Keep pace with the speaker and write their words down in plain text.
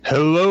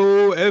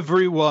Hello,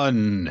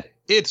 everyone.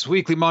 It's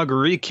Weekly Manga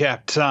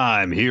Recap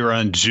time here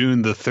on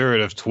June the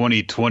 3rd of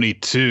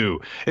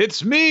 2022.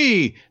 It's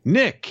me,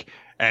 Nick,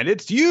 and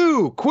it's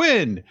you,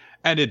 Quinn,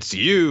 and it's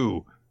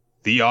you,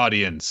 the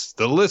audience,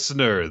 the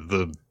listener,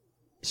 the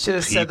Should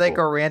have said like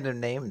a random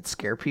name and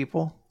scare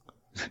people.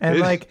 And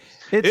It-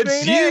 it's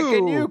it's me, Nick, you.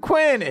 and you,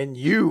 Quinn, and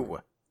you,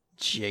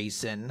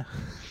 Jason.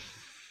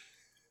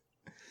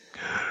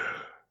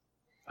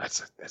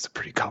 That's a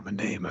pretty common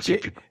name. A few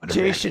people would have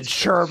Jason guessed.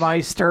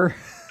 Schurmeister.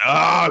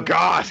 Oh,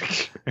 God.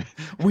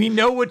 We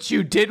know what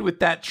you did with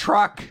that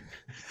truck.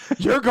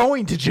 You're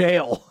going to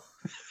jail.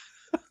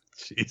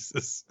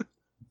 Jesus.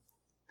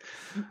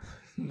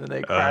 And then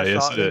they crash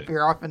yes, off, they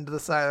veer off into the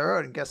side of the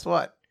road, and guess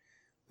what?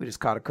 We just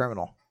caught a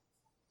criminal.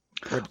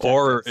 We're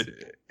Or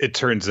detectives. it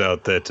turns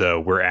out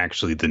that we're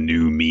actually the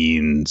new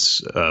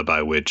means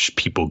by which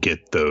people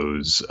get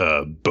those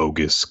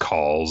bogus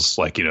calls,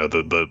 like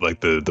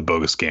the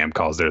bogus scam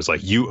calls. There's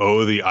like, you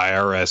owe the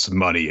IRS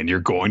money and you're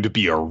going to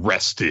be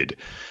arrested,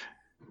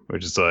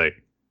 which is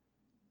like,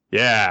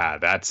 yeah,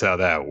 that's how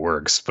that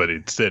works. But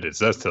instead,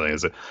 it's us telling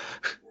us that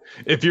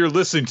if you're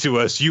listening to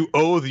us, you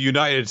owe the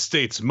United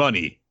States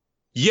money.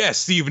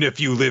 Yes, even if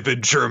you live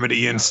in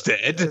Germany I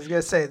instead. was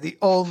gonna say the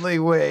only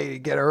way to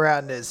get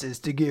around this is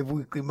to give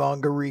Weekly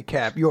Manga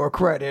Recap your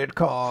credit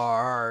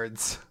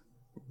cards.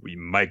 We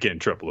might get in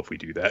trouble if we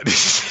do that.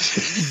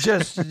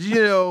 Just,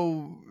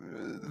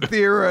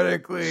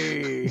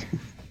 theoretically.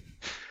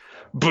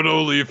 But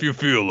only if you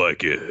feel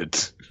like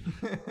it.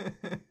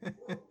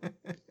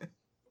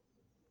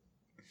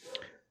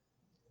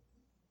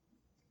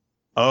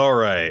 All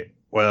right.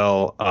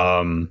 Well,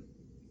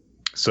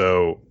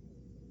 so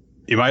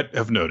you might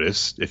have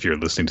noticed if you're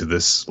listening to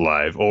this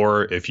live,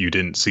 or if you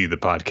didn't see the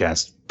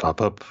podcast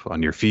pop up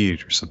on your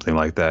feed or something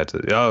like that.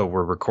 Oh,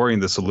 we're recording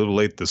this a little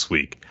late this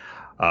week.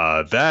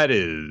 That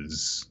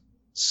is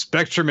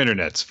Spectrum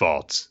Internet's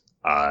fault.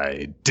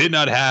 I did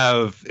not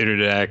have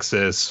internet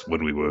access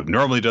when we would have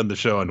normally done the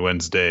show on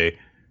Wednesday.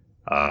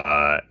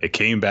 It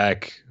came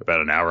back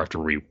about an hour after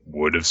we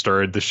would have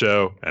started the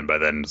show, and by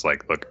then it's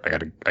like, look,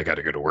 I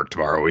gotta go to work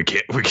tomorrow. We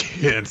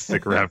can't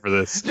stick around for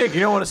this. Nick, you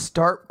don't want to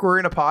start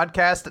recording a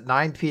podcast at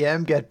 9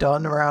 p.m., get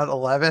done around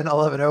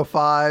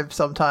 11:05,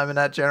 sometime in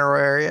that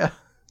general area?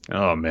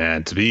 Oh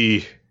man, to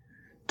be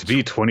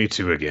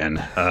 22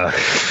 again.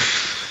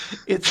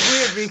 It's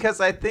weird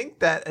because I think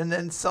that, and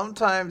then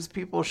sometimes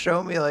people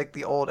show me like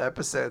the old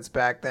episodes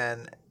back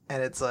then,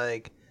 and it's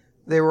like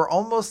they were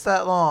almost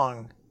that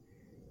long,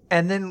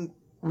 and then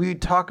we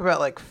talk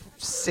about like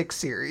 6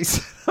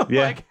 series. I'm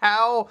Yeah. like,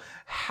 how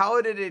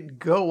did it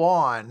go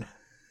on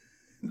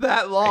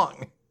that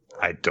long?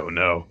 I don't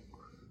know.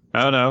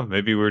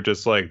 Maybe we're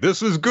just like,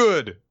 this was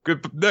good.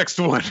 Good. Next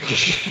one.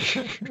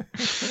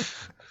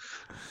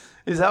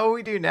 Is that what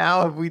we do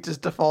now? Have we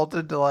just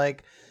defaulted to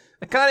like,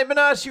 Akane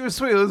Minashi was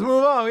sweet, let's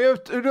move on.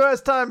 Who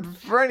has time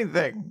for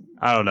anything?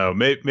 I don't know.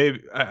 Maybe,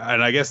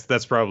 and I guess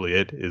that's probably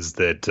it. Is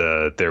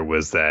that there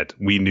was that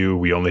we knew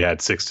we only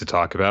had 6 to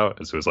talk about,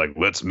 and so it was like,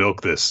 let's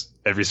milk this.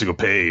 Every single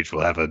page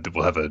we'll have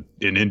an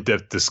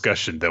in-depth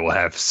discussion that will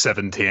have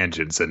 7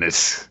 tangents in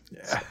it.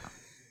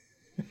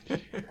 Yeah.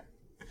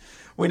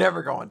 We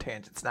never go on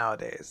tangents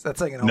nowadays.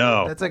 That's like an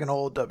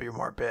old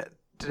WMR bit.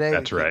 Today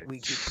That's right. we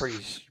keep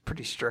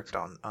pretty strict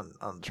on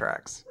the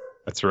tracks.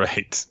 That's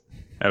right.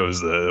 That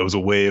was a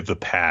way of the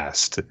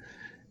past.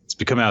 It's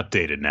become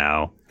outdated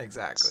now.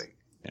 Exactly.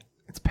 Yeah.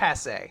 It's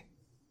passe.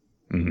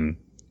 Mm-hmm.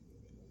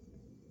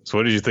 So,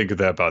 what did you think of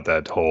that about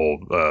that whole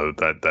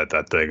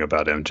that thing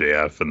about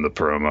MJF and the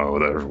promo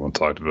that everyone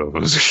talked about?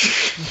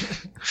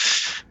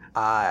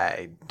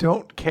 I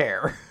don't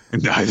care.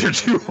 Neither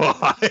do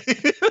I.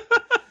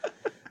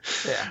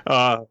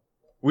 Yeah.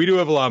 We do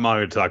have a lot of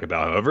manga to talk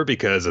about, however,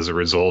 because as a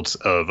result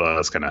of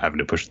us kind of having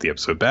to push the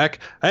episode back,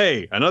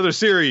 hey, another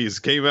series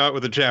came out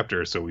with a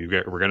chapter, so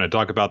we're going to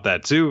talk about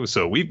that too.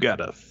 So we've got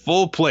a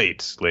full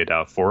plate laid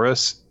out for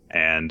us,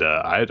 and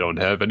I don't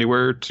have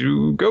anywhere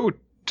to go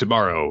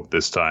tomorrow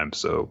this time,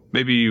 so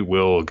maybe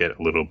we'll get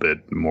a little bit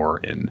more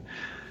in.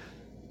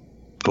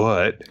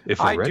 But if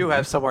we're I ready, do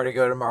have somewhere to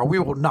go tomorrow. We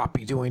will not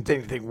be doing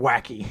anything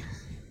wacky.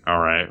 all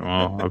right,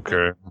 well,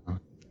 okay,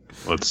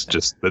 let's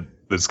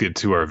get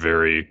to our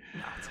very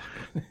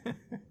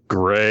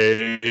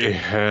gray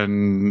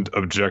and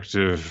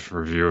objective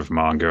review of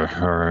manga.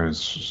 All right,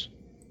 it's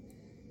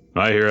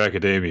My Hero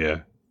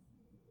Academia.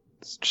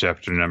 It's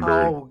chapter number.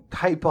 Oh,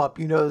 hype up.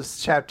 You know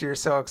this chapter you're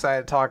so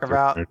excited to talk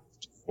about.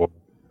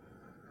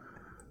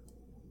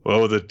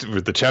 Well,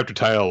 with the chapter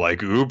title like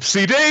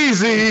 "Oopsie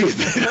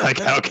Daisy," like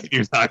how can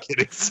you not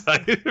get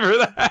excited for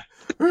that?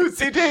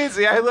 Oopsie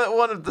daisy, I let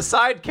one of the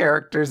side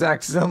characters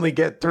accidentally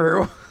get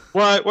through.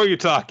 What are you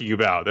talking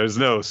about? There's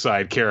no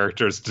side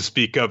characters to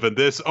speak of in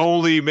this.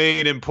 Only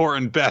main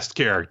important best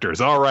characters.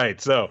 All right,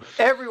 so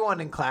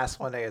Everyone in Class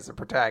 1A is a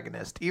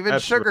protagonist, even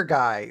That's Sugar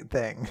Guy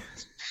thing.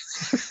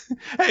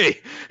 hey,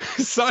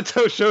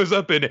 Sato shows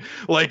up in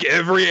like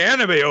every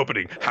anime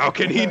opening. How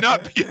can he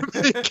not be a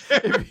main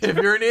character? If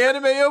you're in the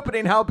anime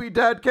opening, how be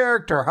bad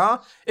character, huh?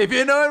 If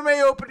you're in an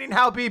anime opening,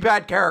 how be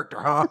bad character,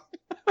 huh?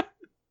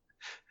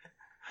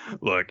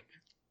 Look,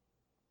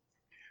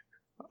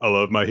 I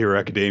love My Hero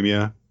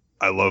Academia.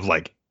 I love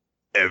like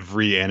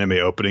every anime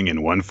opening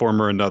in one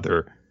form or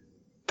another.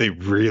 They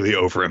really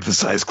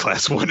overemphasize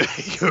Class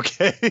 1A,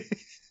 okay?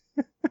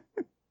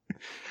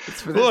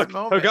 It's for this Look,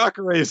 moment.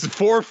 Hagakure is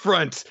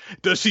forefront.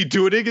 Does she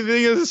do anything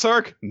in this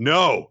arc?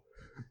 No.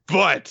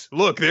 But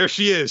look, there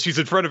she is. She's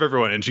in front of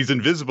everyone and she's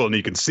invisible and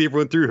you can see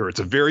everyone through her. It's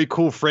a very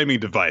cool framing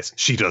device.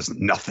 She does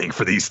nothing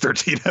for these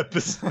 13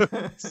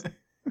 episodes.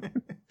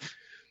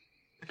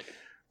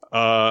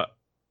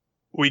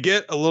 We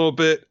get a little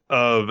bit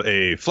of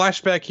a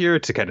flashback here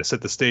to kind of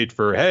set the stage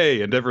for,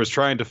 hey, Endeavor is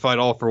trying to fight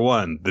All for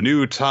One. The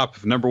new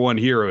top number one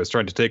hero is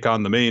trying to take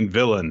on the main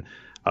villain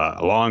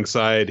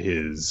alongside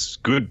his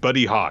good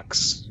buddy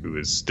Hawks, who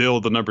is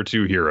still the number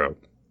two hero.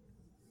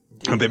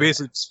 Yeah. And they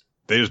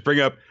just bring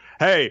up,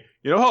 hey,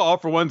 you know how All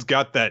for One's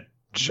got that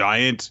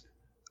giant,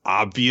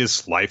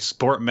 obvious life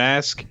support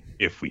mask?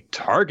 If we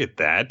target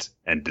that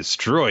and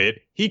destroy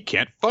it, he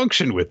can't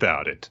function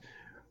without it.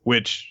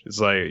 Which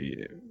is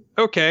like,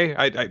 okay,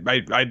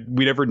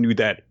 we never knew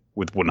that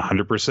with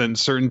 100%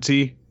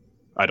 certainty,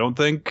 I don't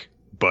think,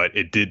 but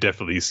it did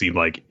definitely seem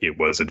like it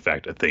was in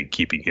fact a thing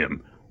keeping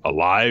him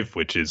alive,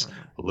 which is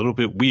a little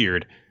bit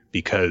weird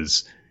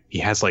because he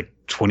has like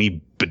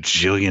 20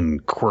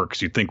 bajillion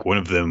quirks. You'd think one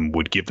of them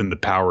would give him the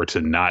power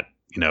to not,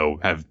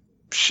 have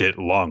shit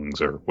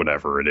lungs or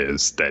whatever it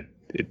is that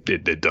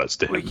it does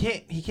to him. Well,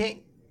 he can't.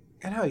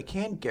 I know he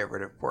can get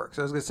rid of quirks.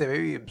 I was gonna say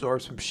maybe he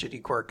absorbed some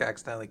shitty quirk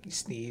accidentally, like he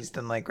sneezed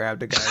and like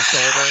grabbed a guy's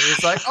shoulder and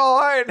he's like, "Oh,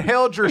 I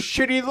inhaled your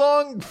shitty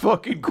lung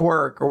fucking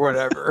quirk or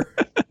whatever.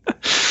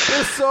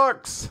 This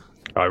sucks."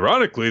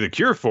 Ironically, the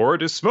cure for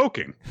it is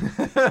smoking.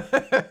 Look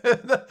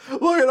at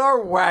our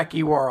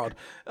wacky world.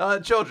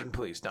 Children,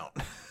 please don't.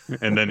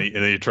 And then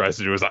he tries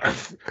to do his like,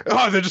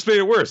 oh, they just made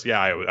it worse. Yeah,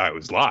 I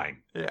was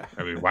lying. Yeah.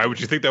 I mean, why would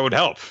you think that would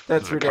help?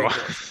 That's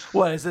ridiculous.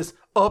 What is this,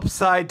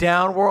 upside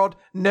down world?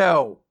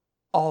 No.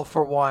 All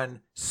for One,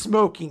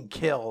 smoking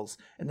kills.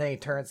 And then he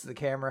turns to the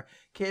camera.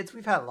 Kids,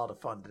 we've had a lot of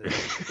fun today,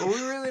 but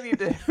we really need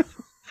to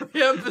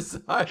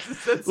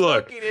reemphasize that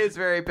smoking is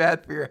very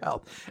bad for your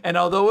health. And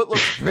although it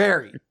looks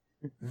very,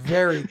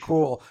 very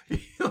cool,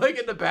 like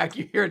in the back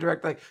you hear a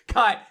director like,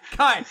 cut,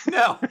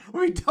 no,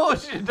 we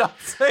told you to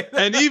not say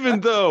that. And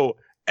even though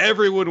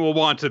everyone will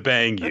want to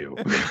bang you.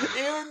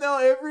 Even though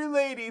every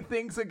lady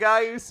thinks a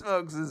guy who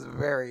smokes is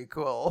very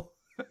cool.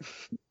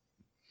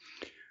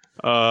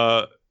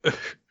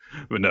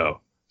 But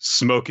no,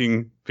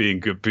 smoking being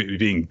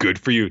good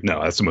for you.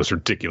 No, that's the most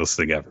ridiculous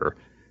thing ever.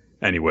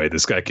 Anyway,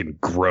 this guy can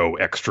grow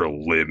extra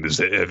limbs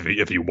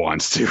if he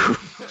wants to.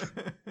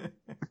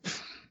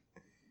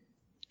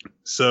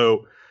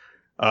 So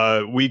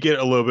we get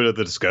a little bit of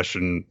the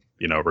discussion,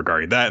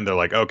 regarding that. And they're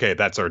like, okay,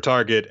 that's our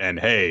target. And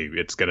hey,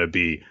 it's going to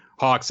be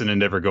Hawks and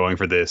Endeavor going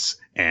for this.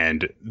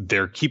 And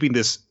they're keeping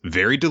this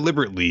very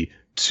deliberately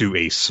to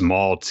a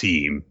small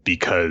team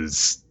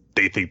because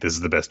they think this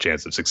is the best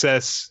chance of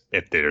success.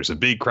 If there's a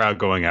big crowd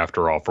going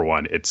after All for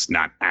One, it's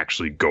not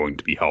actually going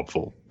to be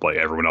helpful. Like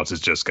everyone else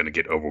is just going to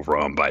get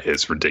overrun by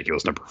his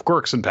ridiculous number of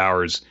quirks and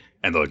powers,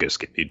 and they'll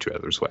just get each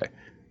other's way.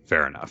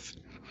 Fair enough.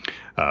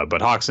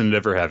 But Hawks and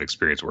Endeavor have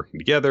experience working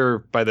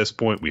together by this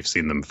point. We've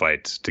seen them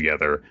fight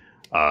together.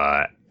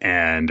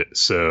 And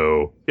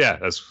so, yeah,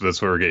 that's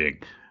what we're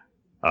getting.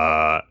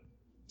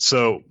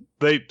 So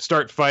they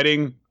start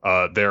fighting.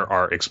 There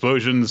are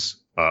explosions,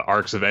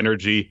 arcs of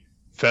energy,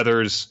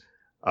 feathers.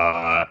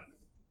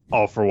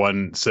 All for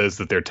One says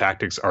that their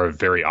tactics are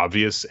very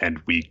obvious, and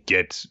we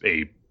get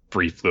a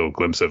brief little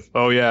glimpse of,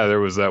 oh yeah, there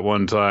was that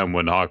one time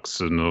when Hawks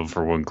and All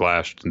for One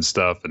clashed and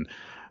stuff. And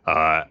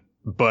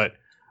but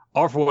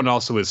All for One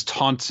also is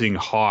taunting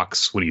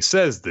Hawks when he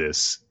says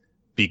this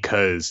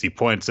because he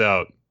points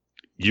out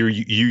you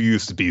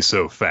used to be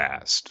so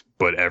fast,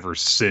 but ever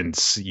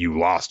since you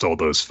lost all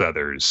those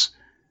feathers,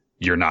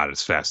 you're not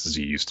as fast as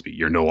you used to be.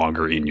 You're no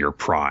longer in your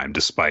prime,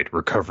 despite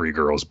Recovery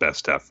Girl's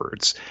best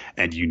efforts.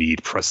 And you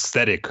need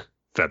prosthetic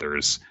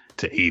feathers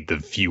to aid the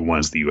few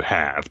ones that you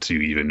have to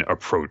even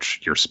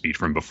approach your speed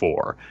from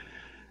before.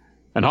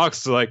 And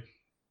Hawks is like,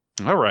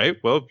 all right,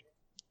 well,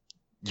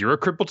 you're a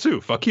cripple too.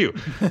 Fuck you.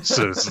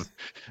 So,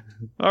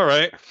 all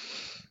right.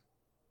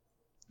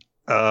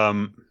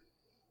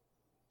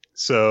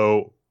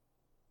 So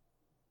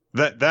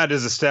that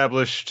is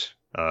established.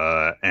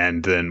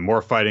 And then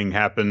more fighting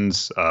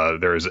happens.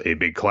 There's a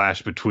big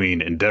clash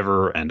between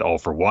Endeavor and All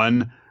for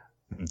One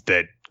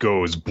that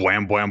goes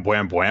blam, blam,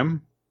 blam,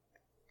 blam.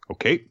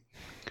 Okay.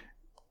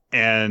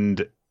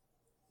 And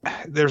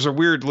there's a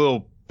weird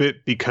little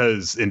bit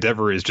because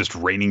Endeavor is just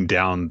raining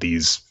down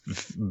these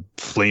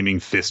flaming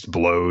fist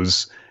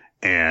blows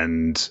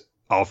And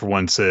All For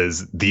One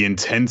says, the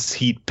intense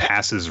heat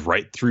passes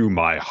right through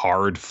my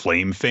hard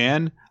flame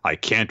fan. I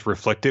can't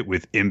reflect it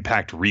with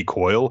impact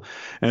recoil.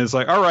 And it's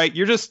like, all right,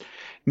 you're just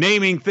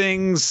naming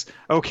things,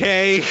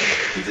 okay?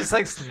 He just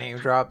likes to name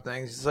drop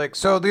things. He's like,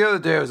 so the other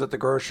day I was at the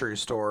grocery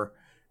store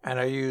and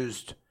I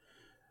used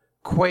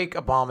Quake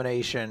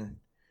Abomination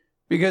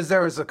because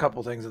there was a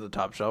couple things at the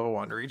top shelf I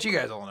wanted to reach. You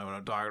guys all know what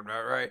I'm talking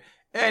about, right?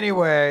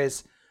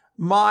 Anyways,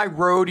 my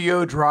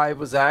rodeo drive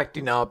was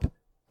acting up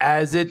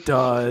as it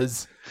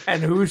does.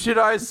 And who should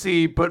I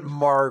see but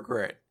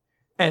Margaret?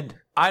 And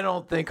I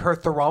don't think her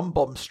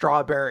Thrumbum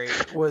strawberry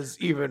was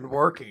even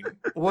working.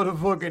 What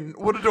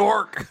a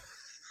dork.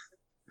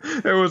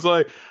 It was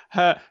like,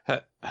 huh?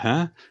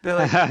 They're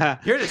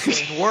like, you're just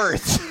saying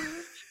words.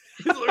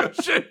 He's like, oh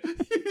shit,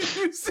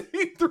 you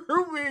see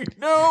through me.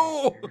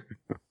 No.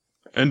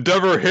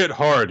 Endeavor hit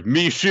hard.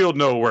 Me shield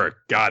no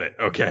work. Got it.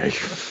 Okay.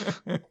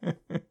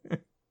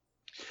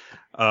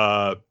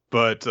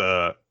 But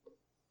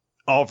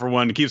All For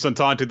One keeps on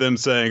taunting them,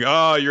 saying,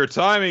 "Oh, your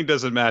timing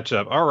doesn't match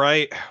up." All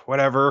right,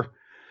 whatever.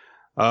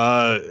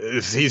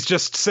 He's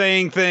just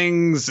saying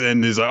things,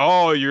 and he's like,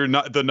 "Oh, you're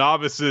not. The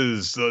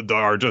novices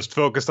are just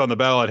focused on the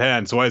battle at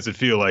hand. So why does it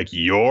feel like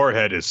your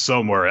head is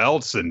somewhere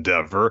else,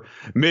 Endeavor?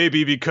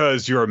 Maybe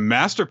because your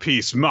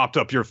masterpiece mopped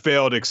up your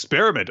failed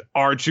experiment.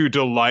 Aren't you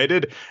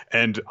delighted?"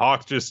 And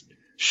Hawk just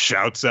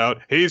shouts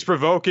out, "He's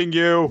provoking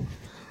you."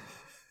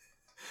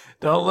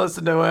 Don't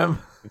listen to him.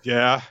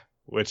 Yeah,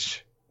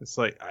 which it's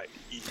like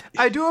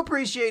I do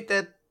appreciate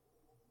that.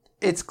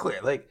 It's clear,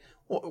 like.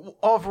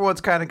 All For One's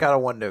kind of got a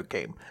one-note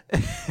game.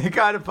 It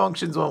kind of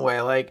functions one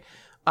way. Like,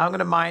 I'm going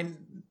to mind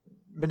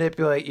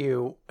manipulate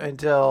you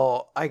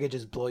until I could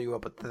just blow you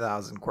up with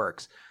 1,000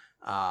 quirks.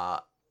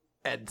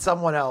 And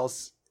someone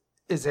else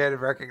is there to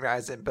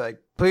recognize it and be like,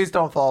 please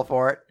don't fall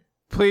for it.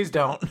 Please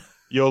don't.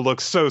 You'll look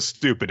so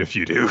stupid if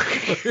you do.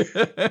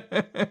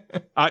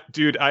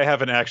 Dude, I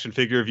have an action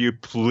figure of you.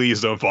 Please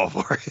don't fall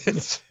for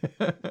it.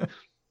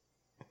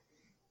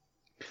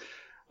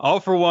 All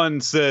For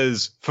One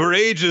says, "For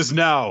ages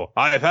now,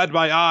 I've had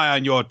my eye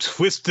on your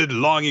twisted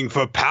longing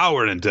for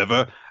power,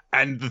 Endeavor.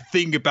 And the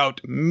thing about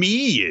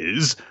me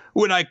is,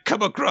 when I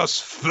come across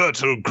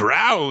fertile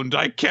ground,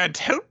 I can't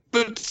help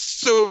but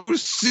sow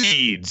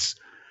seeds.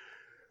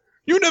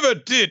 You never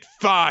did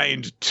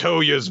find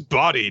Toya's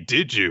body,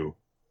 did you?"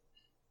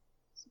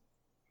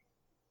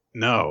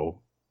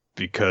 No,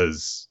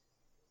 because,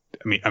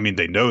 I mean,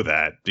 they know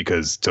that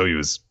because Toya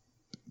was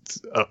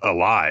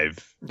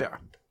alive. Yeah.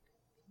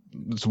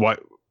 It's why,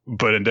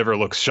 but Endeavor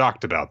looks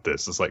shocked about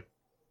this. It's like,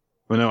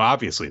 well, no,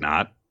 obviously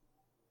not,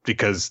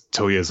 because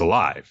Toya is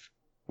alive.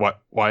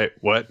 What? Why?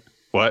 What?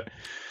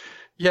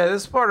 Yeah,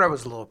 this part I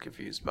was a little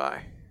confused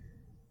by.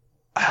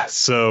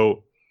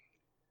 So,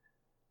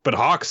 but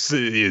Hawks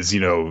is,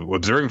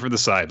 observing from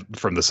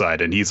the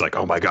side, and he's like,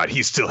 oh my God,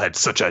 he still had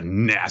such a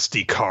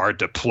nasty card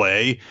to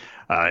play,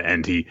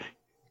 and he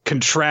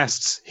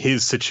contrasts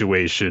his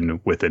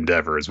situation with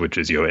Endeavor's, which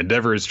is,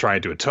 Endeavor is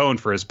trying to atone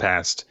for his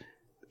past.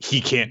 He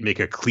can't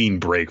make a clean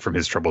break from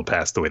his troubled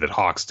past the way that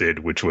Hawks did,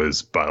 which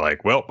was by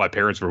like, well, my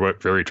parents were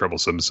very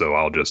troublesome, so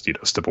I'll just,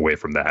 step away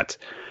from that.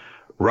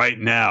 Right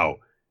now,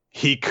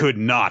 he could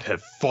not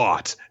have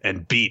fought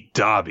and beat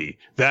Dabi.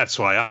 That's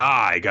why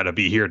I gotta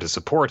be here to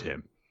support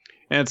him.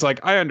 And it's like,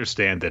 I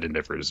understand that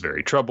Endeavor is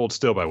very troubled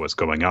still by what's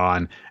going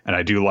on, and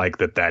I do like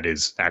that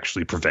is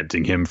actually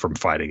preventing him from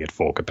fighting at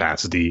full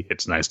capacity.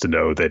 It's nice to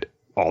know that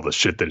all the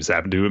shit that has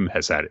happened to him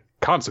has had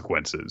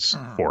consequences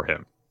for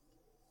him.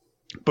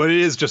 But it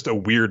is just a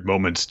weird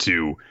moment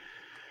to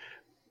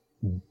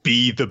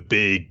be the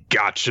big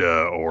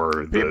gotcha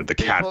or the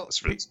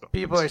catalyst for this.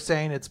 People are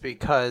saying it's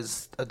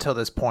because until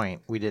this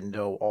point, we didn't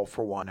know All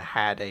For One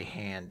had a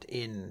hand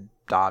in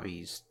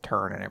Dabi's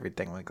turn and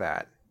everything like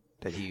that.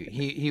 That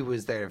he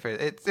was there.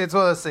 It's one of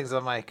those things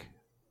I'm like,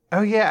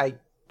 oh yeah, I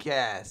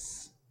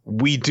guess.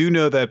 We do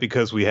know that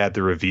because we had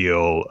the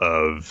reveal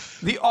of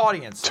the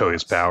audience.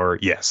 Toya's power.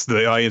 Yes,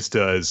 the audience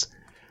does.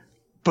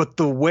 But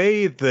the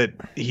way that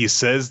he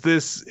says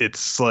this,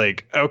 it's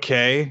like,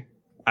 okay.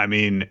 I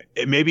mean,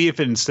 maybe if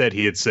instead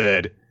he had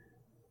said,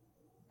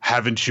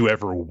 haven't you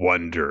ever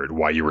wondered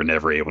why you were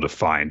never able to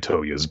find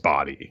Toya's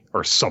body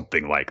or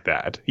something like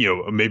that?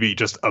 Maybe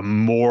just a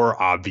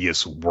more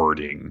obvious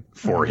wording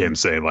for him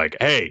saying like,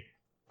 hey,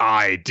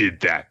 I did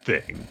that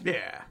thing.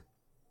 Yeah.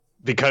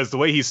 Because the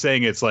way he's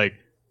saying it's like,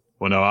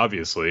 well, no,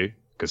 obviously,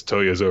 because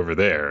Toya's over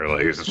there.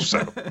 Like,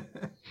 so.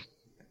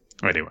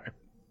 Anyway.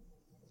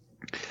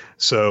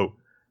 So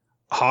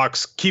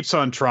Hawks keeps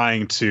on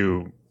trying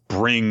to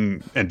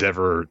bring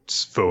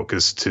Endeavor's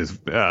focus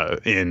to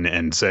in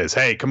and says,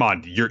 hey, come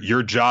on,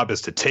 your job is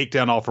to take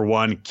down All For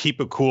One, keep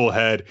a cool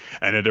head.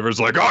 And Endeavor's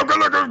like, I'm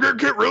gonna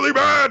get really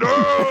mad.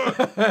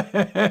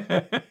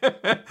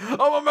 I'm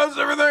gonna mess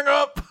everything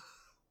up.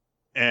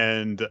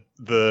 And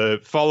the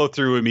follow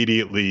through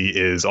immediately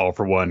is All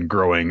For One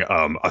growing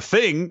a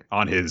thing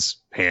on his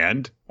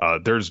hand.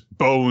 There's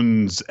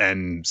bones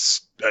and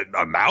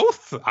a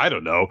mouth, I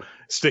don't know,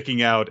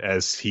 sticking out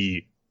as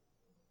he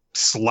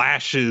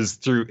slashes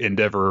through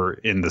Endeavor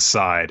in the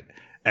side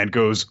and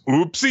goes,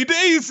 oopsie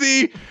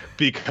daisy,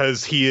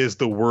 because he is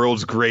the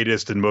world's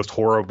greatest and most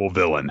horrible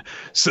villain.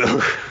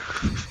 So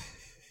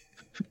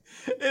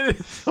it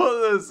is one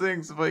of those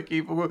things if I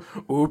keep going,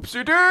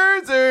 oopsie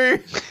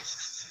daisy.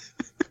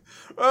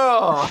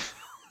 Oh,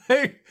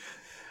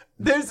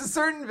 there's a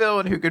certain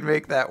villain who could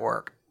make that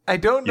work. I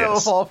don't know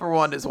if All for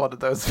One is one of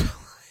those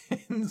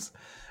villains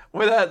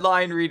where that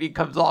line reading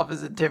comes off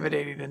as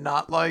intimidating and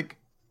not like,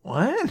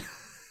 what?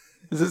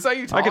 Is this how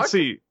you talk?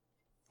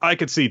 I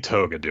could see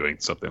Toga doing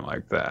something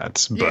like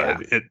that,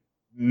 but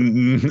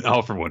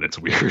All for One, it's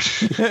weird.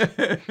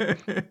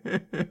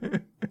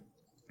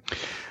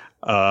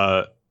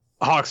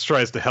 Hawks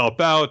tries to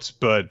help out,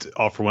 but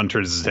All for One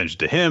turns his attention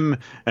to him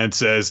and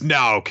says,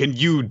 "Now, can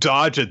you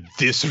dodge at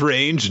this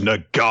range,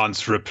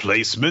 Nagant's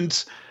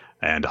replacement?"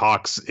 And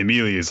Hawks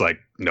immediately is like,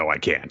 "No, I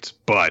can't.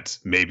 But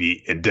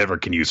maybe Endeavor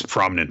can use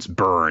Prominence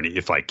Burn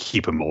if I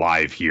keep him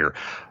alive here."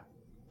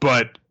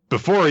 But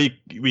before he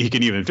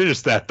can even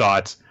finish that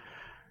thought,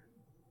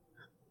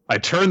 I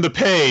turn the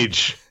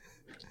page,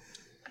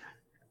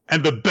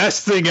 and the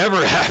best thing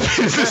ever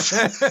happens.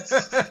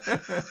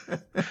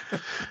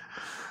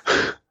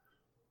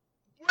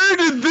 Where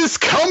did this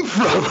come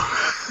from?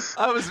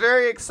 I was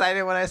very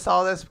excited when I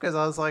saw this because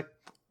I was like,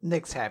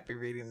 Nick's happy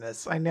reading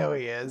this. I know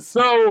he is.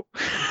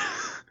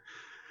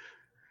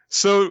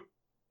 So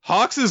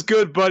Hawks'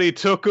 good buddy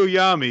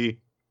Tokoyami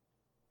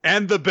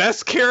and the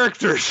best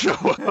character show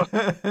up.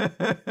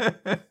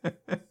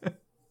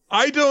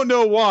 I don't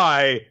know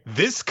why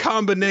this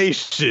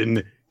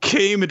combination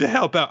came to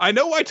help out. I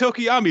know why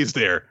Tokoyami's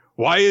there.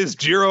 Why is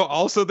Jiro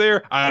also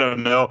there? I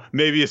don't know.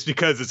 Maybe it's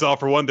because it's All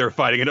for One they're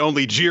fighting, and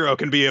only Jiro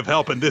can be of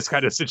help in this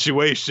kind of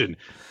situation.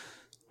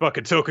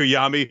 Fucking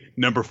Tokoyami,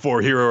 number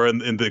 4 hero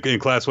in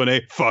Class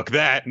 1A. Fuck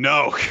that.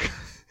 No.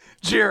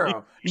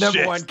 Jiro,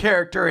 number 1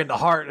 character in the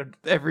heart of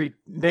every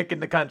Nick in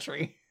the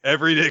country.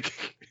 Every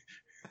Nick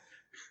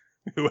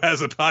who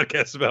has a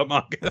podcast about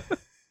manga.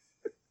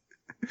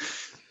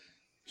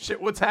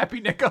 Shit, what's Happy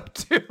Nick up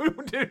to?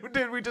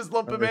 Did we just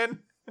lump him in?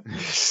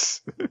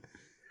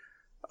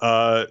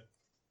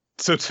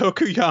 So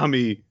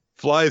Tokoyami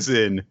flies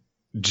in.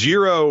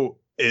 Jiro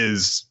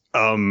is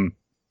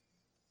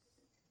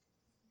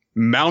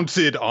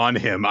mounted on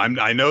him.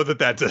 I know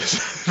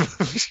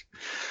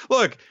that's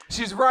look.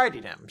 She's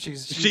riding him.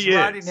 She's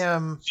riding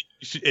him,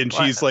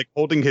 she's like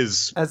holding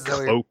his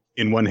cloak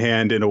in one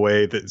hand in a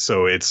way that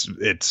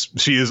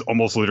she is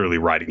almost literally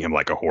riding him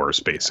like a horse,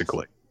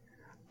 basically.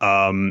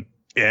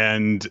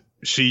 And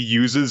she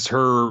uses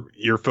her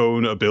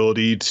earphone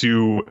ability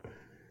to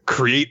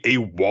create a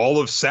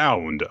wall of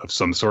sound of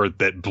some sort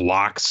that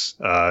blocks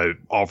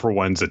All for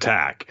One's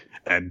attack.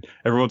 And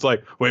everyone's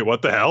like, wait,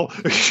 what the hell?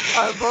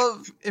 I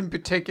love in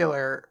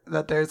particular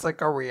that there's like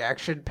a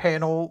reaction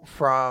panel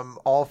from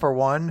All for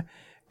One.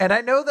 And I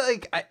know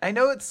that I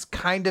know it's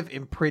kind of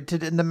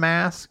imprinted in the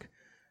mask.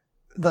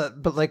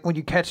 But like when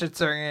you catch it at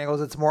certain angles,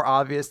 it's more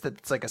obvious that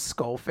it's like a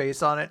skull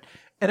face on it.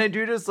 And I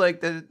do just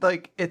like that,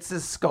 like it's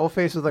this skull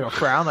face with like a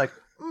frown, like,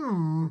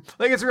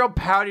 like it's real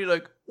pouty,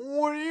 like,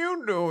 what are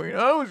you doing?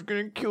 I was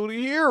gonna kill the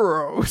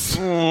heroes.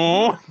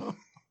 Aww.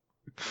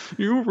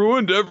 You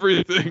ruined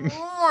everything.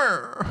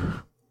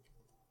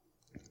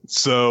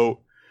 So,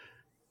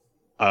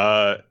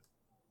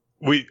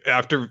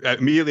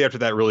 immediately after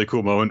that really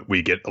cool moment,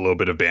 we get a little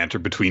bit of banter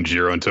between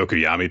Jiro and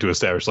Tokoyami to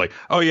establish, like,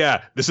 oh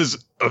yeah, this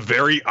is a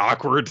very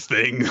awkward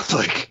thing.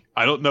 Like,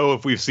 I don't know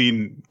if we've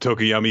seen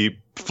Tokoyami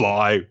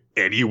fly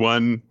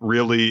anyone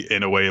really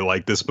in a way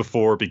like this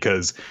before,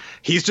 because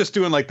he's just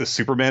doing like the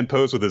Superman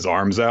pose with his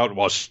arms out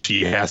while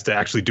she has to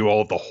actually do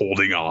all of the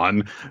holding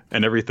on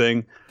and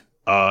everything.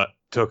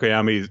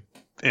 Tokoyami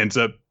ends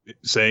up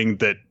saying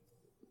that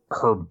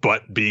her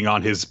butt being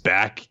on his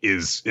back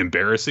is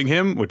embarrassing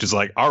him, which is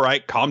like, all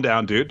right, calm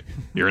down, dude.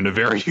 You're in a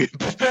very,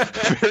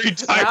 very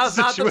tight Now's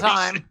situation.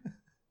 Not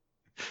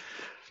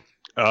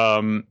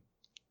the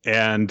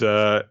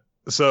time.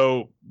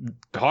 So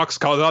Hawks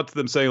calls out to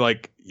them saying,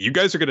 like, you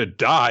guys are going to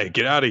die.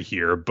 Get out of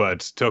here. But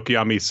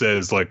Tokoyami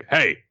says, like,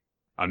 hey,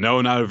 I know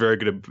I'm not a very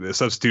good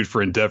substitute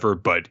for Endeavor,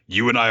 but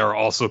you and I are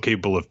also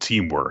capable of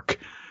teamwork.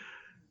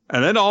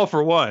 And then All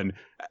for One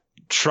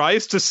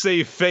tries to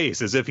save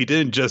face as if he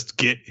didn't just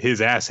get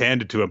his ass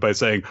handed to him by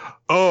saying,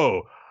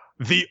 oh,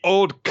 the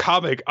old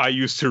comic I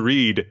used to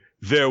read,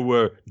 there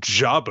were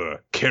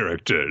jobber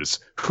characters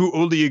who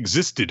only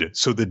existed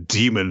so the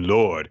Demon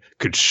Lord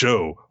could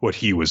show what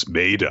he was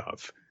made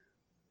of.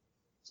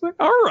 It's like,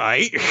 all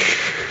right.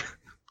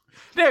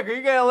 Nick, are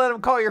you going to let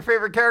him call your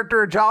favorite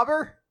character a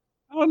jobber?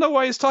 I don't know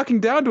why he's talking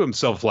down to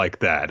himself like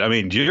that. I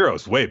mean,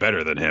 Jiro's way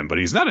better than him, but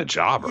he's not a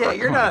jobber. Yeah,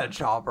 you're not a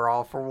jobber,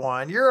 All for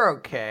One. You're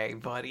okay,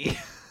 buddy.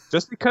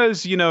 Just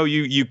because,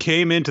 you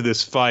came into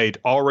this fight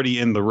already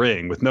in the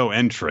ring with no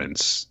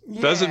entrance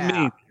doesn't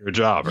mean you're a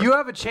jobber. You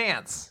have a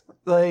chance.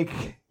 Like,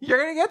 you're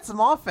going to get some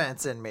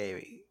offense in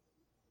maybe.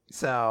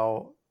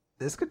 So,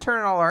 this could turn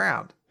it all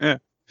around. Yeah.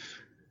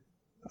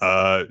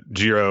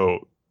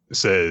 Jiro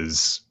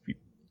says,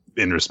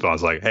 in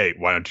response, like, hey,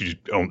 why don't you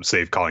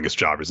save calling us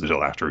jobbers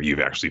until after you've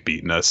actually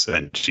beaten us?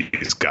 And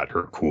she's got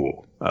her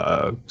cool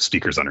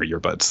speakers on her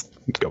earbuds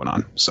going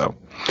on. So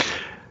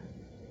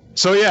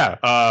yeah,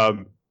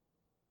 I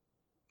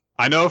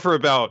know for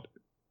about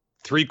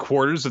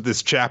 3/4 of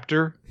this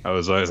chapter, I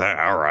was always like,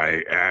 all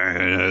right.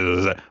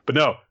 But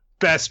no,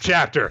 best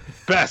chapter.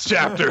 Best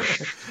chapter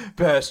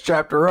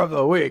of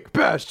the week.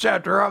 Best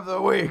chapter of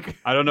the week.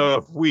 I don't know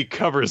if week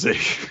covers it.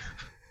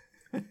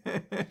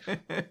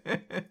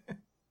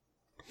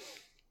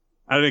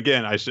 And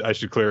again, I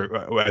should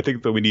clear. I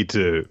think that we need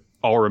to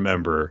all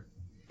remember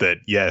that,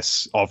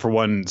 yes, All For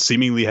One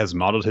seemingly has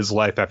modeled his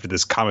life after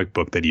this comic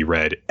book that he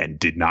read and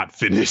did not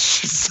finish.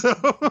 So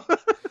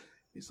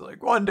he's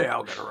like, one day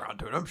I'll get around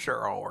to it. I'm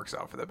sure it all works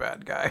out for the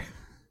bad guy.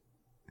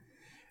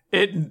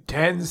 It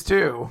tends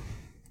to.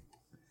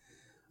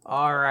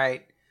 All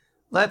right.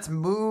 Let's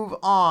move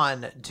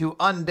on to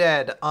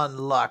Undead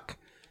Unluck.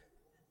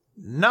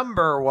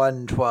 Number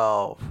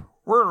 112.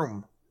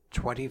 Room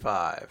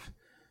 25.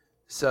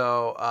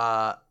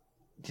 So,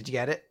 did you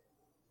get it?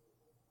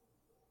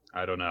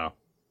 I don't know.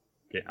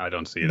 I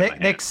don't see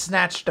it. Nick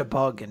snatched a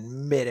bug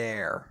in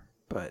midair,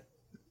 but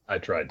I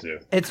tried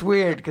to. It's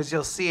weird because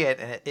you'll see it,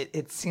 and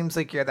it seems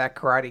like you're that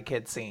Karate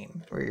Kid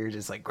scene where you're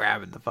just like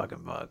grabbing the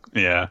fucking bug.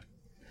 Yeah.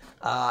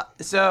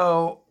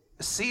 So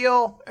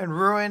Seal and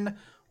Ruin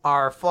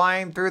are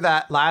flying through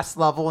that last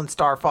level in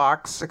Star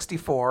Fox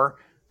 64,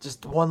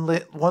 just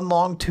one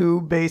long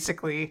tube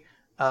basically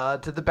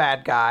to the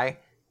bad guy.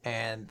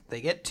 And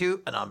they get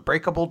to an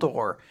unbreakable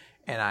door.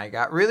 And I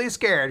got really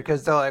scared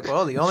because they're like,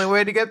 well, the only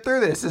way to get through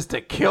this is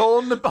to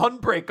kill the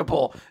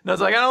unbreakable. And I was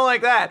like, I don't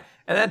like that.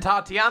 And then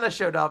Tatiana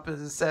showed up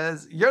and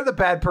says, you're the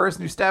bad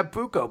person who stabbed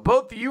Fuko.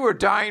 Both of you are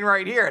dying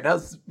right here. And I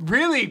was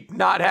really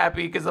not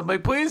happy because I'm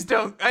like, please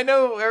don't. I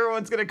know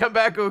everyone's going to come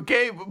back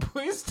okay, but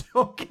please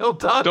don't kill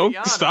Tatiana.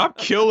 Don't stop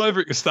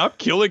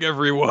killing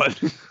everyone.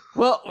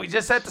 Well, we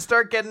just had to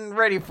start getting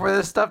ready for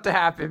this stuff to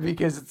happen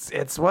because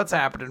it's what's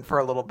happening for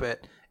a little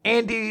bit.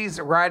 Andy's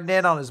riding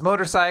in on his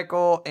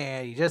motorcycle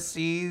and he just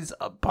sees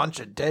a bunch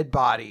of dead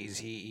bodies.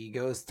 He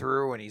goes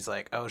through and he's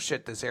like, oh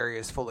shit, this area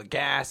is full of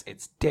gas.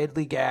 It's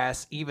deadly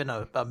gas. Even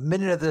a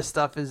minute of this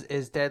stuff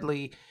is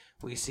deadly.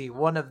 We see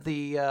one of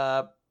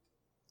the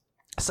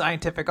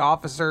scientific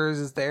officers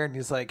is there and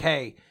he's like,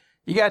 hey,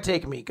 you gotta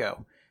take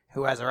Miko,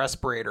 who has a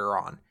respirator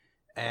on.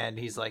 And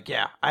he's like,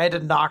 yeah, I had to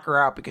knock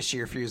her out because she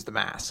refused the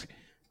mask.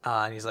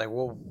 And he's like,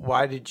 well,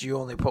 why did you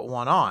only put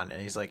one on?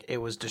 And he's like, it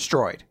was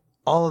destroyed.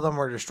 All of them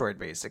were destroyed,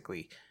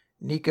 basically.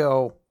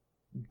 Nico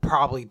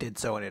probably did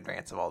so in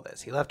advance of all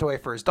this. He left away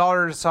for his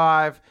daughter to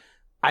survive.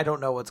 I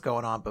don't know what's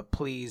going on, but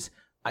please,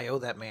 I owe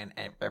that man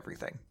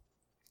everything.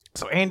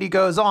 So Andy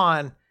goes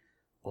on,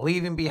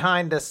 leaving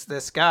behind us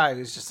this guy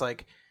who's just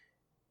like,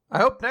 I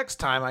hope next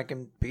time I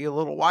can be a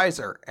little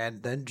wiser,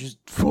 and then just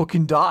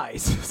fucking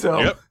dies. So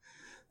yep.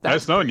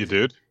 Nice knowing you,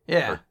 dude.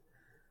 Yeah.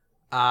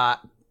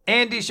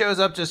 Andy shows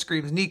up, just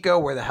screams, Nico,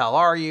 where the hell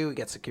are you? He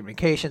gets a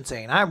communication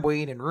saying, I'm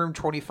waiting in room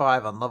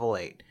 25 on level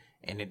 8.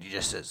 And Andy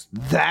just says,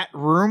 that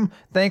room?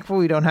 Thankfully,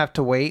 we don't have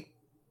to wait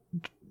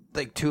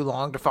like too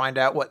long to find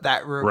out what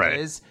that room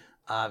is,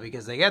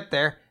 because they get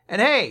there.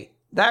 And hey,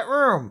 that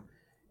room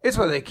is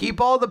where they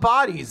keep all the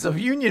bodies of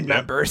Union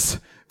members,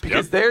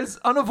 because there's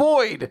a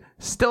void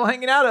still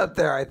hanging out up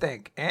there, I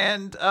think.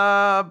 And,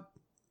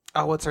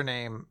 what's her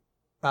name?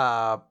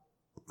 I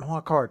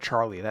want to call her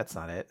Charlie. That's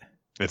not it.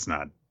 It's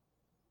not.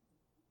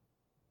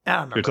 I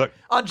don't remember.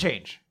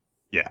 Unchange.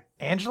 Yeah.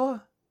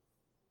 Angela?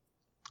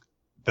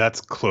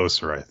 That's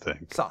closer, I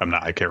think.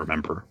 I can't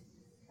remember.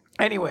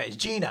 Anyways,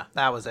 Gina.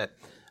 That was it.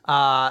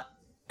 And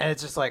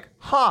it's just like,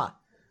 huh.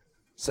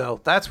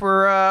 So that's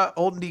where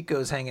old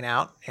Nico's hanging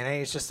out. And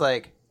he's just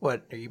like,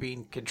 what, are you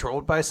being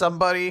controlled by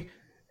somebody?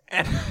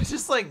 And it's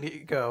just like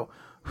Nico,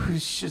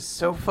 who's just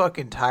so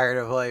fucking tired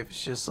of life.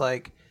 It's just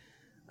like,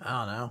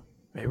 I don't know.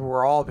 Maybe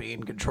we're all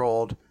being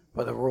controlled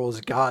by the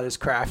rules God has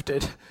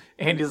crafted.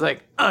 And he's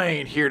like, I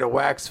ain't here to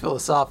wax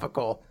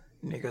philosophical.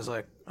 And Nico's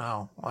like,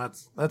 oh, well,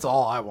 that's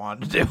all I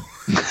wanted to do.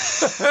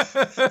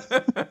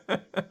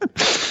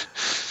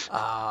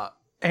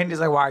 And he's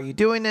like, why are you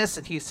doing this?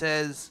 And he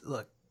says,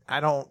 look, I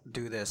don't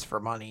do this for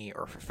money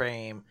or for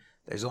fame.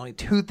 There's only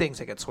two things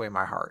that could sway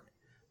my heart.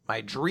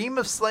 My dream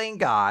of slaying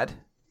God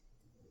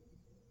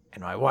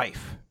and my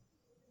wife.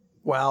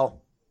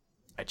 Well,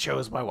 I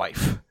chose my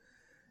wife.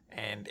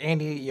 And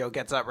Andy,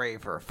 gets up ready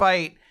for a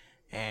fight.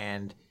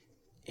 And,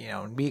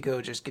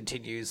 Miko just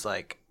continues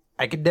like,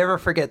 I could never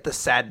forget the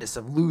sadness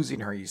of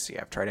losing her. You see,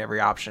 I've tried every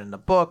option in the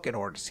book in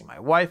order to see my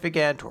wife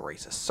again, to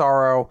erase a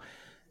sorrow.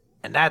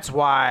 And that's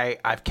why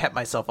I've kept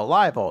myself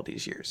alive all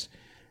these years.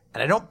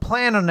 And I don't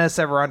plan on us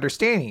ever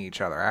understanding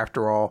each other.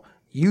 After all,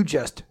 you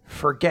just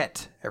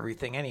forget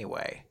everything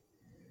anyway.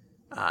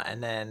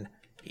 And then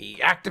he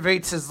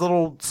activates his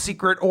little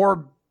secret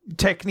orb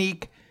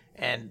technique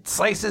and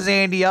slices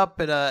Andy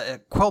up in a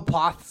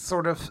Quillpoth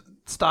sort of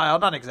style.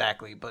 Not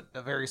exactly, but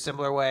a very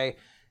similar way.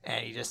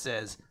 And he just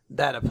says,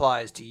 that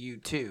applies to you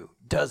too,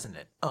 doesn't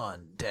it?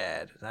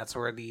 Undead. That's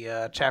where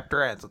the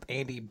chapter ends, with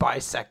Andy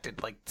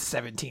bisected like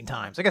 17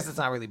 times. I guess it's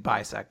not really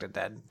bisected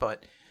then,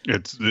 but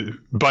it's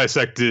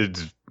bisected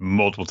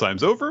multiple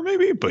times over,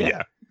 maybe. But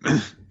yeah.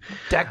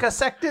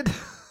 Decasected.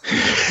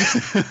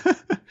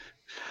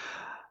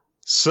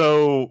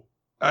 So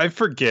I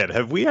forget.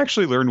 Have we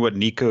actually learned what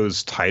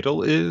Nico's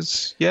title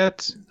is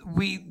yet?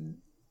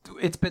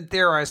 It's been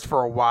theorized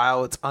for a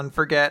while. It's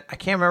Unforget. I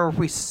can't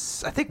remember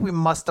if I think we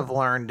must have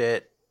learned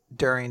it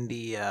during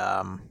the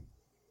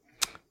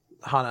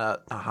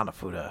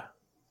Hanafuda,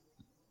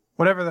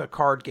 whatever the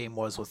card game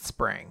was with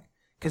Spring,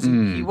 because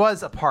he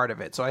was a part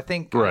of it. So I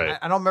think I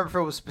don't remember if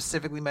it was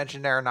specifically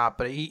mentioned there or not,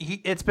 but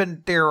it's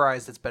been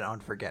theorized. It's been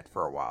Unforget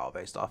for a while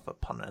based off of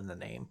pun in the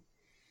name.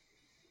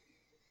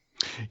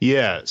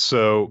 Yeah.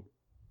 So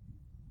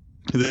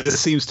this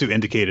seems to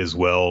indicate as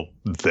well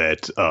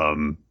that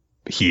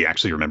he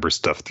actually remembers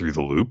stuff through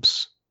the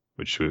loops,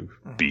 which would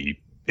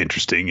be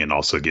interesting and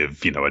also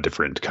give, a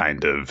different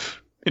kind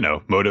of,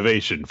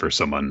 motivation for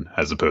someone,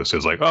 as opposed to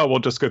it's like, oh, we'll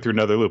just go through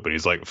another loop. And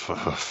he's like,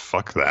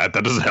 fuck that.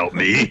 That doesn't help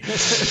me.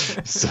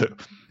 So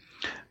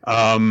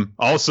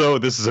also,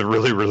 this is a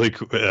really, really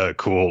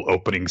cool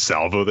opening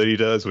salvo that he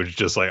does, which is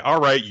just like, all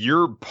right,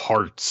 you're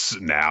parts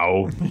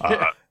now.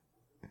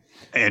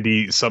 And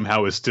he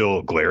somehow is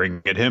still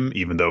glaring at him,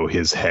 even though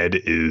his head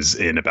is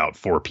in about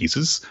 4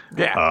 pieces.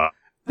 Yeah.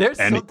 There's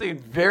something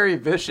very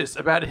vicious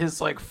about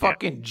his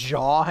fucking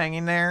jaw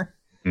hanging there.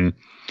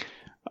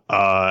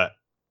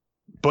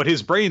 But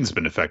his brain's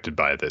been affected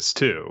by this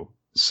too.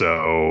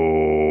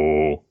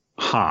 So,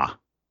 I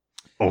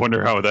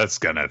wonder how that's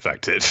gonna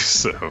affect it.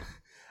 So,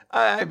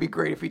 it'd be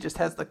great if he just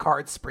has the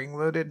card spring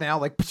loaded now,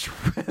 like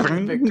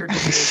Victor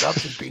just goes up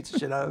and beats the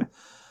shit out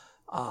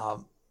of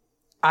him.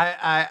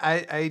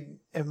 I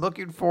am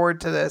looking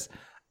forward to this.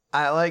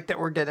 I like that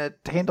we're gonna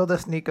handle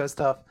this Nico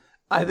stuff.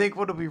 I think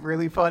what'll be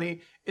really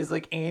funny is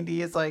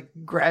Andy is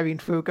grabbing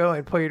Fuko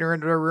and putting her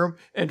into her room,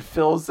 and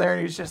Phil's there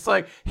and he's just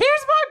like,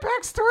 here's my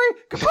backstory.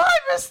 Goodbye,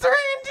 Mr.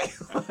 Andy.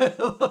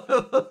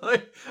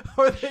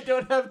 Or they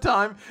don't have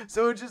time.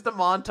 So it's just a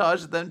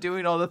montage of them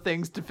doing all the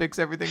things to fix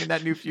everything in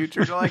that new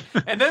future. They're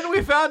and then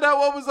we found out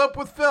what was up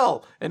with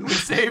Phil and we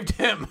saved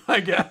him, I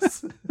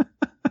guess.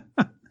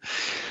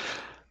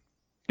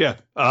 Yeah.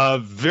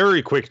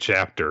 Very quick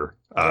chapter.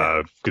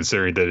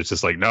 Considering that it's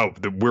just no,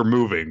 we're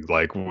moving,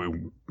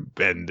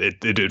 and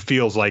it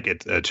feels like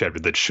it's a chapter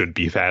that should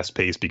be fast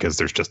paced because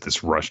there's just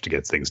this rush to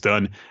get things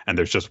done, and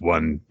there's just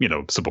one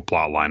simple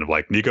plot line of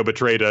Nico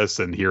betrayed us,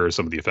 and here are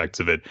some of the effects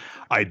of it.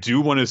 I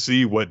do want to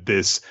see what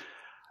this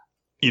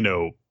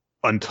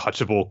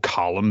untouchable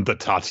column that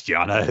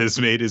Tatiana has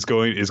made is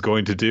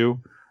going to do,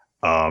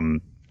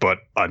 but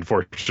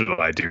unfortunately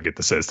I do get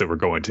the sense that we're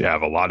going to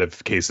have a lot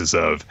of cases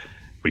of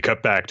we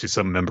cut back to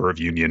some member of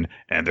Union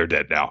and they're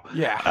dead now.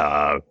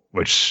 Yeah.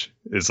 Which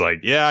is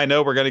I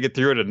know we're going to get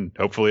through it and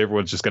hopefully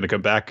everyone's just going to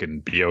come back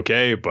and be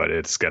okay, but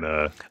it's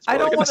I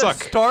don't want to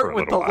start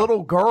with the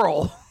little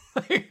girl.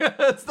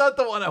 That's not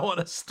the one I want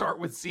to start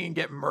with seeing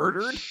get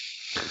murdered.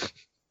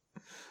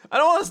 I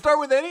don't want to start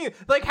with any,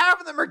 half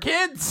of them are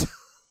kids.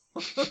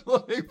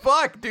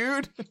 Fuck,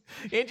 dude.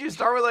 Can't you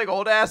start with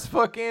old ass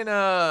fucking,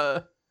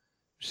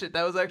 shit,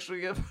 that was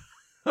actually a...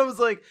 I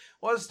was I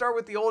want to start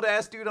with the old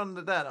ass dude on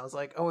the dead. I was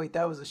like, oh wait,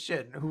 that was a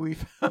shit. Who we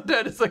found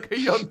out is a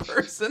young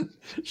person.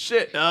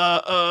 Shit.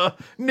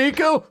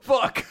 Nico?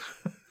 Fuck.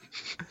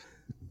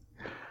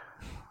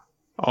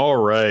 All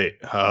right.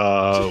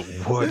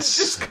 What's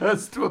just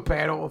cuts to a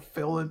panel of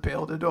Phil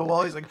impaled into a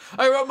wall. He's like,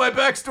 I wrote my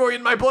backstory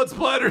and my blood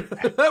splattered.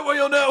 That way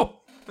you'll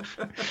know.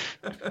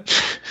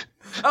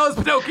 I was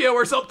Pinocchio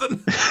or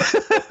something.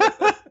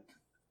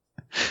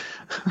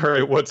 All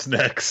right, what's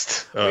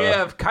next? We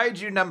have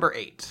Kaiju number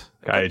 8.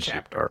 Kaiju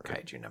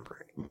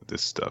number 8. Move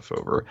this stuff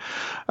over.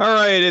 All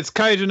right, it's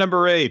Kaiju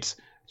number 8,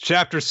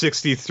 chapter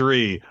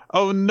 63.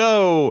 Oh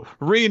no,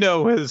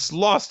 Reno has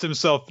lost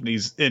himself,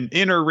 and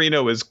inner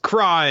Reno is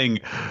crying.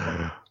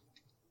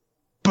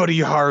 But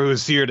Iharu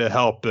is here to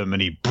help him,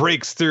 and he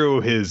breaks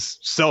through his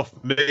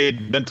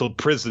self-made mental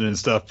prison and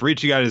stuff,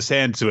 reaching out his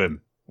hand to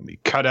him. And we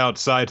cut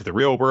outside to the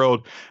real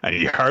world, and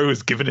Iharu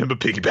is giving him a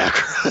piggyback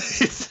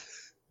ride.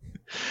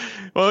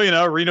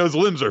 Well, Reno's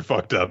limbs are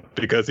fucked up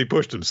because he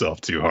pushed himself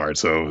too hard.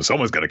 So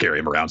someone's got to carry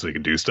him around so he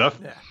can do stuff.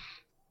 Yeah.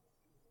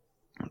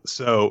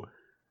 So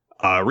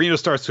Reno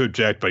starts to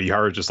object, but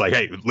Iharu's just like,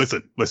 hey,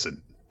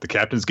 listen. The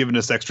captain's giving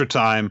us extra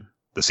time.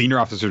 The senior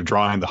officer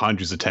drawing the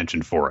Hanju's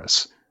attention for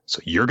us.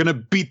 So you're going to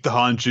beat the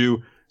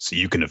Hanju so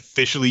you can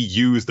officially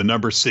use the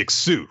number 6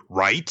 suit,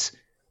 right?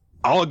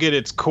 I'll get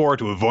its core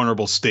to a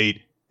vulnerable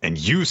state and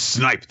you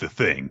snipe the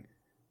thing.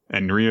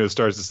 And Reno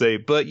starts to say,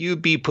 but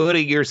you'd be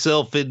putting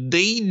yourself in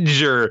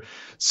danger.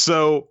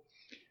 So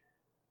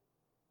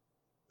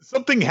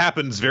something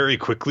happens very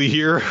quickly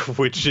here,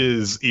 which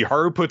is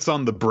Iharu puts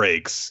on the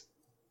brakes.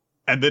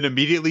 And then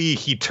immediately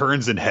he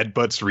turns and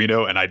headbutts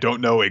Reno. And I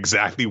don't know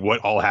exactly what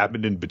all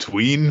happened in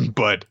between,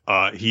 but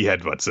he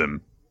headbutts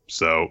him.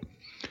 So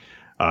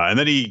and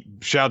then he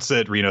shouts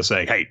at Reno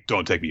saying, hey,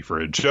 don't take me for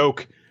a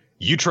joke.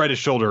 You try to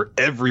shoulder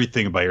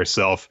everything by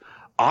yourself.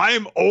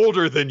 I'm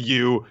older than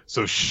you,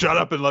 so shut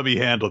up and let me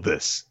handle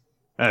this.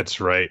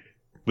 That's right.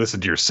 Listen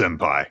to your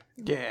senpai.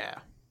 Yeah.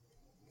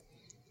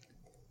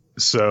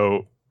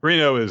 So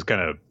Reno is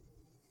kind of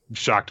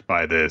shocked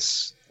by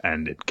this,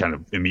 and it kind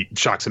of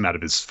shocks him out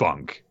of his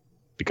funk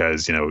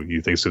because,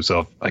 he thinks to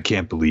himself, I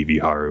can't believe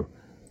Iharu.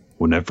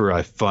 Whenever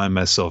I find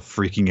myself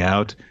freaking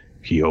out,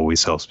 he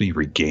always helps me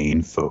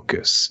regain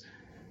focus.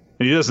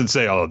 And he doesn't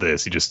say all of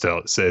this. He just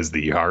says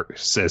to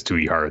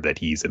Iharu that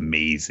he's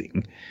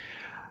amazing.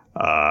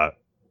 But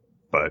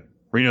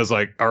Reno's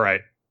like, all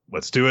right,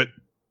 let's do it.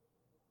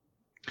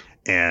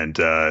 And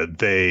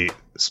they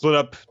split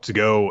up to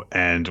go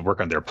and work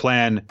on their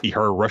plan.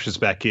 Iharu rushes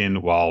back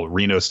in while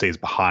Reno stays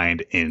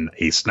behind in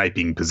a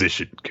sniping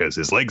position because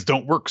his legs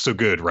don't work so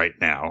good right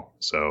now.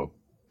 So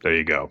there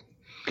you go.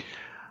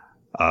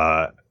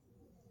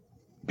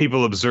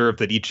 People observe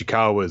that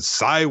Ichikawa's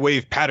psi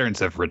wave patterns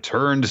have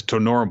returned to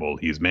normal.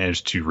 He's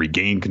managed to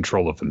regain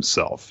control of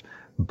himself.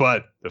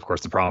 But, of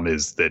course, the problem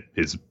is that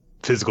his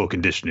physical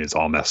condition is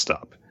all messed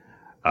up.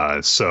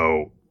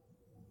 So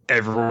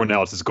everyone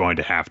else is going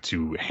to have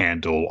to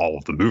handle all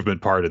of the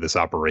movement part of this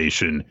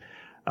operation.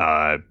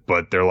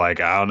 But they're like,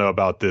 I don't know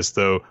about this,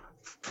 though.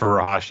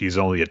 Furahashi's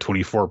only at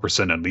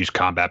 24% unleashed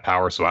combat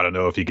power, so I don't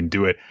know if he can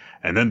do it.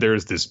 And then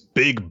there's this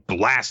big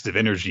blast of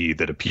energy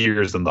that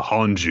appears in the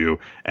Honju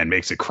and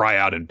makes it cry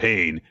out in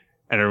pain.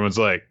 And everyone's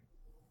like,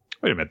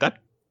 wait a minute,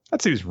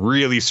 that seems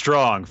really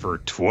strong for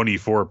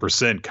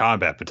 24%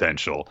 combat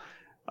potential.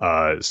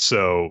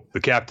 So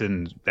the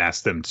captain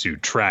asked them to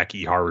track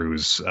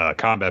Iharu's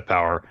combat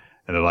power,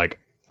 and they're like,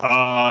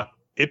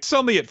 it's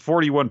only at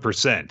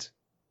 41%.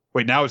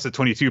 Wait, now it's at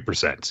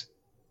 22%.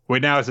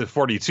 Wait, now it's at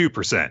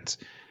 42%.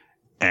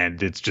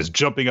 And it's just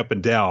jumping up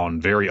and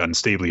down very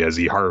unstably as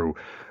Iharu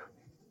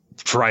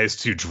tries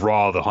to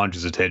draw the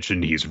Honju's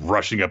attention. He's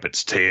rushing up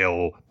its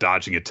tail,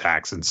 dodging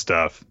attacks and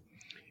stuff.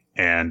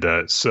 And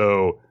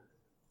so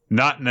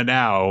Not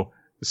Nanao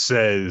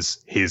says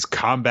his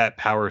combat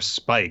power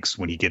spikes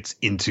when he gets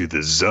into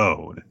the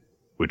zone,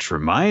 which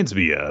reminds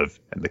me of,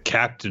 and the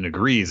captain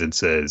agrees and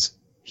says,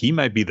 he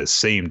might be the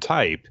same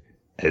type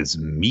as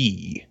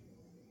me.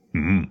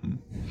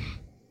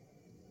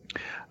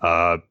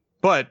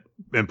 But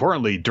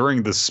importantly,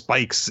 during the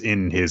spikes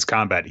in his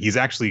combat, he's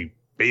actually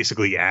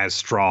basically as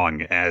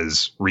strong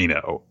as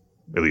Reno,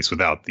 at least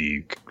without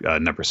the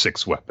number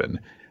 6 weapon.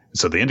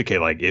 So they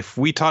indicate, like, if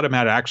we taught him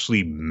how to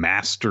actually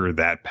master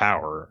that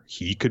power,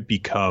 he could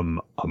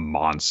become a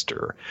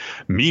monster.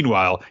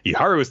 Meanwhile,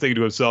 Iharu was thinking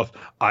to himself,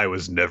 I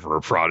was never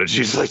a prodigy.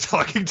 He's like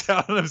talking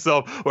down on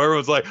himself, where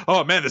everyone's like,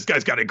 oh man, this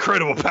guy's got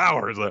incredible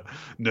powers. Like,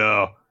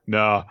 no.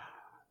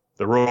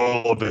 The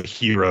role of a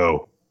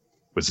hero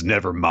was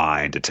never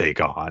mine to take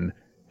on.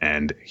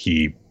 And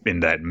he, in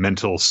that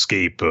mental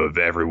scape of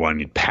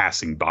everyone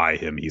passing by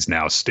him, he's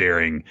now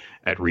staring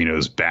at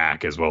Reno's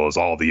back as well as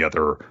all the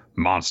other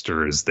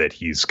monsters that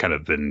he's kind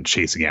of been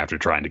chasing after,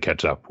 trying to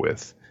catch up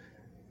with.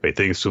 But he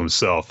thinks to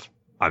himself,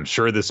 I'm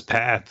sure this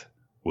path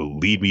will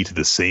lead me to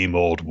the same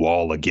old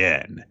wall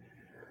again.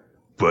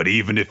 But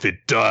even if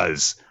it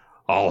does,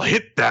 I'll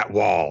hit that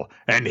wall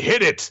and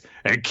hit it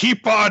and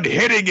keep on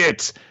hitting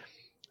it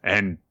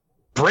and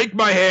break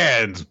my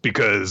hands,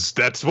 because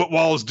that's what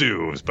walls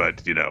do.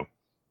 But,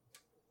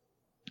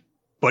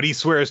 But he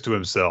swears to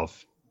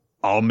himself,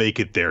 I'll make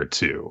it there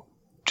too.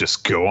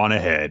 Just go on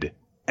ahead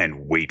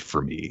and wait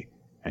for me.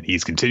 And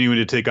he's continuing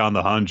to take on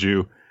the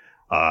Honju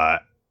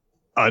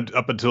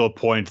up until a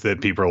point that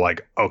people are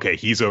like, okay,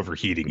 he's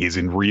overheating. He's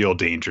in real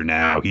danger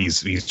now.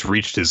 He's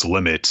reached his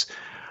limit.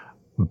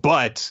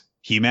 But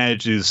he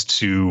manages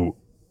to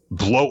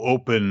blow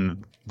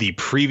open the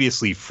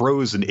previously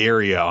frozen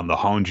area on the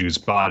Honju's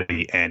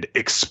body and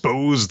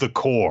expose the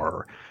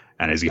core.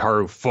 And as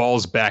Iharu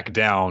falls back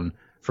down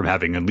from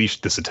having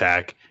unleashed this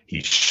attack, he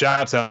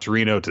shouts out to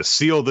Reno to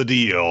seal the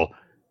deal.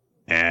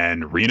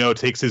 And Reno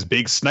takes his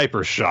big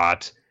sniper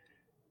shot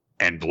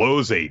and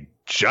blows a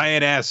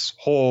giant-ass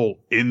hole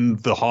in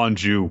the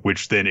Honju,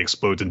 which then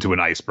explodes into an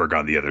iceberg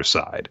on the other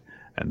side.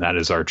 And that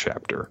is our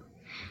chapter.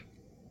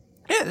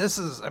 Yeah, this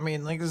is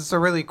a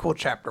really cool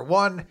chapter.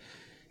 One,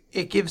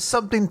 it gives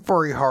something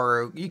for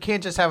Iharu. You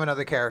can't just have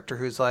another character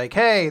who's like,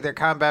 hey, their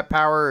combat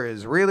power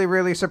is really,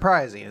 really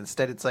surprising.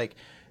 Instead, it's like,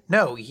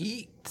 no,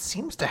 he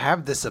seems to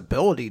have this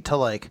ability to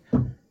like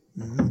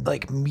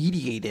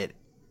mediate it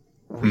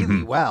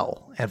really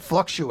well and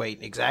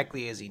fluctuate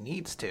exactly as he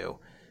needs to,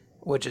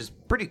 which is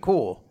pretty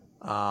cool.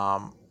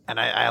 And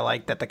I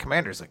like that the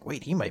commander's like,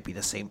 wait, he might be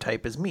the same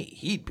type as me.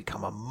 He'd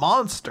become a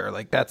monster.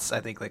 Like, that's,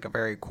 I think, like a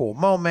very cool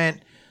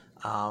moment.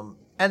 And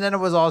then it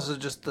was also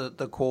just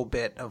the cool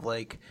bit of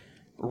like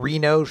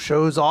Reno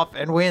shows off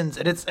and wins.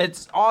 And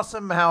it's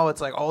awesome how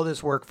it's like all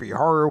this work for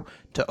Iharu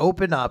to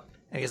open up.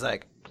 And he's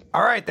like,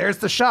 all right, there's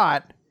the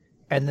shot.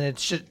 And then it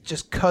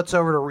just cuts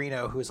over to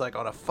Reno, who's like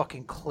on a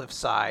fucking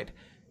cliffside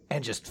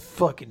and just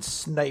fucking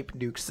snipe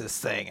nukes this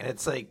thing. And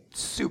it's like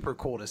super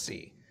cool to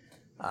see.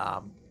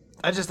 I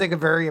just think a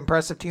very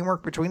impressive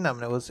teamwork between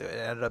them. And it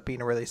ended up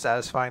being a really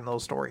satisfying little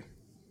story.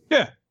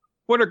 Yeah.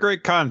 What a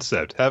great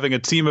concept, having a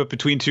team up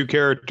between two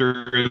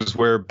characters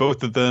where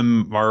both of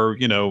them are,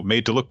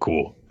 made to look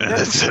cool.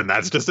 And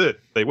that's just it.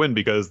 They win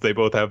because they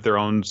both have their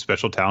own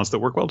special talents that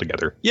work well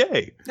together.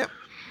 Yay. Yep.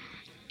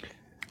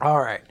 All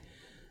right.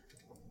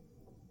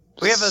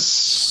 We have a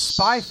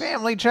Spy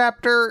Family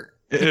chapter.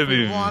 If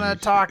we want to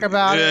talk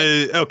about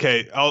it.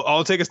 Okay,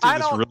 I'll take us through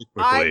this really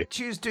quickly. I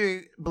choose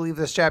to believe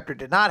this chapter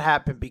did not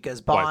happen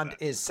because Bond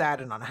is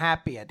sad and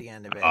unhappy at the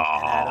end of it, and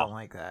I don't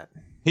like that.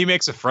 He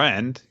makes a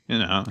friend,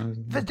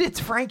 But it's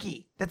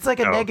Frankie. That's like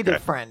a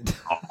negative friend.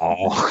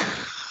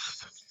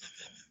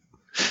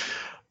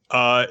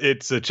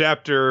 It's a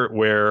chapter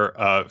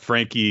where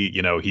Frankie,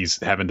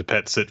 he's having to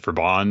pet sit for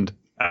Bond,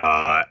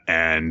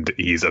 and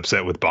he's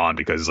upset with Bond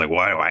because he's like,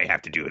 why do I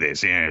have to do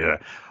this?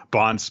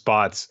 Bond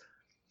spots...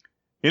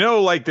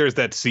 there's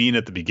that scene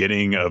at the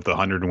beginning of the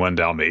 101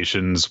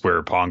 Dalmatians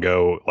where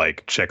Pongo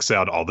checks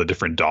out all the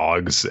different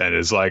dogs and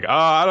is like,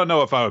 I don't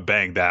know if I would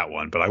bang that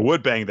one, but I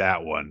would bang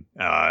that one.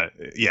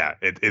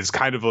 It's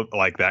kind of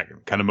like that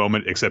kind of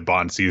moment, except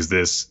Bond sees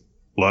this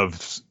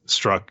love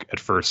struck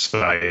at first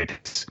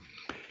sight.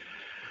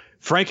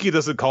 Frankie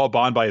doesn't call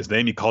Bond by his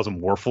name. He calls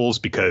him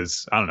Warfels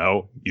because, I don't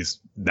know, he's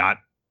not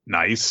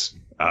nice.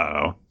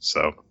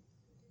 So...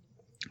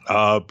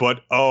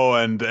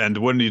 and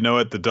wouldn't you know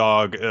it, the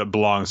dog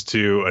belongs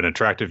to an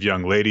attractive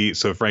young lady.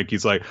 So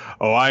Frankie's like,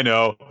 oh, I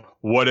know.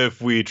 What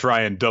if we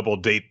try and double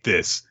date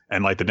this?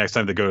 And the next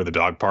time they go to the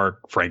dog park,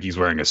 Frankie's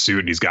wearing a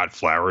suit and he's got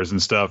flowers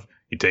and stuff.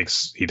 He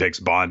takes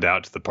Bond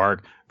out to the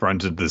park,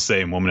 runs into the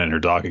same woman and her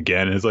dog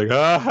again. And it's like,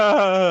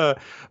 ah.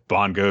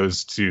 Bond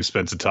goes to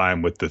spend some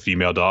time with the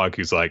female dog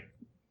who's like,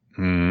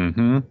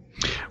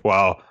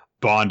 while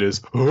Bond is,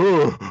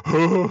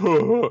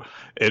 it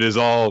is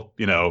all,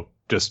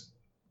 just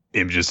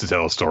images to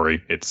tell a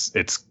story.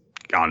 It's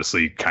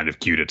honestly kind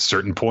of cute at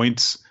certain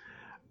points.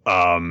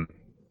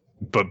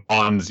 But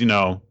Bond's, he's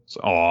a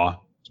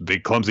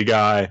big clumsy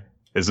guy.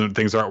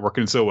 Things aren't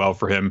working so well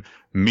for him.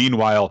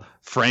 Meanwhile,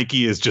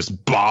 Frankie is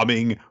just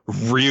bombing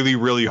really,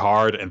 really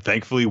hard. And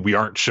thankfully, we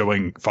aren't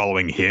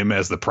following him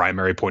as the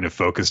primary point of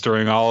focus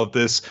during all of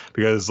this.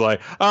 Because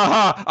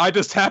I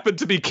just happen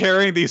to be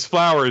carrying these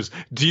flowers.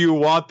 Do you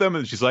want them?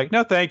 And she's like,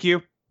 no, thank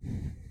you.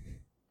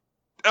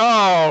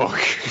 Oh,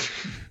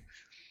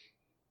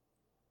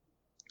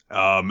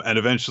 and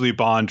eventually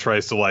Bond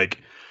tries to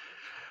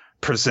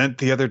present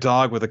the other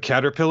dog with a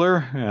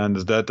caterpillar, and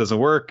that doesn't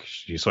work.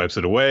 She swipes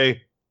it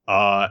away.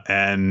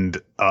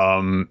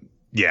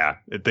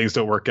 Things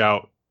don't work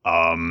out.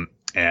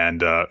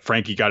 And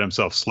Frankie got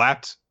himself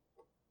slapped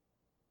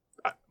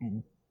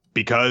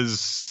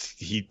because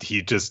he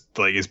just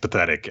is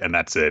pathetic, and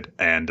that's it.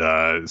 And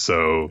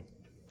so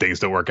things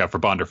don't work out for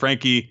Bond or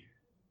Frankie.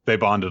 They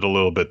bonded a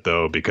little bit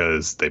though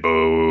because they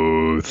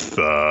both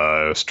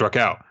struck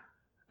out.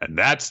 And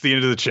that's the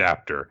end of the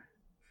chapter.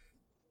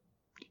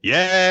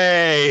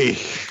 Yay!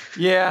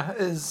 Yeah,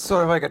 it's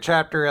sort of like a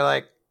chapter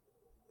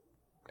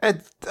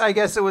I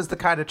guess it was the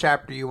kind of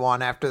chapter you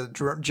want after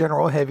the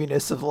general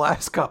heaviness of the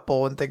last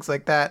couple and things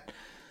like that.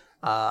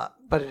 But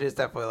it is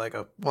definitely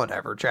a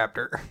whatever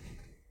chapter.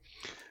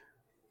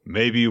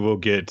 Maybe we'll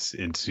get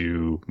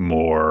into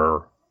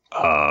more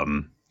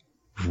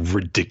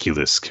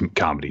ridiculous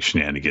comedy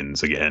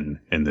shenanigans again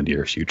in the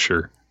near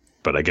future.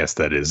 But I guess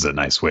that is a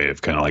nice way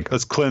of kind of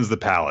let's cleanse the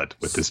palate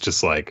with this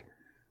just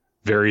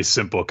very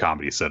simple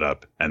comedy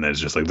setup. And then it's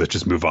just let's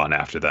just move on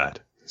after that.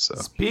 So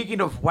speaking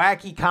of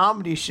wacky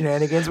comedy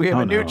shenanigans, we have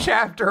a new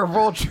chapter of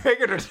World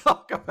Trigger to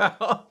talk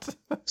about.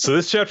 So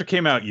this chapter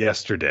came out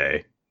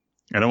yesterday.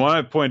 And I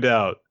want to point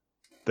out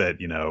that,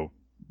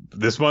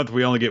 this month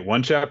we only get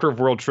one chapter of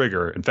World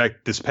Trigger. In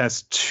fact, this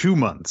past 2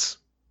 months,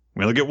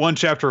 we only get one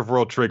chapter of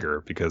World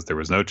Trigger because there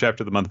was no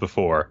chapter the month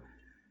before.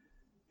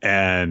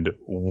 And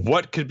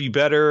what could be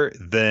better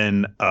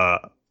than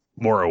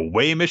more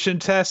away mission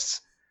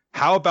tests?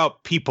 How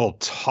about people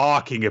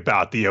talking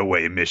about the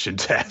away mission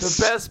tests?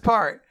 The best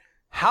part.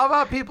 How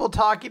about people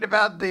talking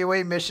about the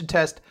away mission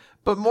test,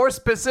 but more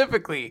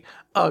specifically,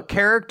 a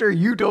character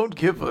you don't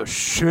give a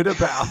shit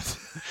about?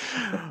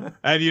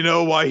 And you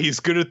know why he's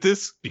good at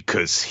this?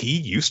 Because he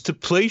used to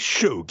play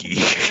shogi.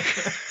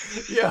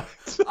 Yeah.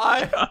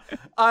 I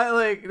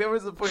there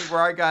was a point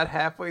where I got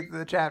halfway through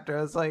the chapter.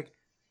 I was like,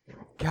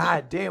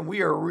 God damn,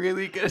 we are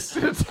really going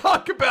to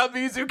talk about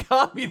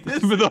Mizukami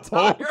this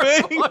entire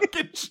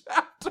fucking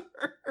chapter.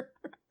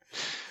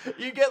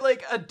 You get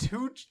a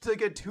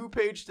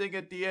 2-page thing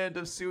at the end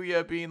of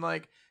Suya being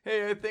like,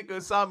 hey, I think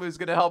Osamu's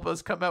going to help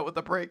us come out with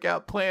a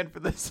breakout plan for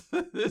this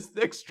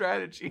next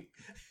strategy.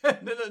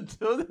 And then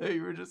until then,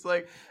 you were just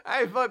like,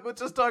 hey, fuck,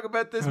 let's just talk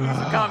about this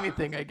Mizukami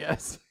thing, I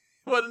guess.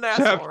 What an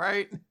asshole,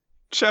 right?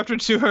 Chapter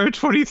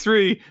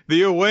 223,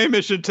 the away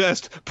mission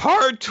test,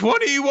 part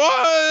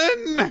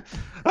 21!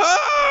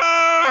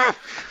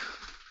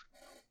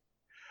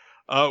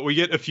 We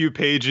get a few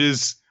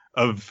pages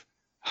of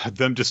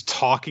them just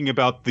talking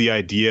about the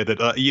idea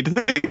that you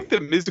think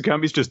that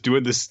Mizukami's just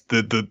doing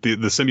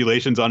the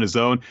simulations on his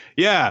own.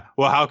 Yeah,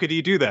 well, how could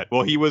he do that?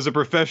 Well, he was a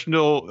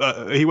professional.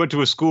 He went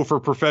to a school for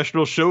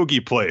professional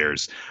shogi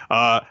players.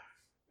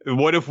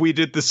 What if we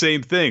did the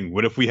same thing?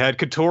 What if we had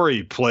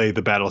Katori play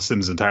the battle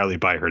sims entirely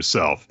by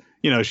herself?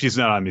 She's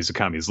not on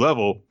Mizukami's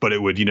level, but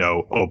it would,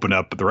 open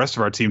up the rest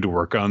of our team to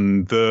work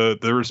on the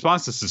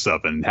responses to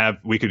stuff and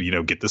we could,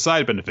 get the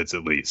side benefits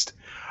at least.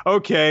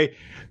 Okay,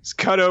 let's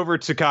cut over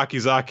to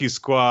Kakizaki's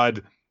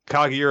squad.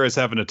 Kageura is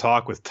having a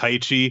talk with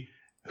Taichi,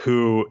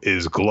 who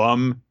is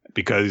glum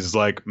because he's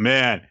like,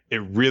 man,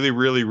 it really,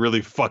 really,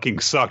 really fucking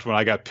sucked when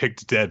I got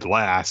picked dead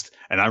last,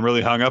 and I'm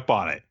really hung up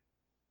on it.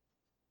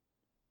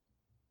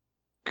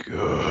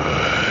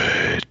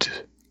 Good.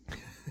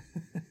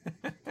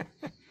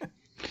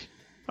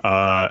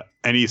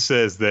 And he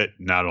says that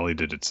not only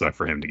did it suck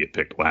for him to get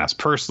picked last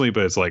personally,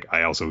 but it's like,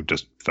 I also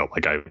just felt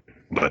like I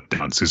let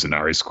down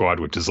Susanari's squad,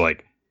 which is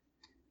like,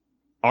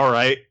 all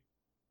right,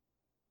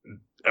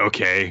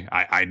 okay,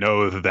 I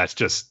know that's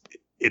just,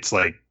 it's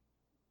like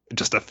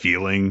just a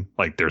feeling,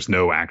 like there's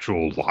no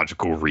actual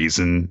logical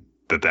reason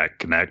that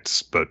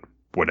connects, but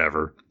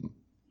whatever.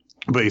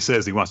 But he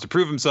says he wants to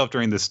prove himself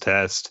during this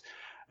test,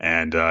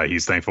 and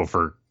he's thankful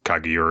for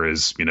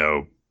Kageura's,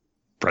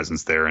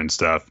 presence there and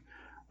stuff.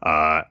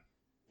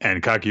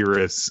 And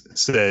Kageura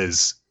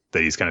says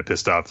that he's kind of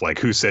pissed off, like,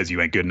 who says you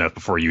ain't good enough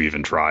before you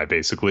even try,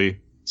 basically.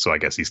 So I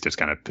guess he's just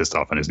kind of pissed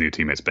off on his new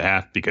teammates'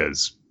 behalf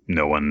because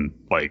no one,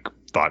 like,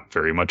 thought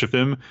very much of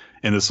him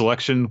in the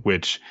selection,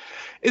 which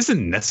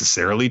isn't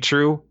necessarily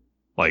true.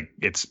 Like,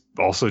 it's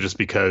also just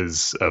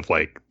because of,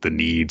 like, the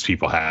needs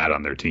people had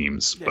on their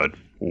teams, but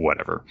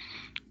whatever.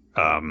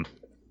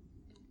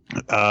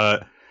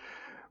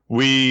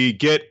 We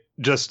get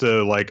just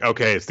like,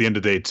 okay, it's the end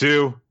of day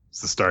 2.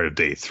 It's the start of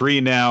day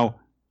 3 now.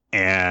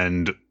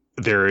 And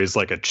there is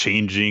like a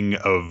changing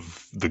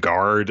of the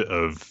guard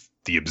of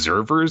the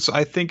observers,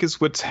 I think is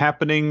what's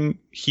happening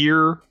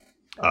here.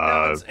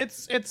 No,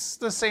 it's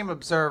the same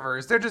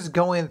observers. They're just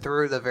going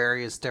through the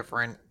various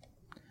different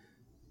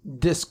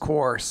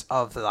discourse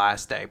of the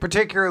last day,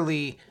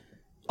 particularly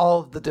all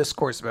of the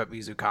discourse about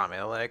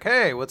Mizukami. Like,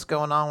 hey, what's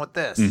going on with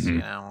this?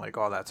 Like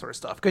all that sort of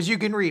stuff. Because you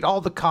can read,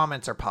 all the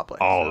comments are public.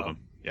 All of them,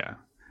 yeah.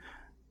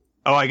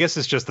 Oh, I guess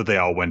it's just that they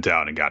all went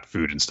out and got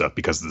food and stuff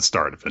because of the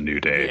start of a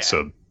new day. Yeah.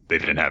 So they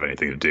didn't have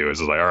anything to do. It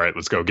was like, all right,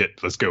 let's go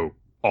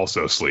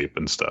also sleep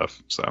and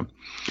stuff. So,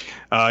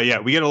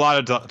 we get a lot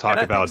of talk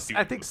about.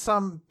 I think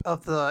some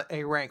of the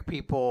A rank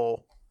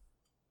people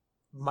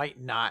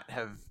might not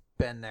have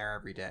been there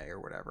every day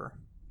or whatever.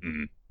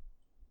 Mm-hmm.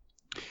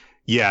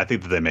 Yeah, I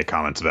think that they make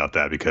comments about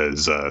that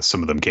because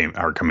some of them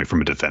are coming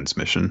from a defense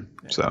mission.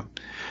 Yeah. So.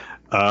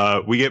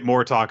 We get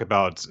more talk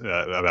about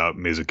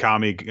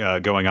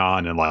Mizukami going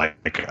on and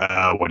like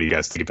what do you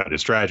guys think about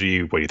his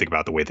strategy? What do you think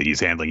about the way that he's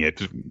handling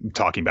it?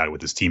 Talking about it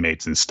with his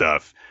teammates and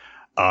stuff.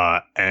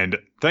 And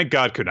thank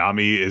God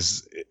Konami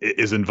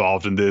is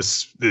involved in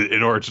this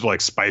in order to like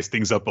spice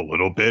things up a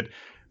little bit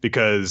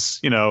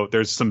because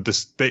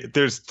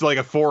there's like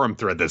a forum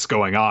thread that's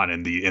going on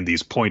in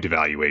these point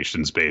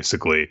evaluations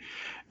basically,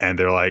 and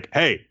they're like,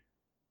 hey,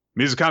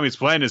 Mizukami's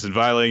plan isn't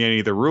violating any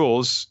of the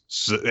rules.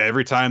 So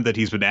every time that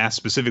he's been asked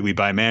specifically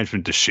by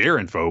management to share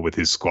info with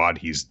his squad,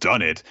 he's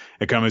done it.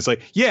 And Konami's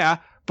like, yeah,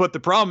 but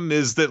the problem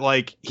is that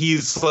like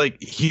he's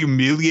like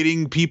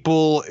humiliating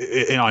people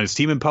on his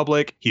team in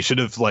public. He should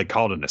have like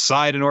called an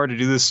aside in order to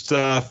do this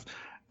stuff.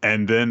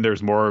 And then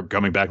there's more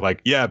coming back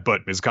like, yeah,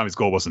 but Mizukami's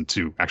goal wasn't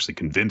to actually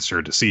convince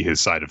her to see his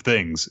side of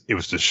things. It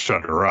was to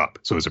shut her up.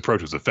 So his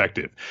approach was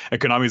effective.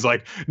 And Konami's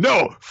like,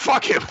 no,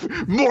 fuck him.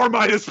 More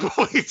minus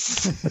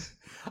points.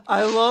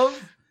 I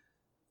love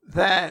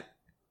that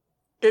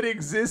it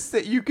exists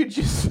that you could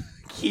just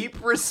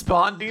keep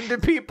responding to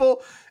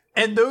people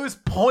and those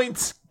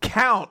points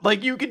count.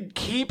 Like you can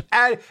keep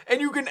and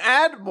you can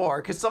add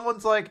more because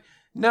someone's like,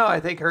 no, I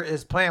think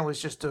his plan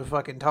was just to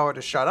fucking tell her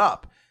to shut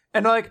up.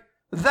 And like,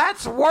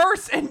 that's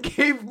worse and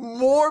gave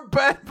more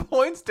bad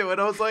points to it.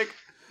 I was like,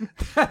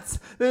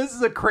 this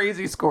is a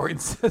crazy scoring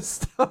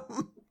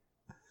system.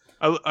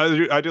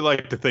 I do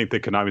like to think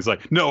that Konami's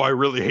like, no, I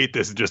really hate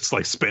this, and just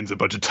like spends a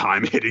bunch of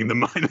time hitting the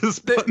minus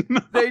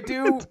button. They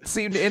do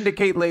seem to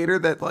indicate later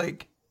that,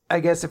 like, I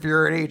guess if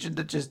you're an agent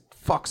that just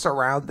fucks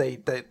around, they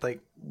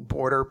like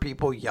border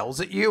people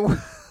yells at you.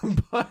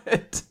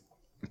 But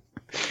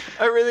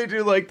I really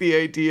do like the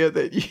idea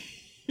that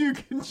you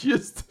can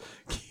just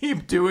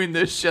keep doing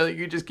this shit.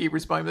 You just keep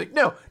responding like,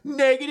 no,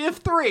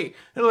 -3. And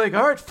they're like,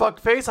 all right,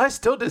 fuckface, I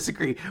still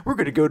disagree. We're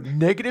gonna go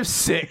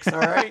 -6. All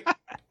right.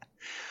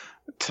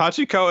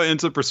 Tachikawa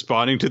ends up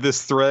responding to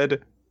this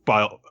thread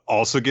by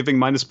also giving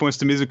minus points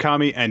to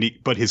Mizukami,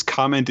 but his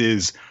comment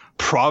is,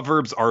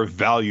 proverbs are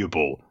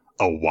valuable,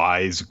 a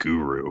wise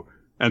guru.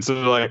 And so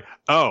they're like,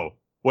 oh,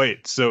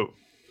 wait,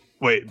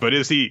 but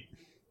is he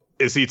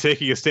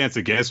taking a stance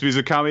against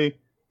Mizukami?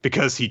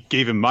 Because he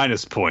gave him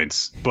minus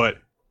points, but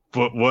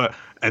what?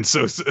 And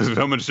so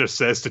someone just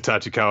says to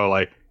Tachikawa,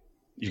 like,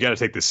 you got to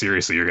take this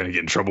seriously. You're going to get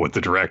in trouble with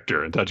the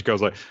director. And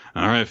Tachikawa's like,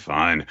 all right,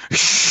 fine.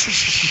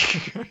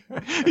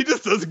 He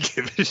just doesn't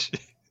give a shit.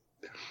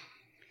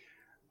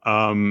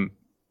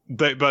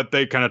 But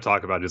they kind of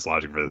talk about his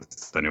logic for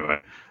this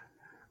anyway.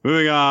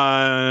 Moving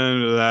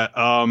on to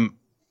that.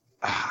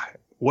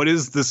 what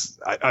is this?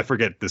 I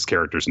forget this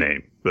character's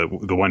name.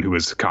 The one who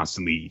was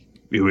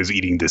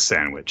eating this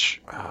sandwich.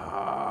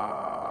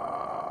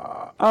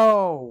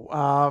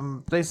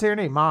 They say her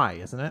name Mai,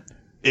 isn't it?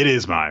 It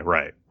is Mai,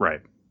 right.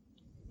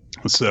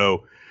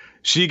 So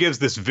she gives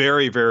this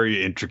very,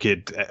 very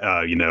intricate,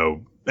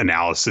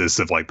 analysis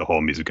of like the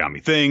whole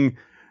Mizukami thing,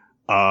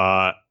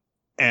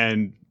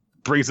 and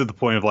brings it to the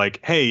point of like,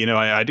 hey,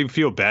 I do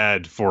feel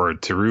bad for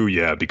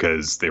Teruya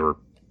because they were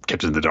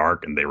kept in the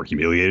dark and they were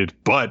humiliated.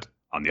 But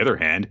on the other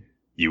hand,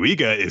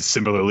 Yuiga is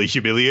similarly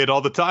humiliated all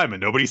the time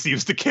and nobody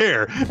seems to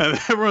care. And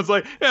everyone's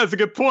like, yeah, that's a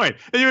good point.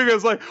 And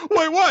Yuiga's like,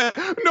 wait, what?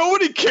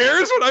 Nobody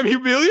cares when I'm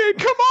humiliated?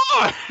 Come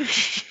on.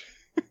 It's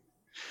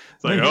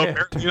like, oh,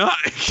 apparently not.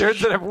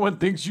 Turns out everyone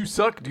thinks you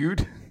suck,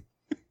 dude.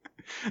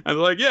 And they're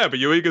like, yeah, but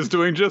Yuiga's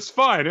doing just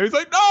fine. And he's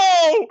like,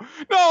 no,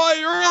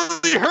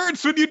 it really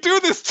hurts when you do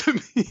this to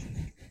me.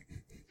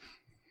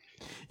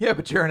 Yeah,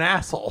 but you're an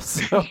asshole,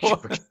 so...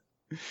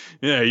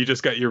 Yeah, you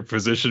just got your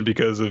position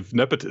because of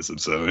nepotism,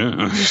 so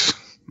yeah.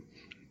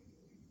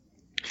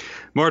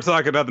 More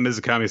talk about the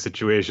Mizukami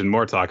situation,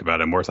 more talk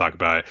about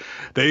it.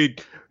 They,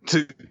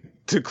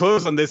 to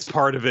close on this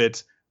part of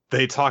it,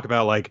 they talk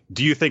about, like,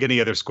 do you think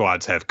any other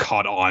squads have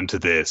caught on to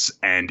this?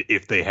 And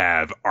if they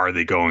have, are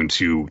they going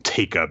to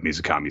take up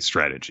Mizukami's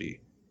strategy?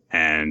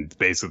 And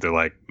basically they're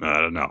like,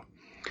 I don't know.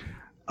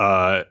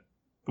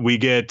 We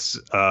get...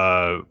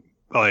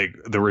 like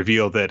the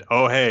reveal that,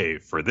 oh, hey,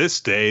 for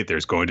this day,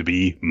 there's going to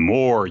be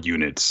more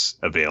units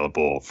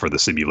available for the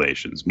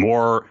simulations,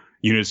 more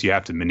units you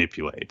have to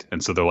manipulate.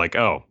 And so they're like,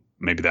 oh,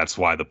 maybe that's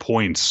why the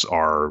points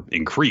are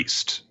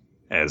increased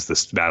as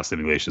the battle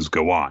simulations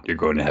go on. You're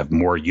going to have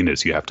more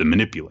units you have to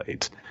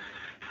manipulate.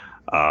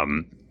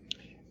 And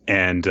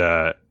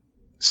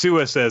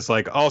Suwa says,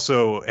 like,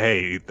 also,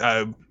 hey,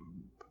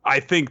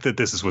 I think that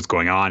this is what's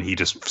going on. He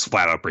just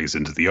flat out brings it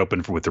into the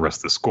open with the rest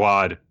of the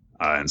squad.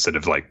 Instead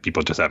of like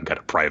people just having kind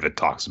of private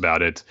talks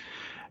about it.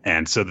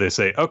 And so they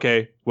say,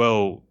 okay,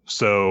 well,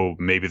 so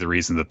maybe the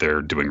reason that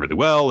they're doing really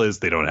well is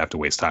they don't have to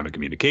waste time in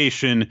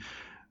communication.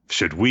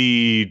 Should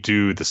we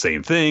do the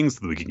same things so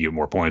that we can get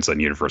more points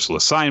on universal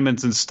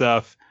assignments and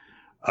stuff?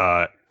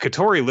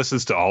 Katori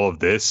listens to all of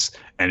this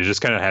and it just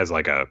kind of has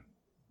like a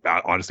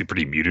honestly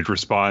pretty muted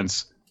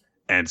response.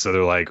 And so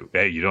they're like,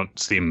 hey, you don't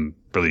seem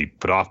really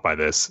put off by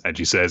this. And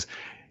she says,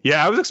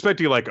 yeah, I was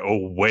expecting like a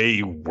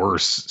way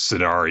worse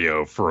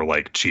scenario for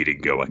like cheating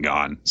going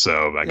on.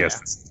 So I guess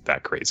it's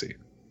that crazy.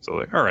 So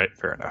like, all right,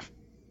 fair enough.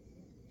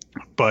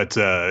 But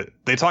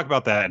they talk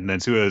about that, and then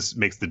Suwa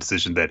makes the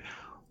decision that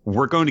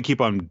we're going to keep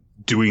on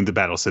doing the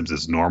battle sims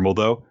as normal,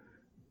 though,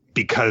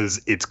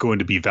 because it's going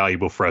to be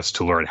valuable for us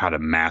to learn how to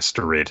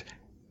master it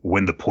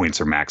when the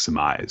points are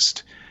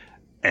maximized.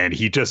 And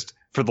he just,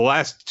 for the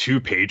last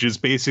 2 pages,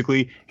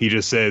 basically, he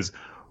just says,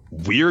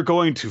 we're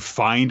going to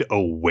find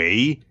a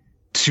way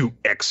to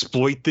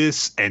exploit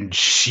this and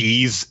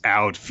cheese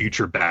out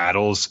future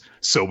battles.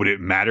 So when it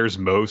matters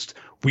most,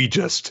 we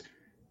just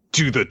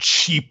do the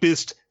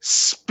cheapest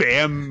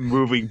spam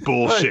moving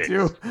bullshit.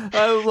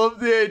 I love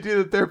the idea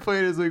that they're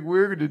playing is like,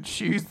 we're going to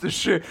cheese the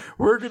shit.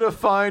 We're going to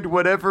find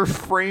whatever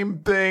frame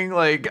thing,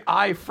 like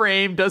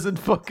iframe doesn't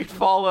fucking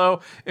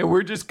follow. And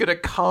we're just going to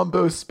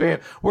combo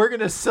spam. We're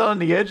going to sit on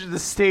the edge of the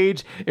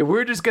stage and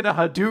we're just going to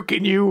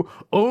Hadouken you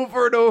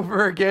over and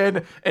over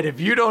again. And if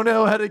you don't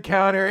know how to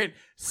counter it,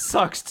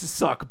 sucks to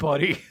suck,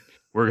 buddy.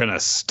 We're going to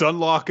stun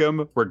lock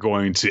him. We're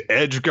going to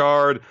edge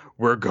guard.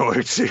 We're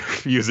going to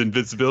use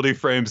invincibility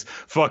frames.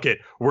 Fuck it.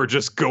 We're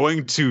just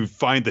going to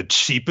find the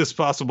cheapest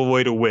possible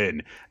way to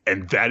win.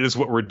 And that is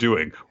what we're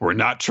doing. We're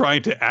not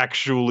trying to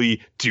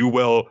actually do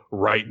well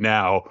right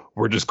now.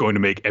 We're just going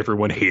to make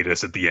everyone hate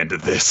us at the end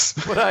of this.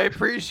 What I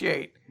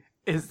appreciate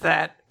is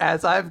that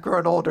as I've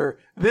grown older,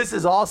 this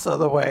is also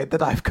the way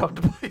that I've come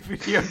to play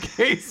video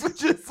games,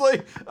 which is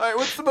like, all right,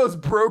 what's the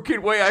most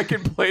broken way I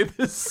can play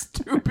this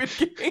stupid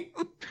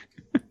game?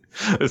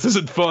 This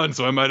isn't fun,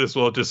 so I might as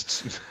well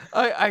just...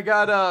 I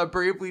got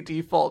Bravely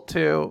Default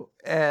too,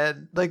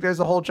 and like there's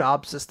a whole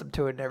job system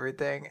to it and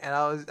everything, and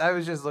I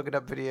was just looking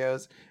up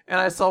videos, and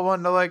I saw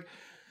one that like,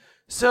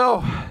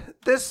 so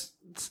this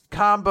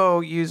combo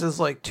uses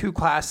like 2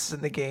 classes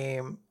in the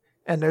game,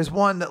 and there's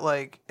one that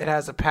like, it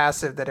has a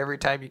passive that every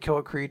time you kill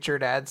a creature,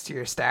 it adds to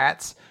your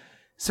stats.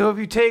 So if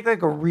you take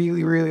like a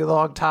really, really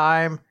long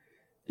time,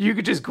 you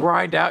could just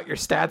grind out your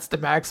stats to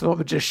maximum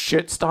and just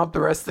shit stomp the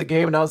rest of the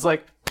game, and I was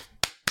like...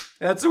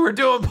 That's what we're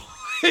doing,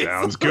 boys.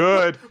 Sounds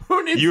good.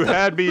 You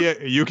had me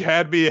at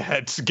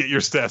to get your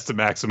stats to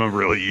maximum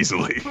really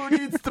easily. Who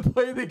needs to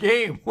play the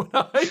game when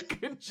I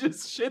can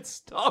just shit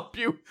stomp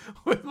you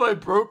with my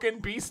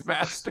broken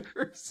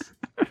Beastmasters?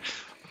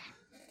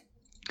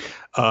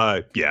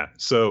 Yeah.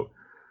 So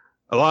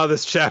a lot of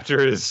this chapter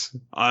is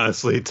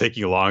honestly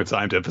taking a long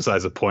time to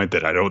emphasize a point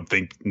that I don't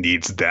think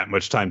needs that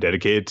much time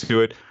dedicated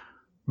to it.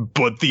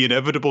 But the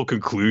inevitable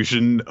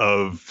conclusion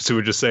of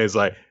Suwa just saying is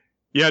like,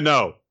 yeah,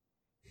 no.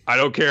 I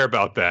don't care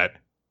about that.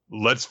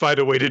 Let's find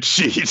a way to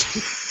cheat.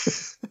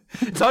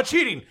 It's not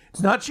cheating.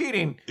 It's not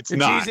cheating. It's You're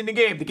not. cheating the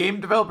game. The game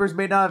developers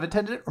may not have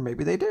intended it, or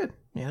maybe they did.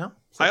 You know.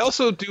 I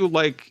also do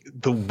like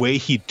the way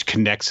he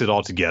connects it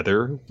all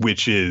together,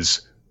 which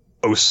is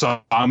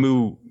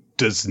Osamu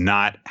does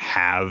not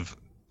have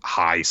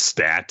high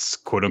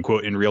stats, quote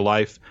unquote, in real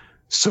life.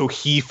 So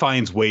he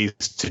finds ways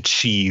to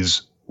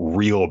cheese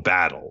real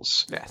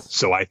battles. Yes.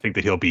 So I think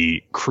that he'll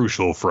be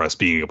crucial for us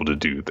being able to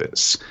do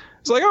this.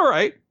 It's like, all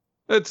right,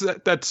 that's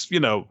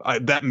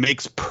that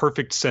makes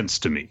perfect sense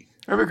to me.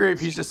 It'd be great if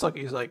he's just like,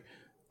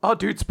 oh,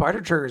 dude, spider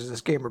triggers in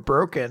this game are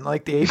broken.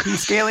 Like, the AP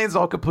scaling's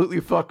all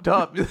completely fucked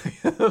up.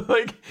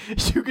 Like,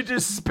 you could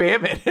just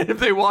spam it, and if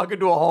they walk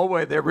into a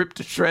hallway, they're ripped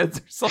to shreds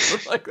or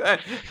something like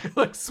that. You're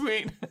like,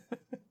 sweet.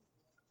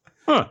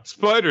 Huh?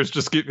 Spiders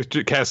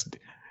cast.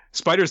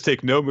 Spiders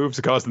take no move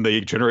to cause them.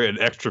 They generate an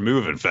extra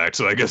move. In fact,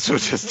 so I guess we'll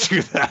just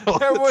do that.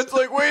 Everyone's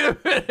like, wait a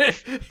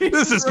minute.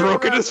 This is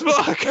broken as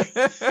fuck.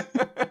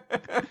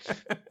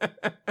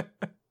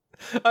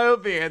 I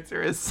hope the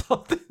answer is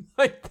something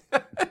like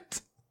that.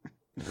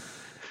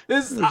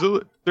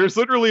 There's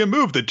literally a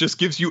move that just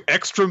gives you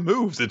extra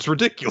moves. It's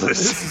ridiculous.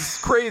 This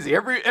is crazy.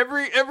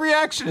 Every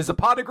action is a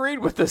pot of greed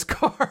with this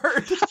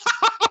card.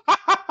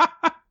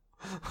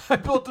 I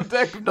built a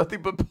deck of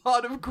nothing but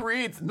pot of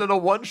greeds and then a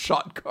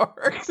one-shot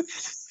card.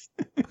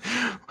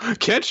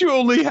 Can't you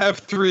only have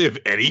 3 of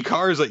any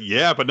cards? Like,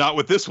 yeah, but not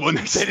with this one.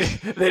 They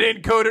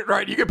didn't code it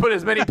right. You can put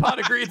as many pot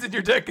of greeds in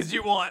your deck as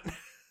you want.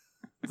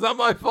 It's not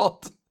my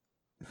fault.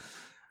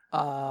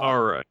 All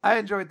right. I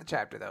enjoyed the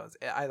chapter though.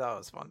 I thought it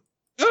was fun.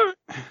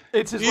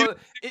 It's just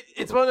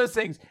it's one of those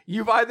things.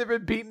 You've either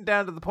been beaten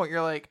down to the point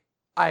you're like,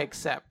 I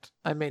accept.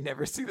 I may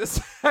never see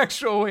this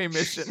actual way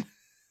mission,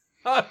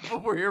 but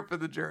we're here for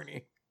the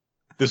journey.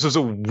 This was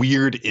a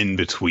weird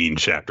in-between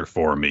chapter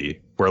for me,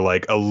 where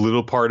like a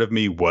little part of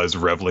me was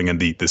reveling in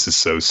this is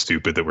so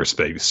stupid that we're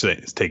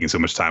taking so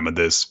much time on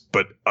this,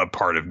 but a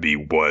part of me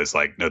was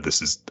like, no,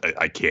 this is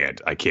I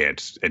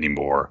can't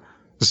anymore.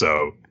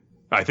 So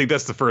I think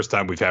that's the first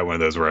time we've had one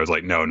of those where I was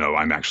like, no,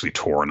 I'm actually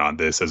torn on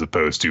this, as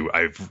opposed to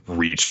I've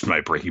reached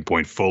my breaking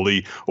point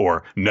fully,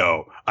 or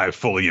no, I've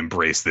fully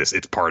embraced this.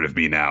 It's part of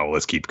me now.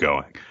 Let's keep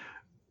going.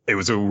 It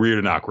was a weird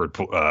and awkward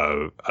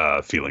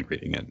feeling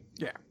reading it.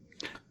 Yeah.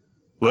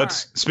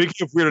 Speaking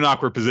of weird and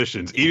awkward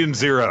positions, Eden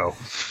Zero.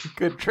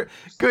 Good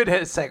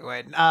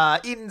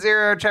segue. Eden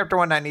Zero, chapter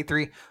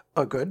 193.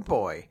 A good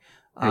boy.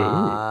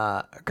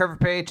 Cover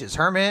page is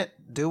Hermit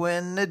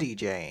doing the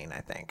DJing,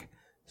 I think.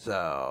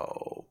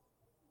 So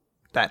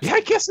I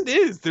guess it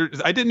is.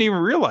 I didn't even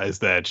realize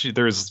that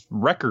there's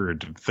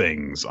record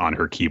things on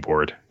her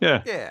keyboard.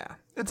 Yeah. Yeah.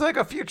 It's like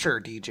a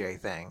future DJ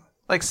thing,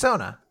 like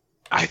Sona.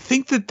 I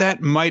think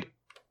that might,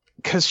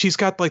 because she's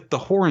got like the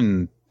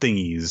horn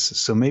thingies,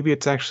 so maybe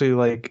it's actually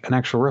like an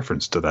actual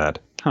reference to that.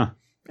 Huh.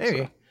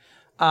 Maybe.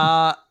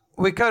 So.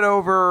 We cut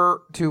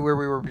over to where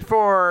we were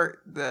before.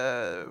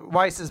 The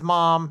Weiss's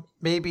mom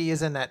maybe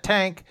is in that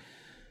tank.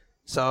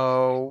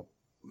 So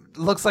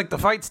looks like the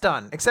fight's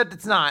done, except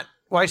it's not.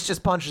 Weiss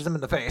just punches him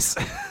in the face.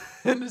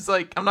 And it's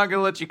like, I'm not going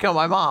to let you kill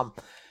my mom.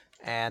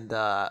 And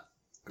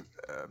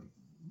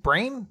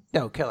Brain?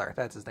 No, Killer.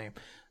 That's his name.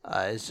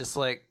 It's just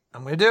like,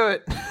 I'm going to do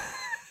it.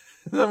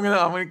 I'm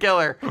gonna kill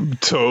her. I'm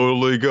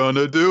totally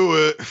gonna do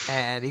it.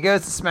 And he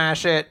goes to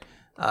smash it.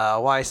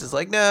 Weiss is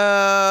like,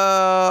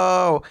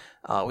 no.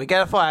 We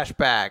get a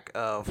flashback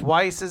of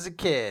Weiss as a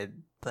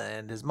kid.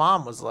 And his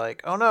mom was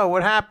like, oh no,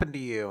 what happened to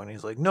you? And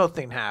he's like,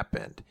 nothing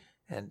happened.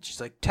 And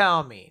she's like,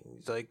 tell me. And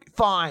he's like,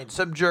 fine.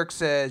 Some jerk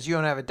says you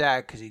don't have a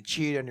dad because he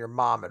cheated on your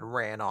mom and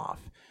ran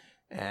off.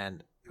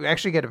 And we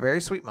actually get a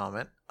very sweet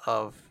moment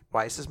of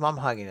Weiss's mom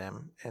hugging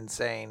him and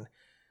saying,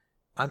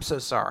 I'm so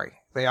sorry.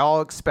 They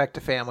all expect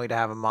a family to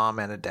have a mom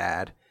and a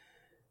dad.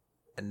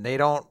 And they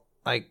don't,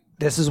 like,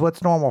 this is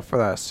what's normal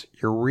for us.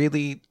 You're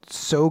really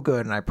so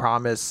good, and I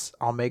promise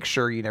I'll make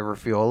sure you never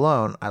feel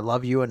alone. I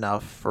love you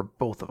enough for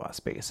both of us,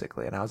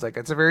 basically. And I was like,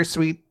 it's a very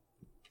sweet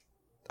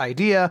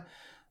idea.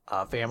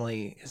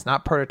 Family is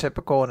not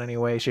prototypical in any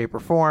way, shape, or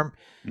form.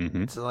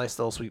 Mm-hmm. It's a nice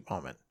little sweet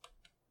moment.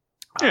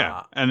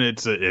 Yeah, and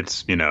it's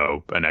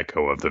an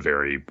echo of the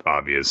very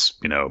obvious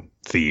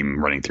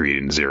theme running through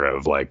Eden Zero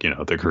of like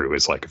the crew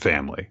is like a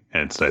family,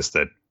 and it's nice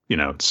that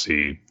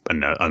see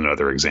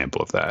another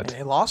example of that. And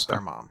they lost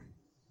their mom,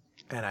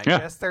 and I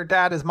guess their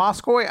dad is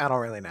Moskoy. I don't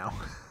really know.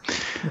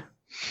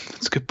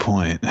 That's a good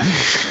point.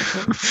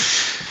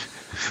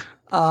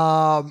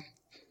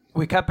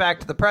 We cut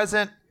back to the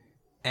present,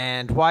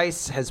 and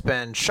Weiss has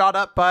been shot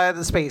up by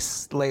the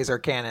space laser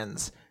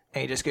cannons.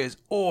 And he just goes,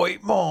 oi,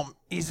 Mom,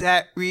 is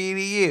that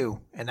really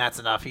you? And that's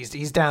enough.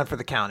 He's down for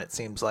the count, it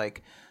seems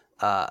like.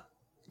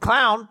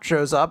 Clown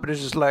shows up and is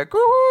just like,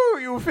 ooh,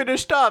 you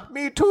finished up.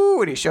 Me too.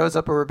 And he shows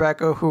up at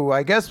Rebecca, who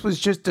I guess was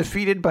just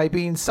defeated by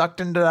being sucked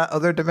into that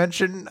other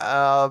dimension.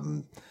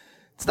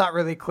 It's not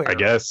really clear. I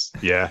guess,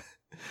 yeah.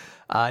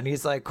 And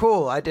he's like,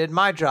 cool, I did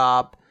my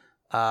job.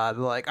 They're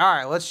like, all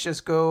right, let's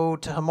just go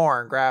to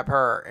Hamor and grab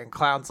her. And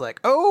Clown's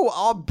like, oh,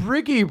 our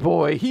Briggy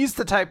boy. He's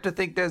the type to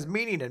think there's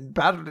meaning in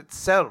battle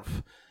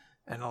itself.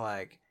 And I'm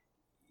like,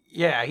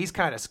 Yeah, he's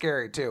kind of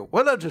scary too.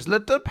 Well, I'll just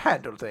let them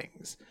handle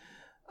things.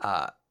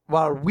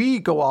 While we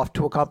go off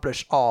to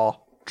accomplish our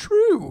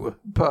true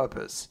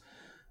purpose.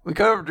 We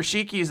go over to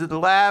Shiki's in the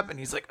lab, and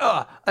he's like,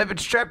 I've been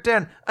strapped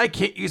down. I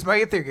can't use my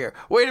ether gear.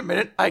 Wait a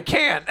minute, I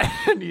can.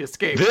 And he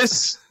escapes.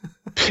 This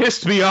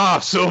pissed me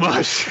off so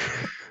much.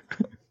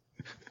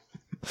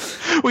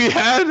 We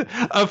had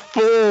a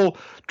full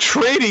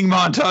training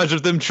montage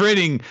of them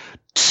training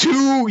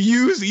to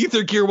use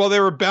ether gear while they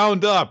were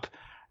bound up.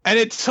 And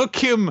it took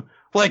him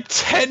like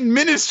 10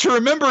 minutes to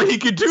remember he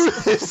could do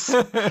this.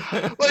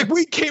 Like,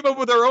 we came up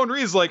with our own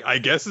reasons. Like, I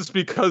guess it's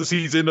because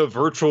he's in a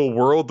virtual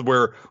world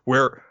where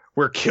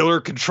Killer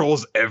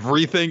controls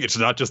everything. It's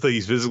not just that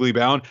he's physically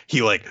bound.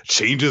 He like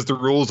changes the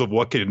rules of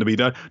what can be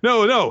done.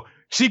 No.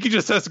 Shiki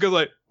just has to go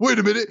like, wait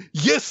a minute.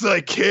 Yes,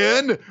 I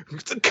can.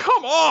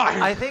 Come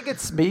on. I think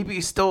it's maybe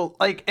still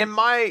like in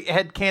my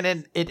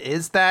headcanon, it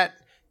is that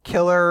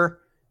Killer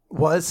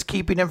was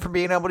keeping him from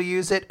being able to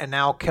use it, and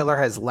now Killer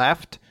has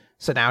left.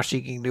 So now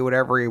she can do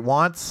whatever he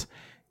wants.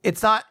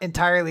 It's not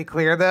entirely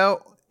clear,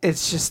 though.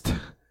 It's just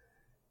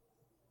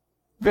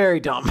very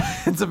dumb.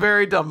 It's a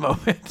very dumb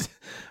moment.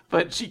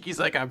 But Shiki's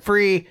like, I'm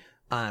free.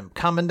 I'm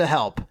coming to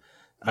help.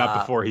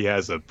 Not before he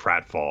has a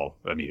pratfall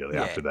immediately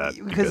after that.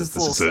 Because it's a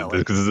little silly.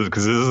 Because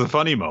this is a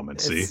funny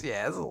moment, see?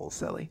 Yeah, it's a little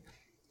silly.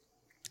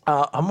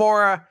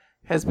 Amora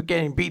has been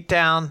getting beat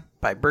down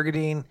by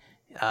Brigadine.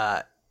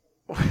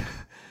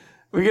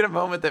 We get a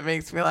moment that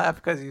makes me laugh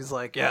because he's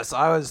like, yes,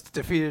 I was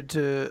created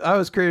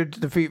to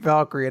defeat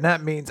Valkyrie, and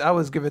that means I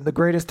was given the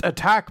greatest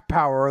attack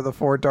power of the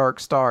 4 Dark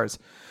Stars.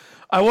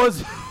 I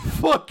was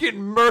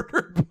fucking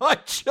murdered by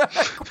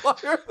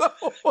Jaguar,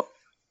 though.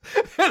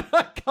 And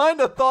I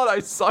kind of thought I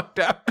sucked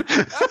after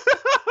that.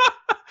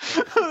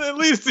 At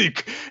least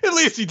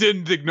he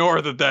didn't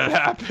ignore that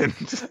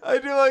happened. I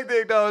do like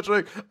the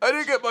acknowledgement. I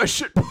didn't get my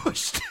shit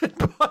pushed in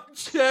by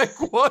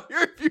Jaguar,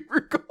 if you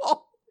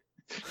recall.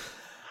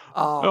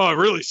 It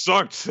really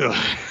sucked.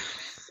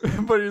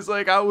 But he's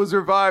like, I was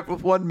revived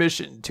with one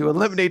mission, to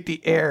eliminate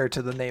the heir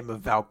to the name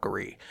of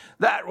Valkyrie.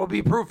 That will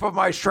be proof of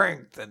my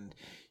strength. And,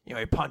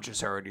 he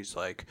punches her and he's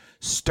like,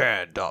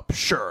 stand up.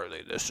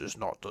 Surely this is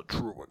not the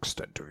true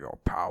extent of your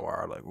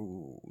power. Like,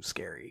 ooh,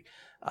 scary.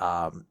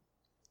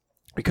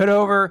 We cut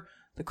over.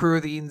 The crew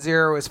of the Eden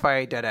Zero is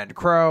fighting Dead End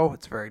Crow.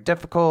 It's very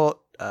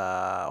difficult.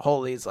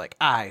 Holy's like,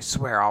 I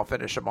swear I'll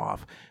finish him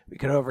off. We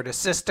cut over to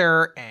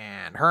Sister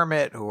and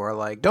Hermit, who are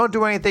like, don't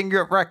do anything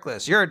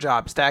reckless. Your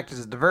job stacked as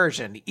a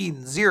diversion. The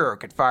Eden Zero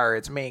could fire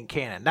its main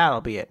cannon.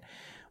 That'll be it.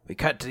 We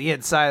cut to the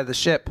inside of the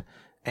ship,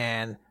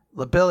 and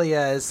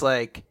Lobelia is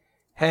like,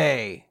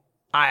 hey,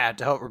 I had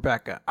to help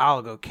Rebecca.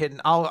 I'll go kidding.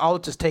 I'll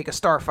just take a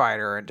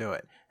starfighter and do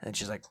it. And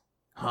she's like,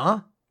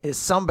 huh? Is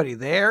somebody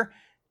there?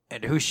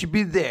 And who should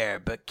be there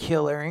but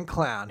Killer and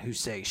Clown, who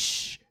say,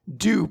 shh,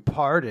 do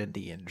pardon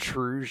the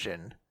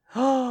intrusion.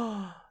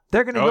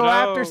 They're going to go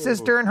after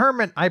Sister and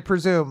Hermit, I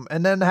presume,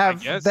 and then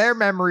have their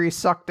memories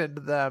sucked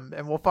into them.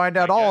 And we'll find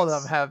out all of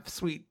them have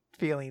sweet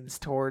feelings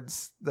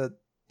towards the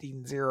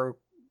Eden Zero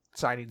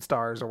Shining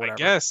Stars or whatever. I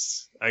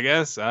guess. I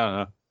don't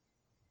know.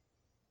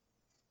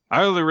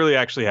 I only really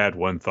actually had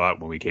one thought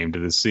when we came to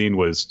this scene,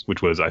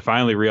 which was I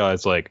finally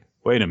realized, like,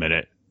 wait a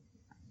minute.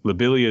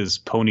 Lobelia's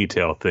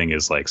ponytail thing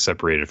is like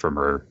separated from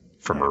her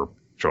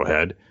actual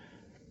head.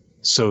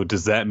 So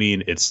does that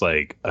mean it's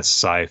like a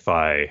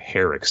sci-fi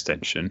hair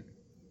extension?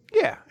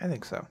 Yeah, I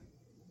think so.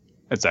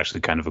 That's actually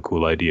kind of a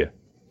cool idea.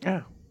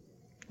 Yeah.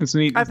 It's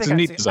neat. It's a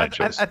neat design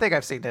choice. I think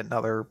I've seen it in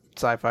other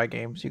sci-fi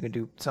games. You can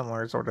do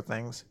similar sort of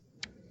things.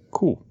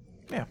 Cool.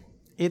 Yeah.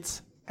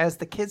 It's, as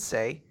the kids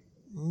say,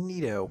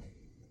 neato.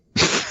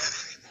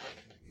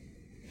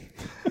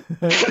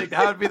 I think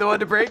that would be the one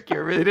to break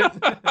you. Really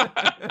didn't.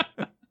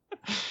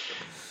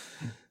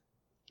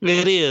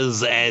 It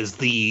is, as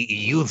the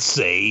youth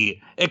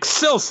say,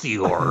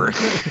 Excelsior.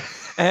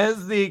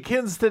 As the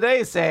kids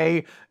today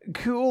say,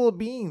 cool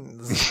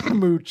beans,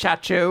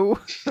 muchacho.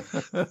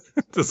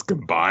 This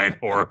combined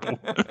horrible.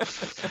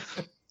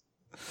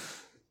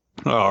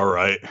 All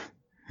right.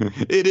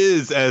 It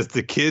is, as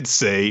the kids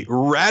say,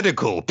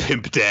 radical,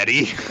 pimp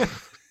daddy.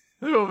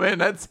 Oh man,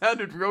 that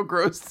sounded real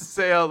gross to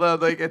say out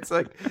loud. Like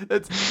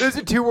those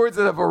are 2 words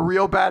that have a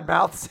real bad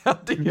mouth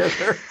sound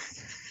together.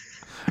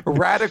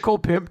 Radical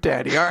pimp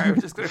daddy. All right,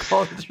 I'm just gonna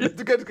call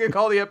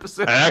the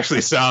episode.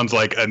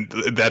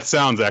 That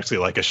sounds actually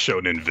like a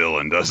shonen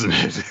villain, doesn't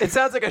it? It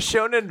sounds like a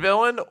shonen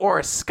villain or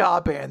a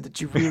ska band that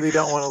you really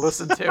don't want to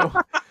listen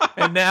to.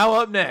 And now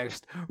up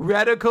next,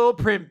 Radical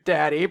Pimp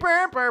Daddy.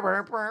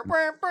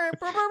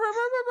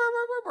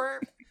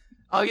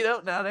 Oh,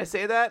 now that I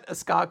say that, a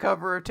ska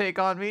cover of Take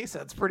On Me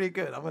sounds pretty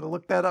good. I'm going to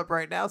look that up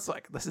right now so I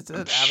can listen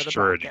to it. I'm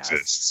sure it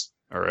exists.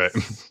 All right.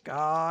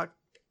 Ska.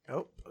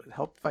 Oh,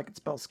 help if I can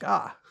spell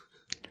ska.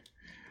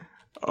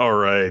 All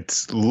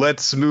right.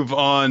 Let's move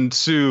on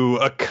to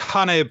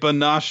Akane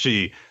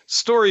Banashi.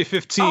 Story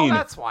 15. Oh,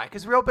 that's why,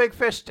 because Real Big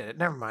Fish did it.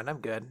 Never mind,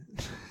 I'm good.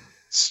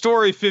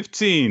 Story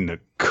 15.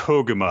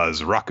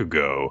 Kogama's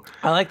Rakugo.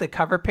 I like the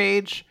cover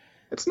page.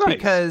 It's nice.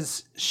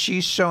 Because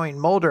she's showing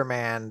Molder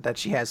Man that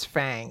she has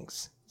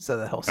fangs. so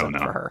that he'll send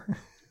for her.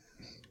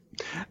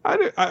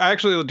 I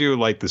actually do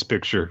like this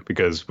picture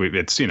because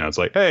it's it's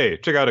like, hey,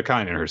 check out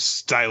Akane and her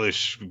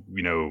stylish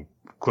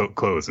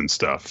clothes and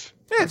stuff.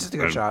 Yeah, it's just a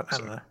good shot. I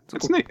don't know.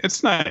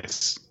 It's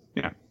nice.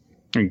 Yeah,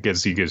 it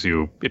gives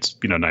you it's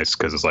nice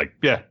because it's like,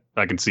 yeah,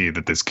 I can see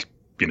that this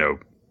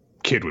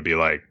kid would be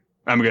like,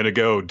 I'm gonna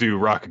go do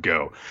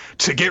Rakugo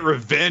to get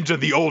revenge on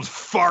the old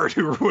fart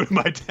who ruined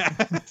my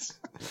dad.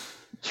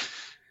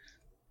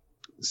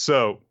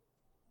 So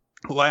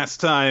last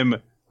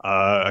time,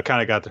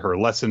 Akane got her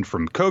lesson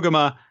from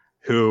Koguma,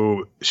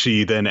 who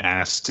she then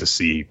asked to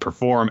see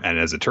perform. And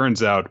as it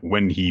turns out,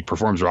 when he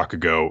performs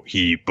Rakugo,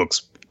 he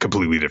looks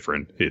completely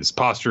different. His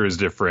posture is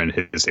different.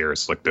 His hair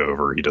is slicked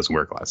over. He doesn't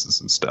wear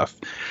glasses and stuff.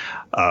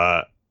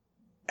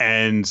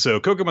 And so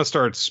Koguma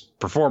starts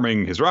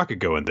performing his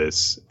Rakugo in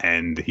this,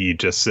 and he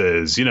just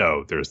says,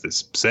 there's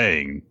this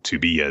saying, to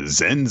be a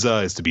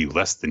Zenza is to be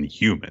less than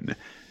human.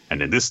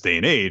 And in this day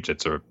and age,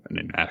 it's an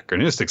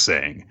anachronistic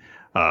saying.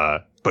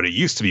 But it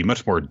used to be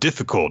much more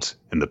difficult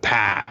in the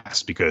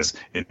past because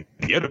in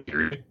the Edo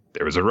period,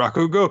 there was a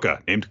Rakugoka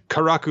named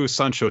Karaku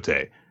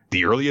Sanshote,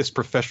 the earliest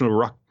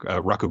professional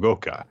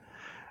Rakugoka.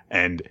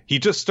 And he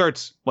just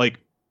starts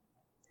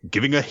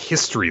giving a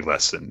history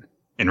lesson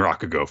in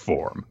Rakugo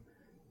form.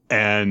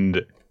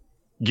 And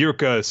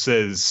Gurika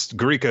says to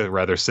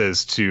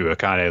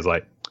Akane is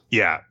like,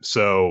 yeah,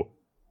 so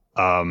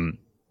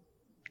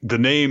the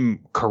name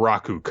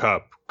Karaku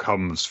Cup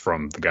comes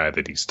from the guy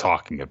that he's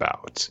talking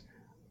about.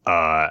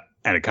 And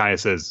Akane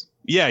says,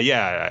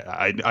 yeah,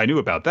 I knew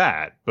about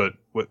that, but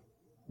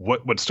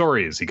what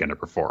story is he going to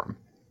perform?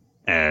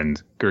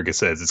 And Gurika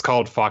says it's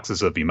called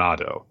Foxes of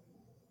Imado,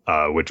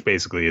 which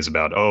basically is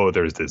about,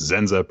 there's this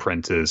Zenza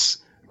apprentice.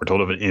 We're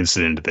told of an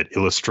incident that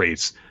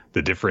illustrates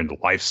the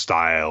different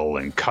lifestyle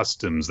and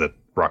customs that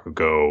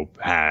Rakugo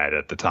had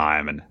at the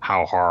time and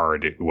how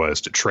hard it was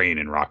to train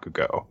in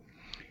Rakugo.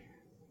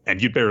 And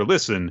you'd better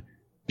listen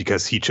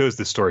because he chose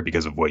this story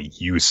because of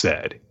what you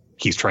said.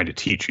 He's trying to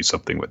teach you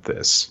something with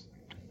this.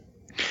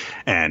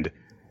 And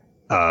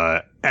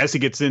as he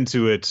gets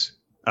into it,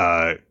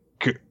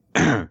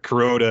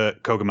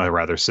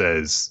 Koguma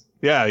says,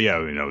 yeah,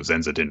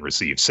 Zenza didn't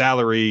receive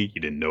salary. You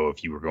didn't know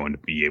if you were going to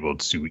be able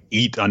to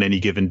eat on any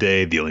given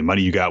day. The only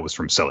money you got was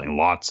from selling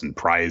lots and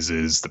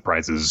prizes. The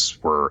prizes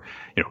were,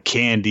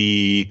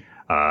 candy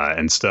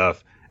and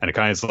stuff. And it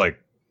kind of is like,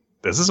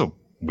 this is a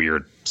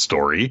weird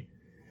story.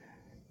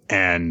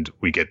 And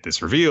we get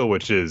this reveal,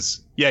 which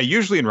is,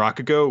 usually in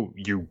Rakugo,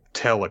 you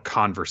tell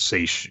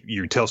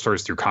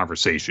stories through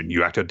conversation.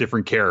 You act out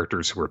different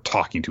characters who are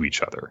talking to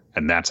each other.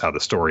 And that's how the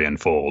story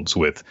unfolds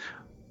with,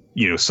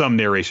 some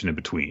narration in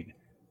between.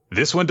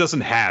 This one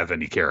doesn't have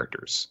any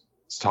characters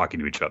talking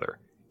to each other.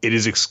 It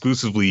is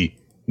exclusively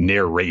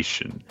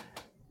narration.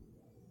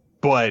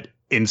 But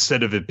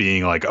instead of it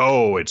being like,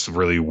 it's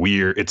really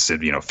weird, it's,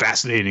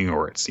 fascinating,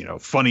 or it's,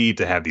 funny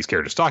to have these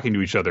characters talking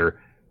to each other,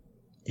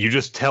 you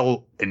just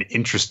tell an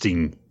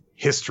interesting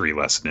history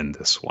lesson in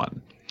this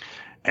one.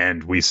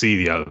 And we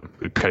see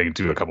cutting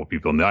to a couple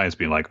people in the audience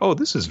being like,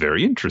 this is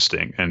very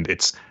interesting. And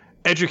it's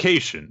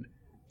education,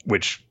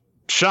 which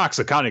shocks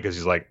Akane because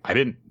he's like, I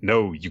didn't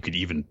know you could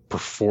even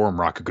perform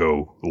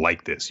Rakugo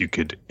like this. You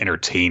could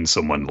entertain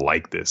someone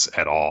like this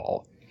at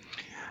all.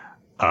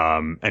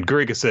 And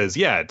Gurika says,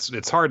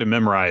 it's hard to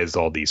memorize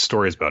all these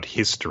stories about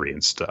history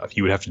and stuff.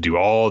 You would have to do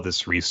all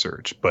this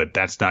research, but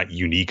that's not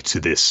unique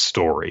to this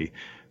story.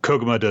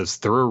 Koguma does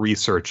thorough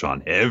research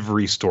on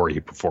every story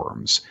he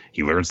performs.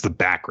 He learns the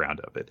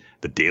background of it,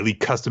 the daily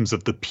customs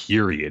of the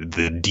period,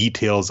 the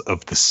details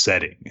of the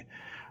setting.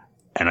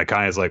 And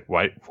Akane is like,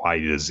 why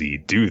does he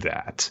do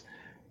that?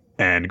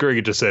 And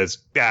Gurika just says,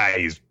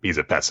 he's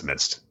a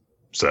pessimist,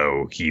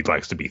 so he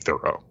likes to be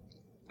thorough.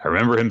 I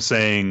remember him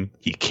saying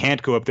he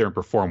can't go up there and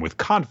perform with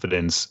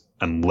confidence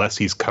unless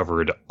he's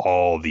covered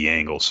all the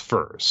angles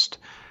first.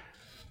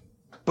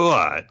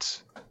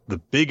 But the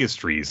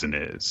biggest reason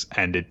is,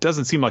 and it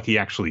doesn't seem like he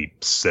actually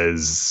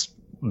says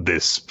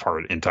this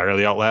part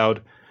entirely out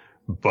loud,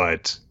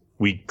 but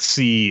we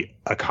see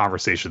a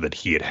conversation that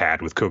he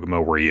had with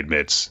Koguma where he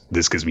admits,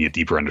 this gives me a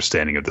deeper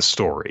understanding of the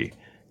story.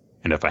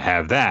 And if I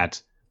have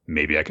that,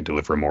 maybe I can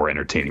deliver a more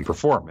entertaining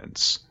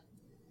performance.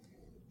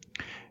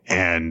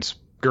 And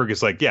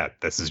Gurika's like,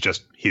 this is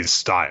just his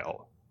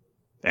style.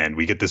 And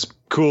we get this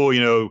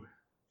cool,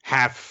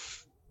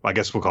 half, I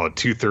guess we'll call it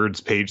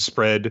 2/3 page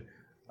spread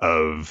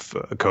of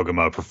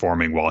Koguma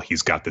performing while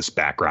he's got this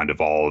background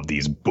of all of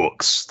these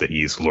books that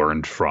he's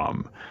learned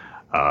from.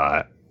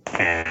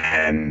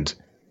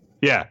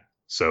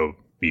 So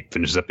he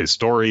finishes up his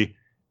story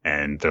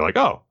and they're like,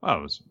 it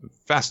was a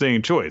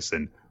fascinating choice.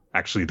 And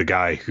actually the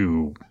guy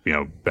who,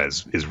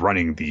 is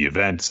running the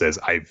event says,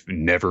 I've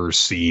never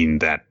seen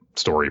that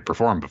story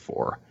performed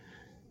before.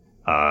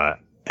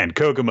 And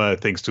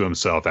Koguma thinks to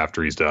himself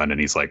after he's done, and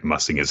he's like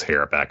mussing his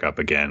hair back up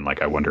again.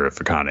 Like, I wonder if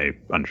Akane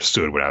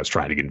understood what I was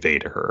trying to convey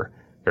to her.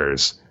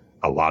 There's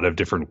a lot of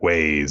different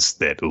ways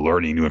that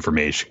learning new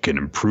information can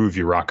improve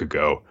your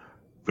Rakugo,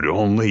 but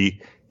only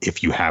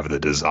if you have the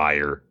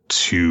desire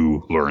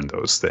to learn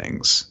those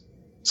things.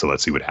 So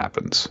let's see what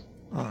happens.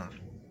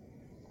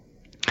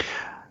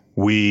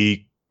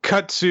 We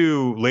cut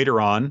to later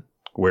on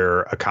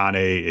where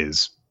Akane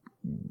is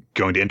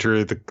going to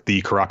enter the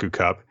Karaku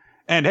Cup,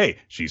 and hey,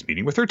 she's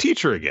meeting with her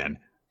teacher again.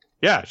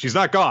 Yeah, she's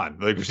not gone.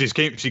 Like she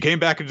came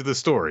back into the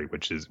story,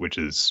 which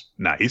is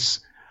nice.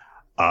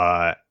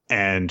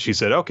 And she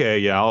said, "Okay,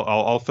 yeah,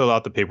 I'll fill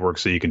out the paperwork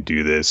so you can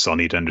do this. I'll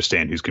need to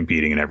understand who's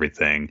competing and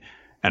everything."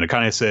 And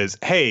Akane says,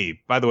 "Hey,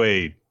 by the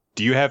way,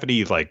 do you have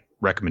any like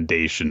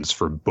recommendations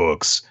for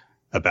books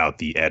about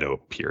the Edo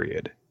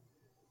period?"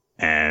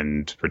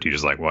 And her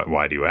teacher's like,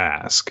 "Why do you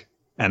ask?"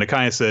 And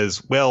Akane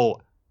says,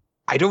 "Well,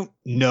 I don't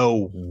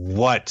know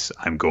what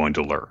I'm going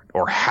to learn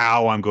or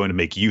how I'm going to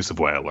make use of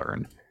what I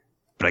learn.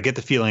 But I get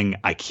the feeling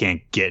I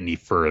can't get any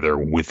further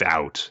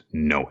without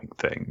knowing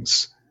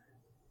things."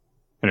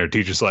 And her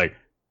teacher's like,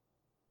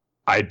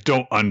 "I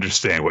don't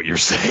understand what you're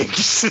saying."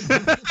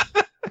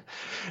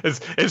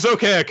 It's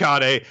okay,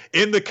 Akane.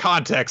 In the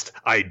context,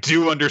 I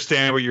do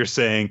understand what you're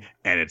saying,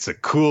 and it's a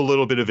cool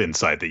little bit of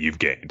insight that you've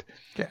gained.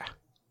 Yeah.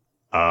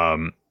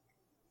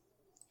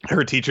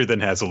 Her teacher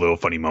then has a little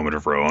funny moment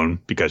of her own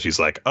because she's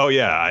like, "Oh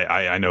yeah,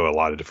 I know a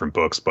lot of different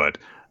books, but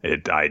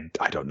I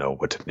don't know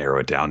what to narrow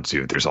it down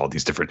to. There's all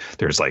these different.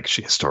 There's like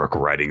historical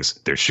writings.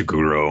 There's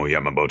Shigeru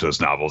Yamamoto's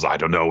novels. I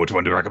don't know which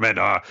one to recommend."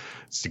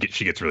 She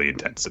gets really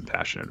intense and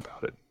passionate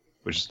about it,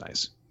 which is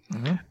nice.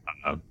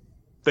 Mm-hmm.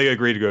 They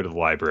agree to go to the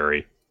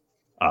library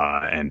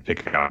and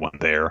pick out one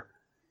there,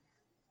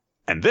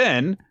 and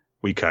then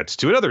we cut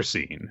to another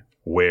scene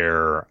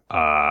where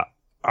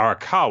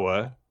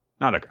Arakawa.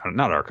 Not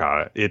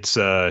Arakawa. It's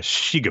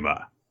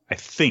Shigema, I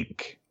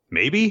think.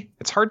 Maybe?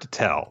 It's hard to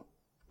tell.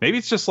 Maybe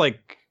it's just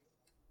like...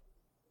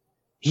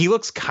 He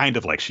looks kind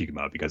of like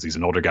Shigema because he's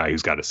an older guy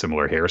who's got a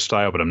similar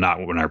hairstyle, but I'm not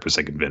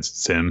 100% convinced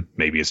it's him.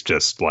 Maybe it's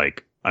just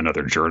like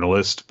another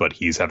journalist, but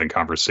he's having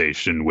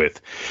conversation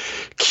with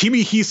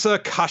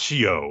Kimihisa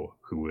Kashio,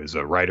 who is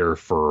a writer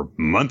for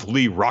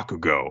Monthly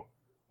Rakugo,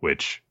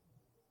 which...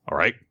 All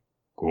right,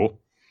 cool.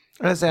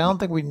 I don't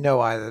think we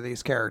know either of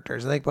these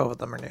characters. I think both of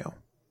them are new.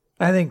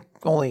 I think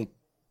only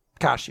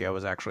Kashio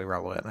was actually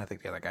relevant, and I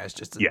think the other guy is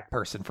just a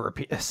person for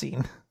a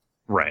scene.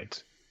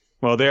 Right.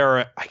 Well,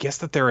 I guess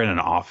that they're in an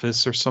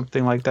office or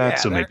something like that,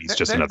 so maybe it's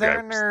just another guy. They're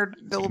in their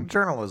little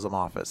journalism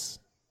office.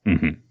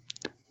 Mm-hmm.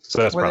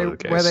 So that's probably the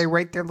case. Where they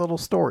write their little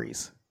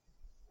stories.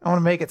 I want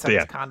to make it sound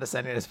as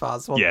condescending as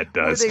possible. Yeah, it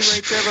does. Where they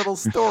write their little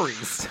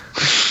stories.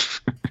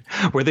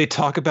 Where they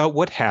talk about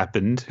what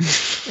happened.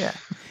 Yeah.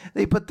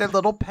 They put their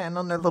little pen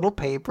on their little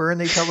paper and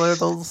they tell their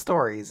little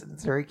stories.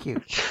 It's very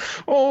cute.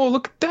 Oh,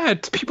 look at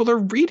that. People are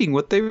reading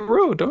what they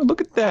wrote. Oh,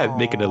 look at that.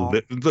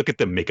 Look at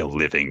them make a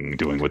living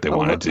doing what they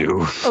want to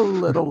do. A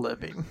little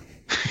living.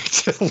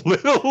 A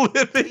little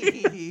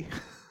living.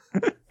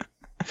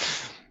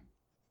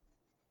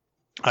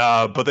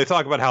 But they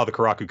talk about how the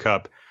Karaku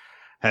Cup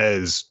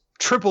has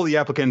triple the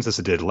applicants as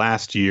it did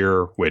last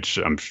year, which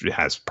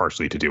has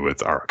partially to do with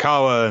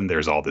Arakawa, and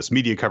there's all this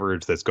media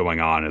coverage that's going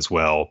on as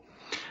well.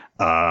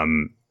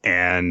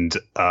 And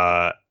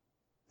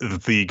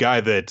the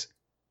guy that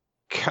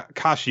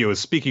Kashio is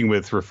speaking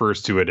with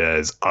refers to it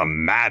as a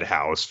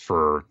madhouse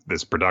for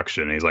this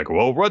production. And he's like,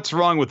 "Well, what's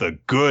wrong with a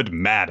good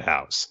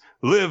madhouse?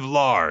 Live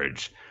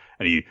large."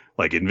 And he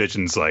like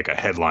envisions like a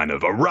headline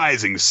of "A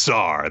rising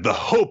star, the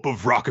hope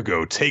of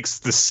Rakugo takes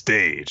the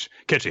stage."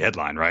 Catchy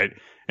headline, right?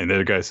 And the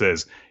other guy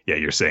says, "Yeah,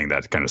 you're saying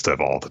that kind of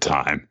stuff all the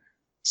time."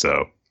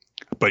 So,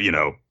 but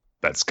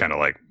that's kind of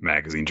like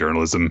magazine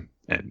journalism.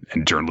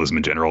 And journalism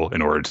in general.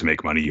 In order to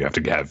make money, you have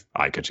to have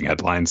eye-catching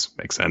headlines.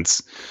 Makes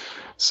sense.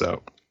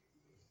 So,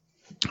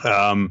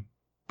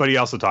 but he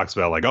also talks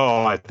about like,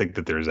 "Oh, I think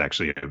that there's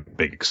actually a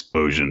big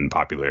explosion in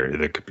popularity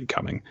that could be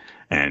coming."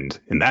 And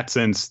in that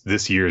sense,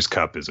 this year's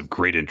cup is of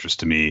great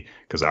interest to me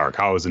because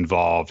Arakawa is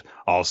involved.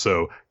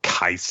 Also,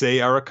 Kaisei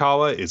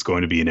Arakawa is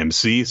going to be an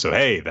MC. So,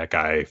 hey, that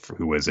guy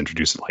who was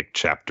introduced in like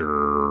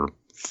chapter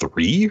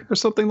 3 or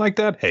something like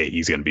that. Hey,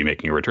 he's going to be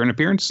making a return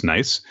appearance.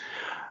 Nice.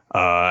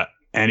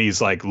 And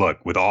he's like, "Look,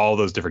 with all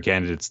those different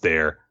candidates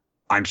there,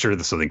 I'm sure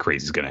that something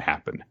crazy is going to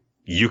happen.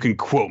 You can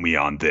quote me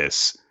on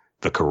this.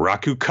 The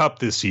Karaku Cup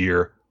this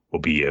year will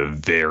be a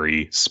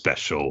very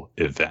special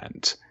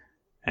event."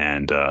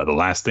 And the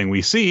last thing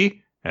we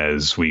see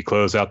as we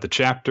close out the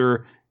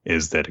chapter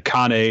is that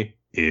Akane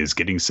is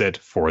getting set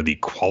for the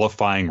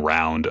qualifying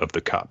round of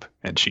the Cup.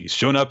 And she's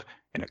shown up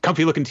in a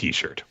comfy looking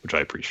t-shirt, which I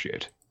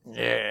appreciate.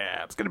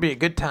 Yeah, it's going to be a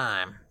good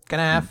time. Going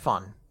to have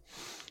fun.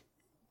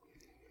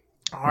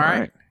 All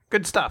right.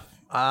 Good stuff.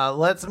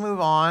 Let's move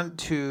on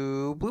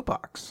to Blue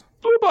Box.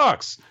 Blue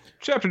Box,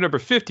 chapter number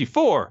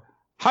 54,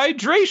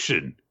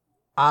 Hydration.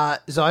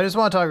 So I just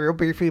want to talk real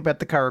briefly about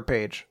the cover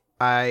page.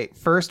 I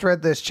first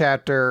read this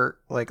chapter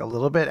like a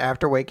little bit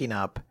after waking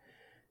up,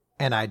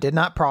 and I did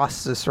not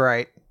process this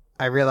right.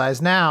 I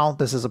realize now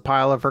this is a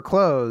pile of her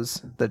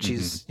clothes that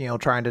she's,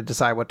 trying to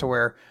decide what to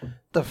wear.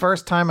 The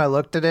first time I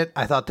looked at it,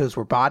 I thought those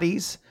were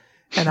bodies,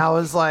 and I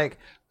was like,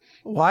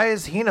 "Why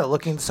is Hina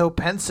looking so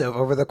pensive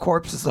over the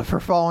corpses of her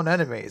fallen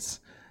enemies?"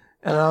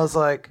 And I was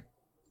like,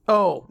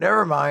 "Oh,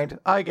 never mind.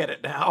 I get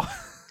it now."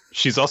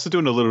 she's also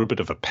doing a little bit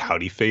of a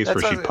pouty face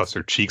That's where she what- puffs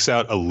her cheeks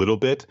out a little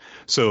bit.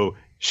 So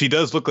she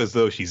does look as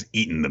though she's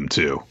eaten them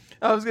too.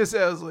 I was gonna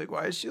say, I was like,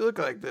 why does she look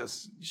like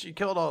this? She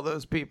killed all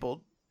those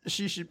people.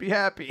 She should be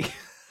happy.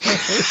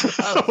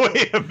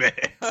 Wait a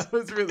minute. I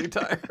was really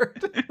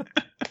tired.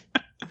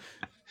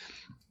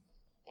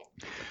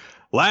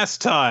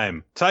 Last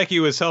time, Taiki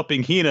was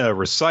helping Hina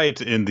recite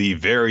in the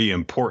very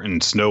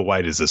important Snow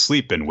White is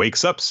asleep and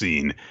wakes up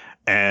scene.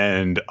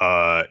 And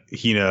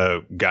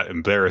Hina got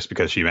embarrassed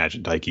because she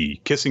imagined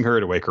Taiki kissing her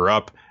to wake her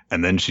up.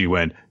 And then she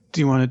went,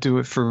 "Do you want to do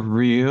it for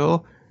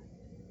real?"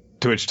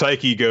 To which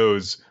Taiki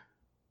goes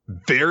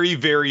very,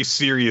 very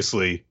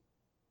seriously,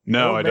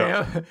 "No, I don't.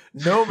 Ma'am.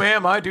 No,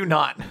 ma'am, I do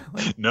not.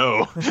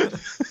 No."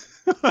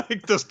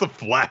 Like, just the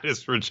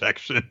flattest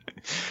rejection.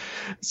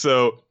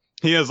 So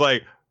Hina's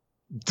like,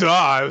 "Duh,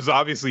 I was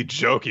obviously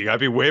joking. I'd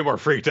be way more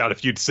freaked out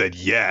if you'd said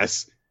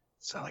yes."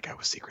 It's not like I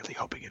was secretly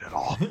hoping it at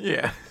all.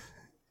 Yeah.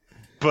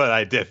 But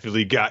I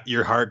definitely got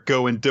your heart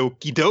going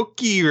doki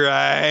doki,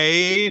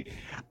 right?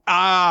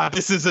 Ah,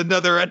 this is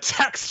another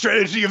attack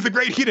strategy of the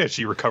Great Hina.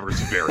 She recovers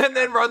very. And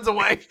then runs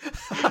away.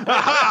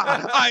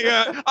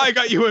 Aha! I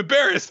got you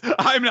embarrassed.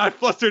 I'm not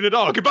flustered at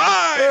all.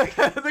 Goodbye!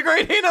 The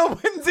Great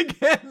Hino wins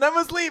again. I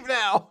must leave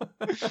now.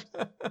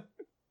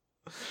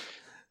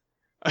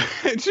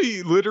 And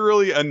she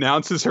literally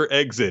announces her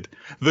exit.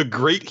 The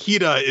Great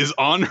Hina is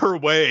on her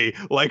way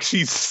like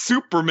she's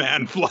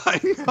Superman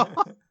flying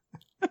off.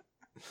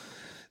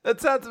 That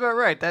sounds about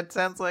right. That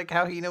sounds like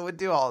how Hina would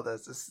do all of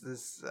this.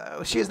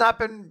 She has not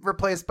been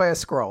replaced by a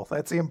scroll.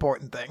 That's the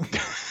important thing.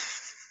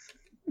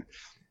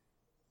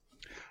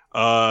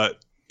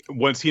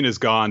 Once Hina's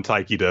gone,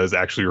 Taiki does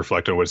actually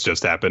reflect on what's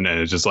just happened, and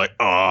it's just like,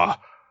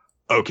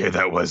 okay,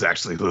 that was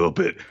actually a little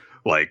bit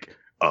like,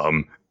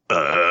 I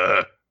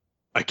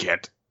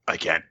can't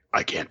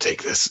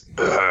take this.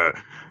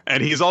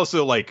 And he's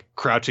also like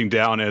crouching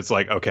down, and it's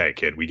like, okay,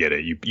 kid, we get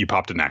it. You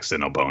popped an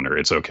accidental boner.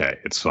 It's okay.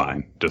 It's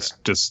fine. Just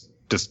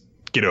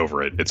get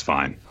over it. It's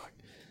fine.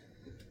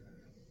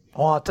 I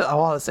want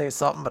to say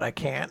something, but I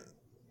can't.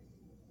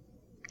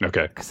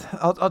 Okay.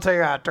 I'll tell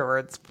you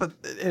afterwards, but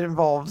it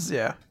involves,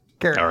 yeah.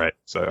 Carry on.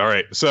 All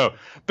right. So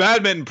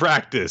badminton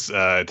practice.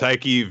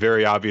 Taiki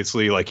very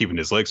obviously like keeping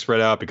his legs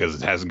spread out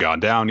because it hasn't gone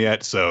down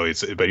yet. So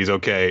but he's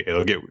okay.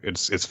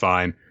 It's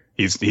fine.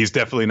 He's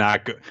definitely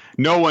not.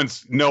 No one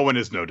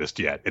has noticed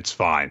yet. It's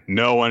fine.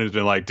 No one has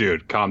been like,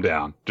 dude, calm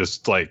down.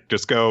 Just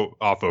go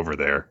off over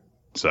there.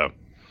 So,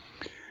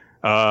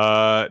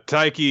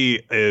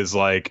 Taiki is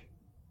like,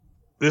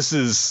 this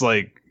is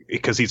like,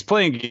 because he's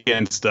playing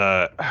against,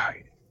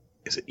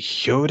 is it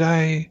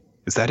Hyodai?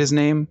 Is that his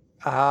name?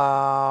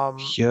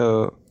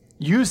 Yusa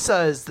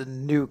is the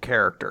new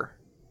character.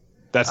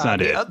 That's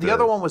not it. The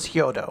other one was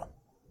Hyodo.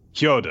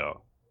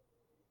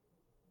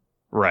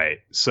 Right.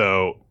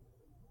 So,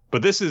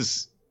 but this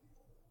is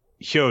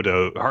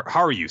Hyodo.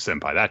 Haruyu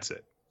Senpai. That's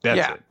it.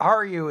 That's it.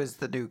 Haruyu is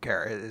the new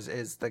character.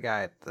 Is the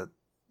guy at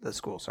the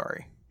school?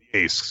 Sorry.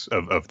 Ace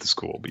of the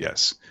school. But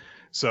yes.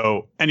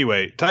 So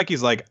anyway,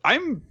 Taiki's like,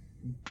 I'm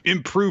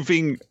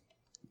improving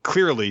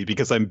clearly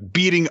because I'm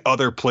beating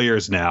other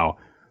players now,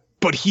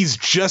 but he's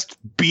just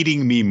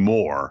beating me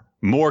more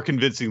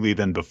convincingly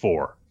than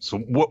before. So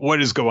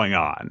what is going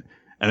on?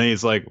 And then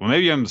he's like, well,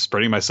 maybe I'm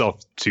spreading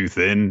myself too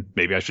thin.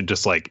 Maybe I should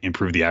just like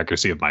improve the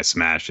accuracy of my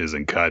smashes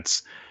and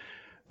cuts.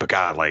 But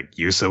God, like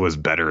Yusa was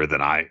better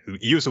than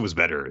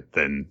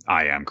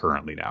I am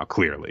currently now,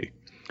 clearly.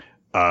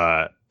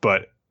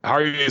 But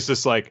Haruyu is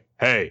just like,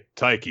 hey,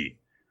 Taiki,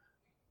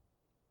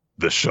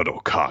 the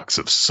shuttlecocks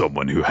of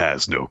someone who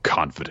has no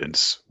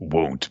confidence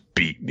won't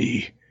beat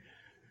me.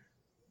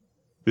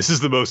 This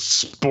is the most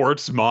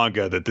sports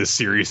manga that this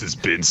series has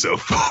been so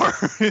far.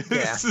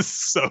 This is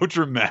so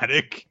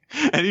dramatic.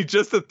 And he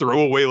just a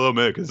throwaway little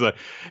bit because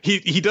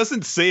he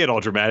doesn't say it all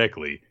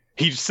dramatically.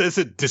 He says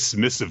it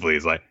dismissively.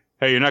 He's like,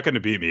 hey, you're not going to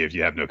beat me if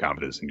you have no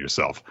confidence in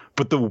yourself.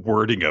 But the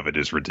wording of it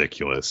is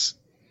ridiculous.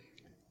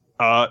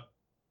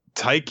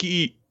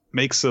 Taiki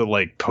makes a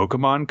like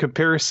Pokemon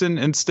comparison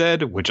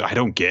instead, which I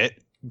don't get,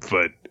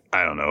 but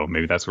I don't know.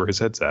 Maybe that's where his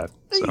head's at.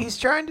 So. He's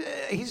trying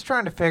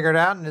to figure it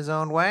out in his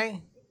own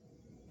way.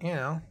 You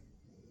know.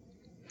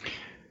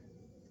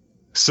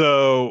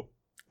 So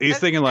he's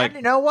thinking like, and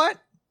you know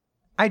what?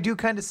 I do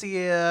kind of see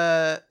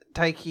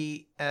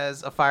Taiki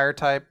as a fire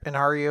type and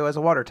Haruyu as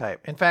a water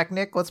type. In fact,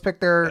 Nick, let's pick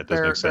their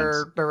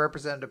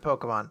representative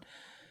Pokemon.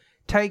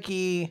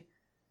 Taiki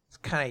is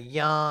kind of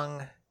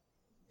young.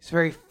 He's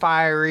very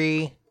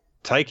fiery.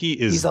 Taiki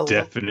is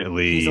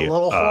definitely he's a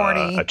little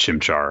horny. A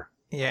Chimchar.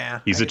 Yeah.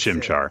 He's a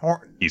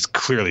Chimchar. He's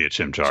clearly a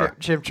Chimchar.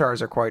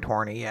 Chimchars are quite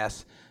horny,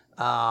 yes.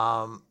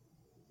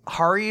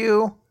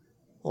 Haruyu,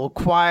 a little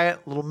quiet,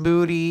 a little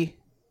moody,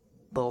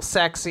 a little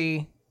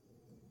sexy.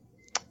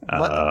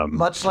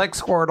 Much like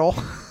Squirtle.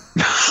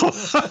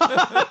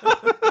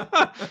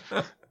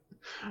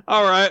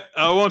 All right.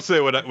 I won't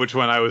say which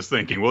one I was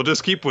thinking. We'll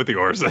just keep with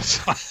yours. That's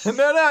fine.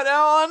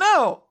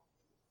 No.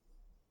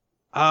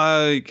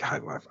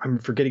 I'm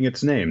forgetting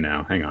its name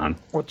now. Hang on.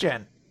 What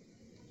gen?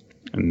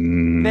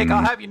 Nick,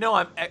 I'll have you know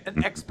I'm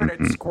an expert at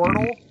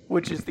Squirtle,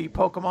 which is the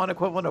Pokemon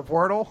equivalent of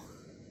Wordle.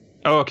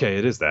 Oh, okay,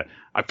 it is that.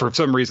 For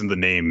some reason, the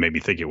name made me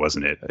think it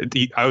wasn't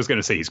it. I was going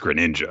to say he's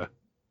Greninja.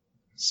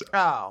 So.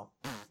 Oh,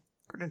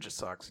 Greninja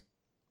sucks.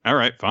 All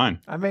right, fine.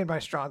 I made my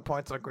strong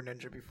points on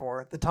Greninja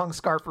before. The tongue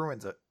scarf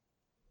ruins it.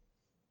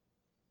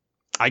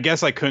 I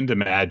guess I couldn't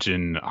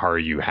imagine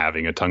Haru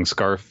having a tongue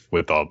scarf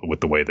with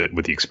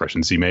the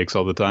expressions he makes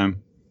all the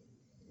time.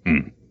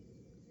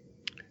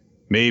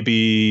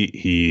 Maybe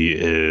he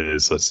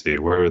is. Let's see.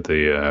 Where are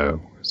the?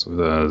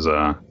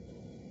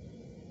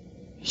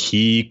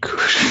 He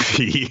could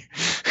be.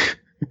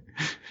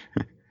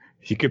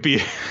 He could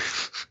be.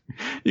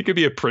 He could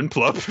be a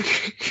Prinplup.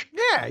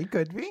 Yeah, he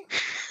could be.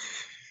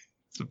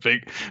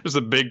 There's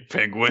a big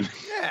penguin.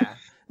 Yeah,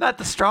 not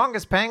the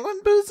strongest penguin,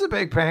 but it's a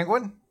big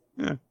penguin.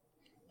 Yeah.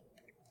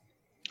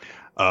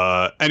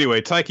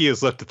 Anyway, Taiki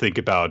is left to think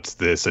about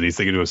this, and he's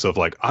thinking to himself,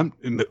 like,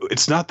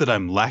 it's not that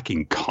I'm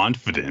lacking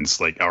confidence.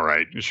 Like, all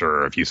right,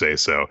 sure, if you say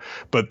so.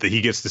 But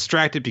he gets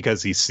distracted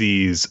because he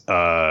sees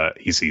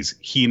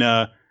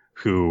Hina,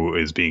 who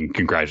is being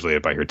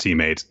congratulated by her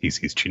teammates. He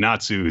sees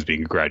Chinatsu, who's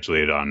being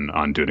congratulated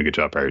on doing a good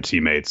job by her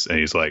teammates. And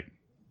he's like,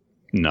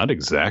 not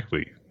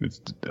exactly.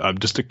 I'm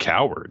just a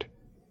coward.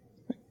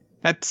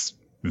 That's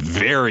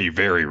very,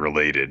 very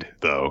related,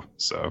 though,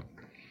 so...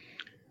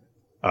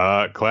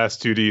 Class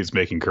 2D is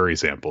making curry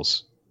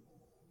samples.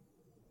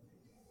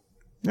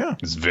 Yeah.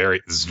 This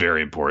is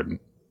very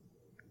important.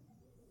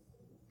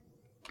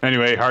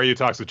 Anyway, Haru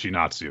talks with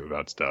Chinatsu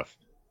about stuff.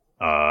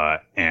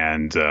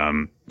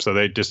 So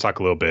they just talk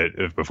a little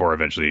bit before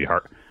eventually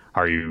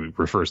Haru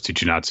refers to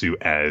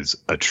Chinatsu as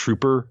a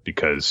trooper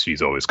because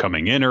she's always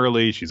coming in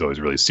early. She's always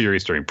really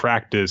serious during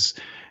practice.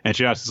 And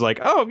Chinatsu's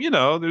like, oh,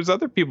 there's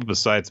other people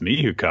besides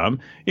me who come,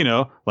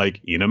 like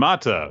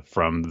Inamata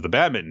from the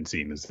badminton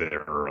team is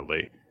there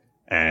early.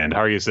 And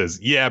Haru says,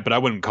 yeah, but I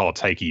wouldn't call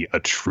Taiki a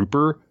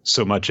trooper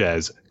so much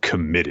as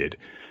committed.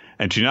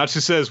 And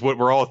Chinatsu says what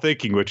we're all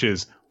thinking, which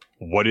is,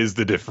 what is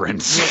the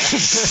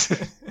difference?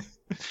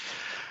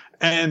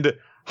 And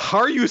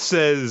Haru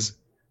says,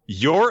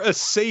 you're a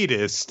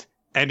sadist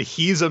and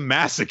he's a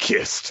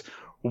masochist,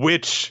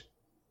 which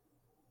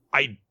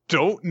I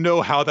don't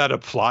know how that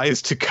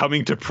applies to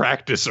coming to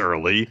practice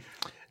early,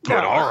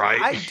 but all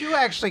right. I do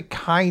actually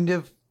kind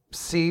of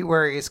see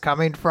where he's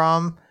coming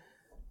from.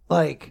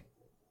 Like,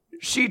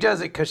 she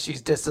does it because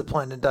she's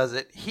disciplined and does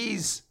it.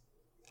 He's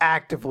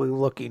actively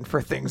looking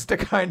for things to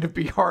kind of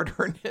be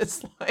harder in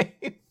his life.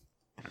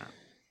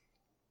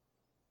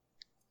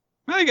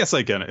 I guess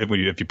I get it.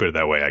 If you put it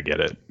that way, I get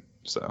it.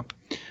 So,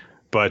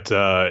 but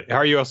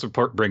Haru also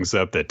brings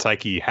up that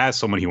Taiki has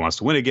someone he wants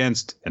to win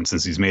against, and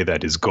since he's made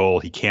that his goal,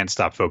 he can't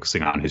stop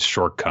focusing on his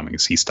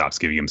shortcomings. He stops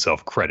giving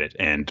himself credit,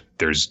 and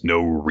there's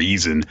no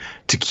reason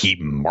to keep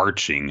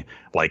marching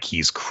like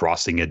he's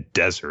crossing a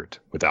desert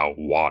without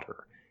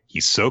water.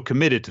 He's so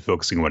committed to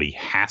focusing on what he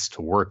has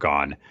to work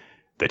on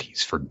that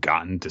he's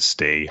forgotten to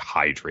stay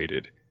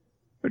hydrated.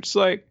 Which is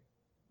like,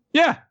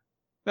 yeah.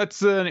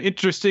 That's an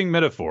interesting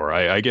metaphor.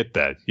 I get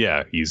that.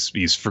 Yeah,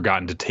 he's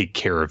forgotten to take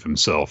care of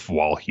himself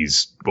while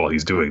he's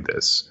doing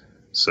this.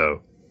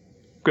 So,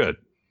 good.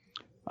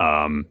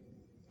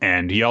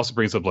 And he also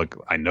brings up, like,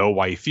 I know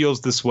why he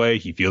feels this way.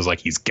 He feels like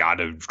he's got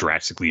to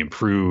drastically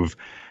improve.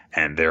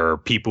 And there are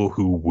people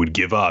who would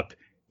give up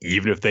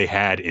even if they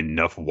had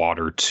enough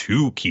water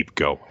to keep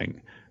going.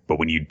 But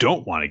when you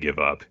don't want to give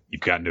up,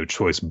 you've got no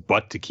choice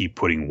but to keep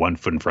putting one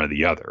foot in front of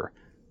the other.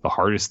 The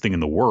hardest thing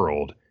in the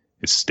world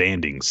is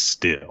standing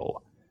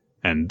still.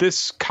 And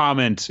this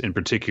comment in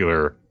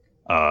particular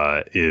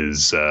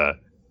is the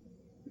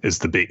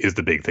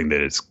big thing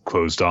that it's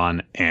closed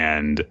on,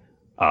 and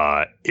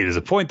it is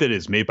a point that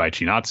is made by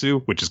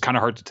Chinatsu, which is kind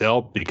of hard to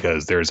tell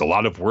because there's a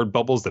lot of word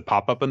bubbles that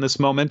pop up in this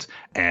moment,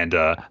 and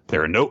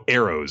there are no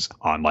arrows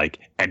on like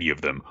any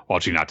of them while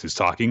Chinatsu's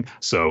talking.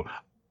 So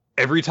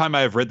every time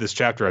I've read this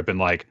chapter, I've been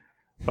like,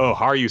 oh,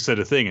 Haru said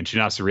a thing and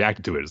Chinatsu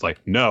reacted to it. It's like,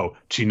 no,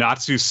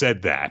 Chinatsu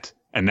said that.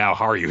 And now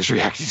Haru is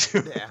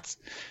reacting to it.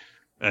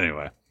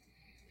 Anyway.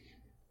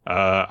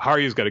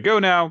 Haru's got to go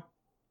now.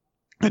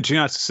 And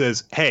Chinatsu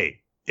says,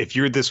 hey, if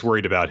you're this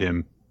worried about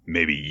him,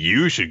 maybe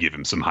you should give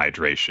him some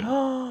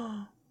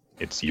hydration.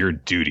 It's your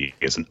duty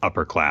as an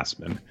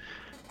upperclassman.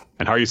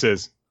 And Haru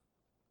says,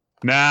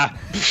 nah.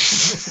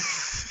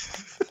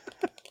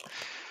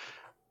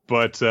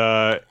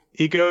 But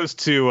he goes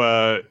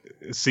to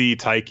see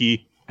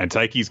Taiki. And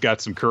Taiki's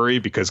got some curry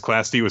because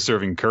Class D was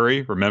serving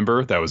curry.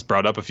 Remember, that was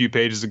brought up a few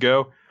pages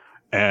ago.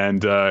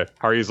 And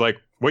Haru's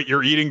like, what,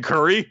 you're eating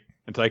curry?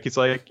 And Taiki's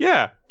like,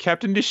 yeah,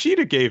 Captain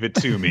Nishida gave it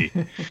to me.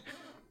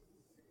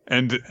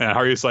 and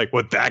Haru's like,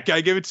 what, that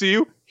guy gave it to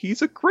you?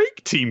 He's a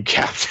great team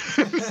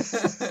captain.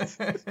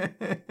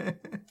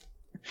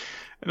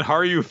 And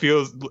Haru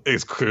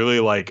is clearly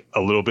like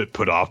a little bit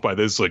put off by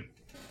this. Like,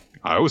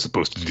 I was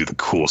supposed to do the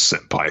cool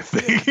senpai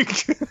thing.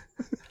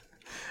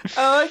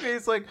 I like it.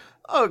 He's like,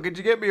 oh, could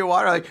you get me a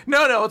water? Like,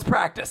 no, it's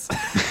practice.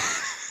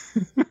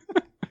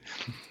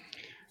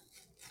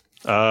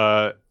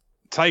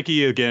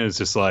 Taiki again is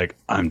just like,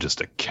 I'm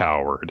just a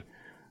coward.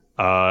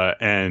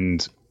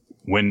 And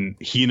when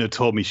Hina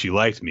told me she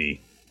liked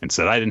me and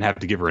said I didn't have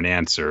to give her an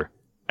answer,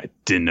 I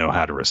didn't know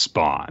how to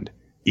respond.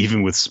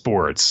 Even with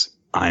sports,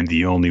 I'm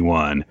the only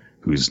one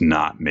who's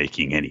not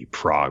making any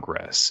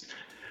progress.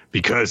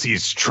 Because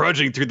he's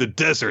trudging through the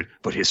desert,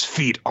 but his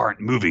feet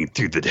aren't moving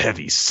through the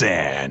heavy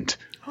sand.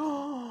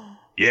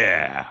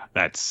 Yeah,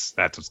 that's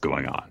what's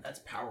going on.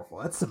 That's powerful.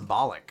 That's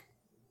symbolic.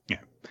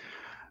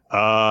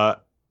 Yeah.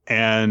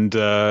 And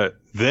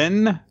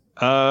then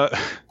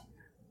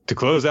to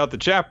close out the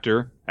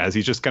chapter, as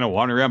he's just kind of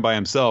wandering around by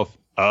himself,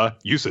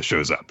 Yusa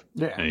shows up.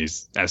 Yeah. And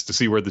he's asked to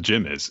see where the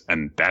gym is.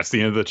 And that's the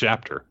end of the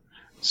chapter.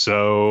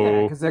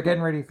 So because they're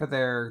getting ready for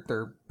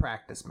their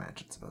practice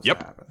match. It's supposed to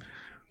happen.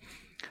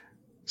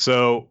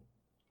 So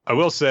I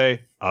will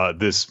say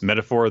this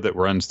metaphor that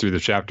runs through the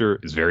chapter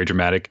is very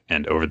dramatic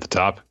and over the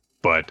top.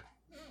 But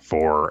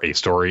for a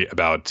story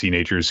about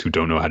teenagers who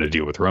don't know how to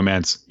deal with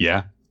romance,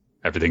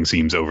 everything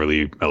seems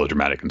overly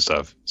melodramatic and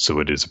stuff. So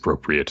it is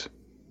appropriate.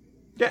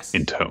 Yes.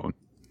 In tone.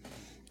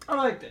 I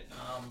liked it.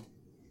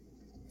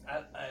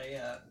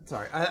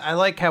 I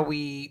like how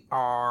we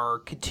are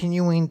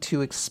continuing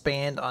to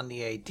expand on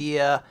the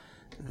idea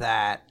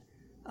that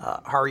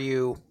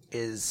Haru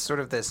is sort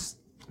of this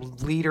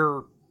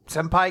leader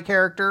senpai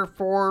character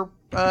for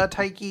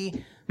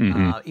Taiki,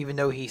 even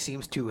though he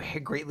seems to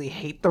greatly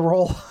hate the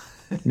role.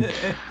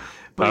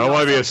 But I don't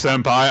want to be a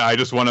senpai. I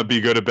just want to be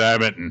good at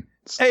badminton.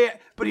 Hey,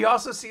 but he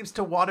also seems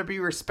to want to be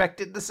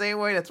respected the same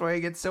way. That's why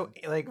he gets so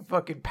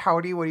fucking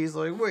pouty when he's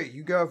like, "Wait,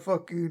 you got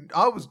fucking?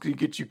 I was gonna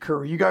get you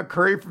curry. You got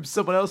curry from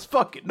someone else.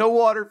 Fuck it, no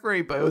water for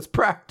anybody. Let's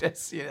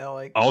practice."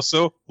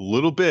 Also, a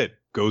little bit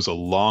goes a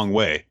long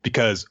way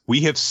because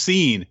we have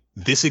seen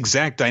this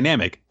exact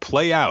dynamic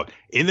play out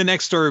in the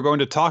next story we're going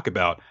to talk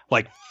about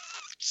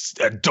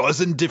a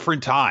dozen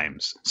different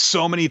times,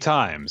 so many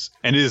times,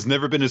 and it has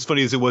never been as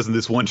funny as it was in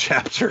this one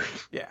chapter.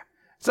 Yeah.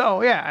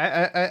 So,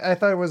 I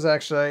thought it was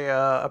actually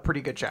a pretty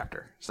good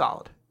chapter.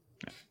 Solid.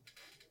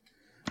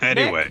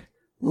 Anyway. Nick,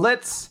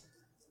 let's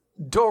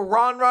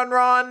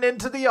run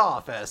into the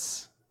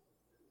office.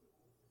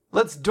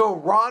 Let's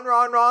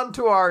run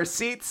to our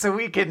seats so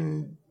we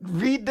can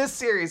read this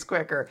series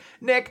quicker.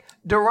 Nick,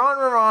 run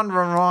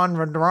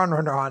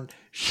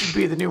should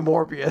be the new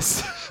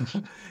Morbius.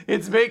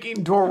 It's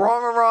making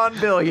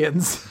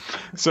billions.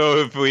 So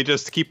if we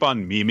just keep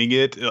on memeing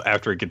it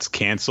after it gets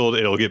canceled,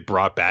 it'll get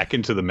brought back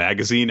into the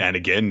magazine, and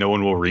again, no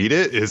one will read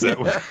it? Is that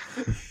what...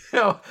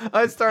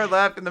 I started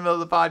laughing in the middle of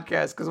the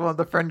podcast because one of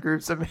the friend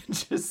groups I'm in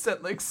just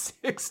sent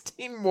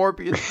 16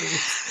 Morbius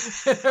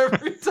memes. And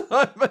every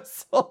time I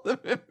saw them,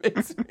 it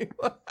makes me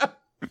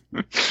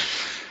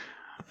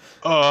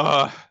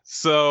laugh.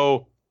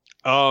 So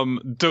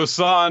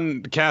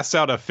Dosan casts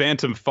out a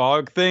phantom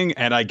fog thing,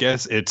 and I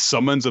guess it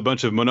summons a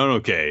bunch of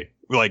Mononoke.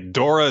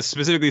 Dora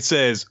specifically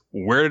says,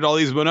 "Where did all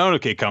these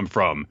Mononoke come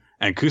from?"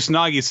 And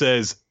Kusanagi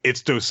says,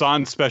 "It's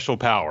Dosan's special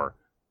power."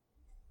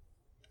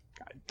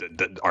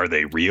 Are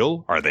they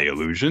real? Are they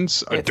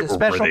illusions? It's a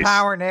special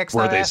power, Nick.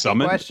 Were they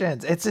summoned?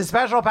 Questions. It's a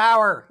special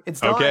power.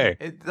 It's done. Okay.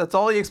 That's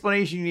all the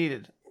explanation you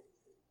needed.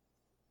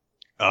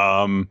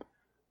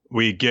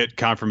 We get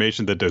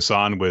confirmation that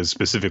Dosan was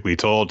specifically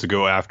told to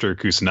go after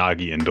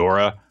Kusanagi and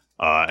Dora,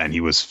 and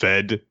he was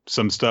fed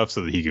some stuff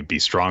so that he could be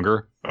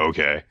stronger.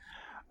 Okay.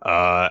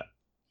 But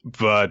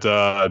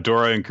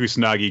Dora and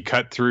Kusanagi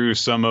cut through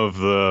some of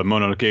the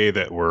Mononoke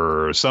that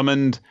were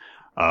summoned,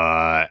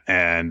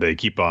 and they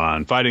keep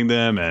on fighting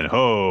them, and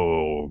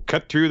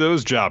cut through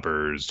those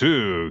jobbers,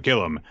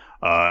 kill them.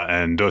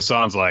 And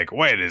Dosan's like,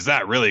 "Wait, is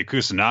that really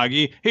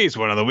Kusanagi? He's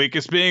one of the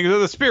weakest beings of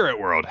the spirit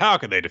world. How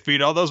could they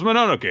defeat all those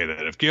Mononoke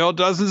that have killed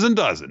dozens and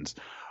dozens?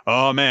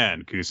 Oh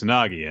man,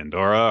 Kusanagi and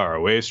Dora are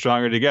way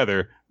stronger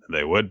together than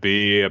they would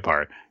be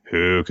apart.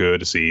 Who could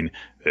have seen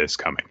this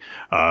coming?"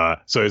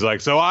 So he's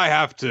like, "So I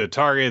have to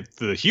target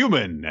the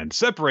human and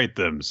separate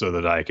them so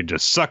that I could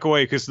just suck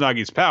away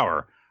Kusanagi's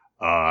power."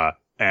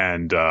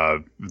 And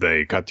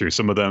they cut through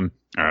some of them.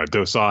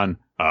 Dosan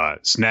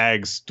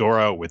snags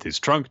Dora with his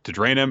trunk to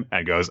drain him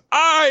and goes,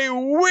 "I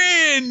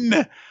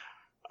win!"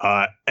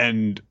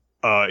 And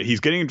he's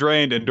getting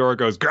drained, and Dora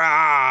goes,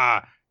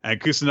 "Grah!" And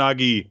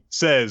Kusanagi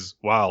says,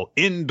 while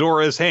in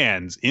Dora's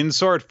hands, in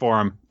sword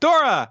form,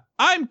 "Dora,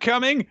 I'm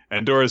coming!"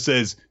 And Dora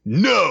says,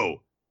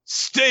 "No!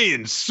 Stay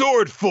in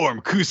sword form,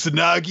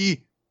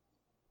 Kusanagi!"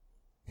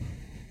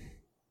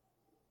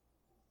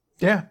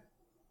 Yeah.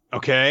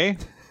 Okay,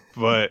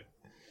 but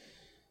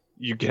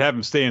you could have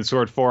him stay in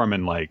sword form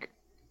and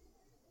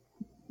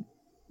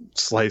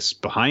slice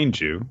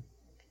behind you,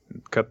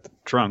 cut the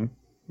trunk,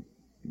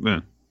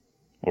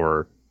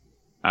 or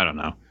I don't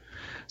know.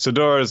 So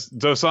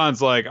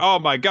Dosan's like, "Oh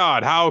my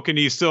god, how can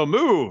he still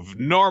move?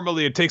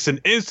 Normally it takes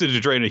an instant to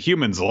drain a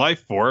human's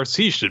life force.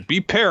 He should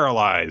be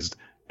paralyzed."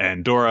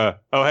 And Dora,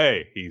 "Oh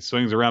hey," he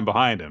swings around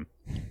behind him.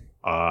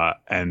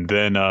 And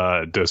then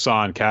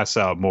Dosan casts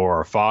out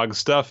more fog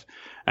stuff,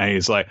 and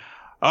he's like,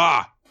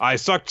 "I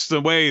sucked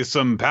away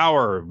some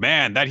power.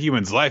 Man, that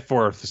human's life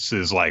force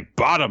is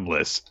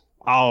bottomless.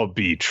 I'll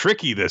be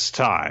tricky this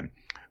time."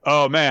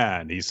 oh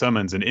man, he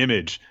summons an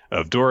image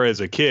of Dora as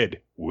a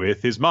kid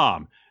with his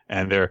mom,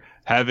 and they're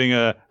having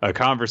a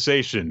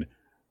conversation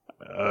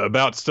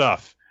about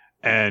stuff.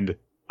 And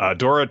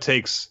Dora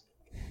takes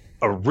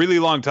a really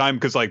long time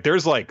because like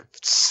there's like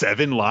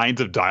 7 lines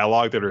of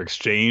dialogue that are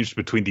exchanged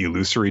between the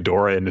illusory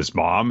Dora and his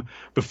mom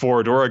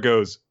before Dora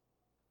goes,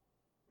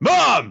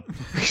 "Mom!"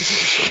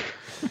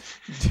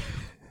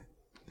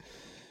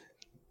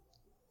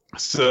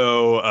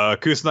 So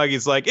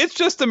Kusanagi's like, "It's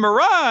just a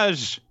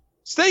mirage.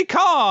 Stay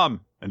calm."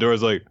 And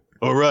Dora's like,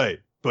 "All right,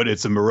 but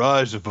it's a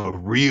mirage of a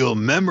real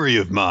memory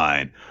of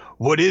mine.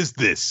 What is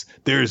this?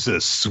 There's a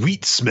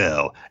sweet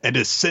smell and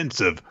a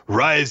sense of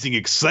rising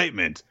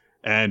excitement.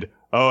 And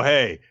oh,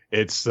 hey,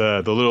 it's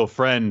the little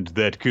friend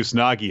that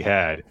Kusanagi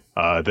had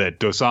that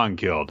Dosan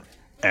killed."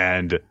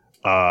 And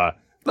let's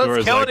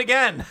Dora's kill like, it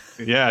again.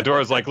 Yeah,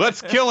 Dora's like,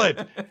 "Let's kill it."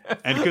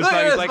 And Look at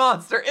Kusanagi's this like,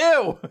 monster.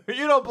 Ew,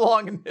 you don't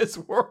belong in this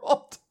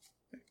world.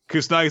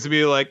 Kusanagi's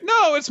be like,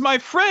 "No, it's my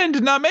friend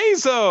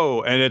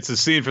Namezo." And it's a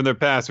scene from their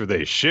past where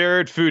they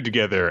shared food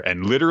together.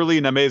 And literally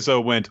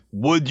Namezo went,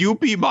 "Would you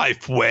be my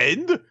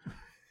friend?"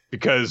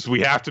 Because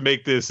we have to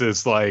make this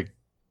as like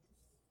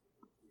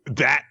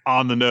that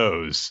on the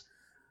nose.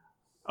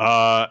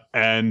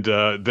 And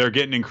they're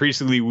getting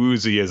increasingly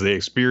woozy as they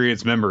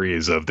experience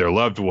memories of their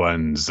loved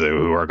ones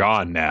who are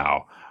gone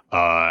now.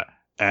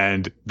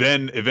 And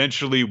then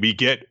eventually we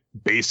get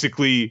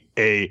basically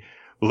a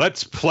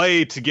let's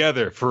play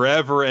together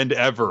forever and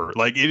ever.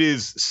 Like it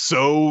is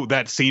so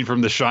that scene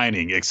from The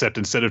Shining, except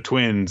instead of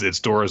twins, it's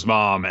Dora's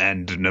mom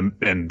and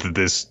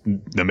this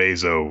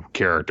Namezo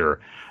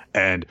character.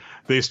 And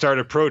they start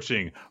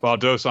approaching while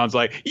Dosan's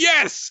like,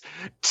 "Yes,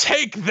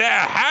 take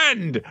their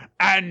hand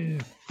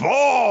and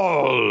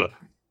fall."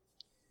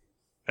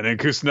 And then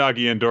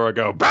Kusanagi and Dora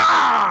go,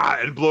 "Bah!"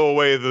 and blow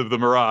away the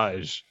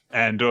mirage.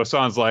 And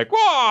Dosan's like,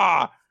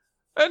 "Wah!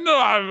 And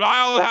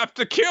I'll have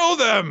to kill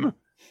them."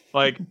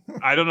 Like,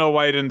 I don't know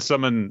why he didn't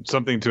summon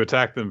something to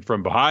attack them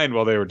from behind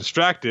while they were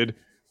distracted,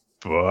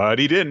 but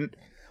he didn't.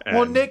 And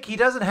Well, Nick, he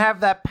doesn't have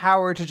that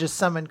power to just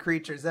summon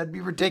creatures. That'd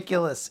be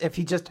ridiculous if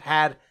he just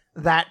had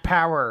that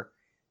power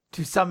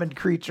to summon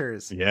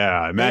creatures.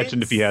 yeah,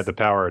 imagine if he had the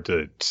power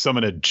to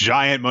summon a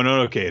giant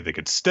Mononoke that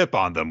could step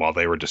on them while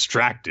they were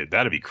distracted.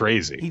 That'd be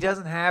crazy. He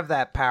doesn't have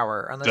that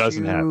power unless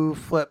Doesn't you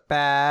flip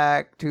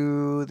back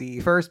to the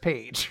first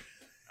page.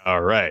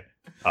 All right.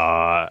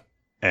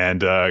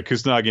 And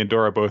Kusanagi and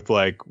Dora are both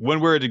like,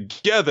 "When we're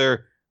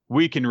together,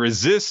 we can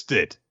resist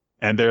it."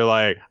 And they're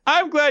like,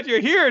 "I'm glad you're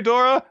here,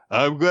 Dora.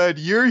 I'm glad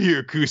you're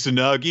here,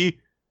 Kusanagi."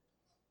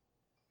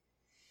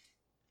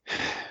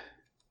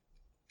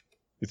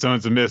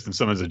 Someone's a mist and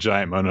someone's a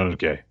giant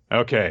Mononoke.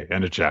 Okay,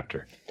 end of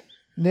chapter.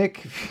 Nick,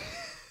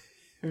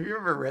 have you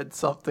ever read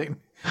something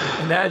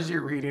and as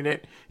you're reading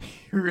it,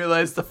 you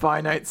realize the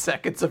finite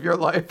seconds of your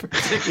life are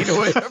ticking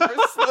away ever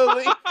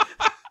slowly?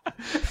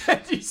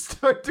 And you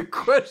start to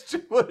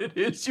question what it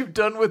is you've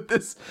done with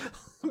this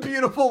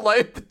beautiful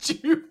life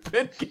that you've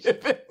been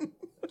given.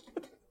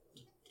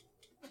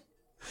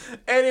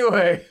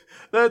 Anyway,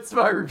 that's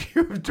my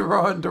review of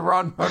Duran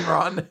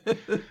chapter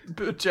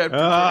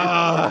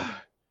 20.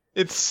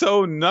 It's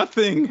so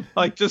nothing.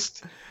 Like,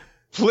 just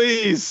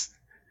please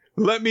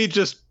let me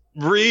just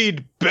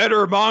read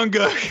better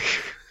manga.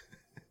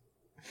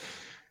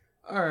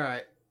 All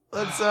right.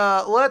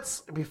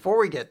 Let's before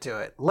we get to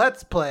it,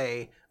 let's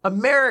play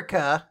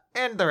America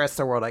and the rest of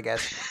the world, I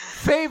guess.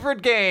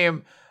 Favorite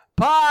game.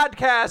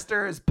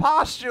 Podcasters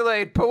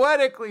postulate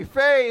poetically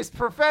phrased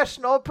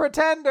professional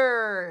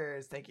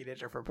pretenders. Thank you,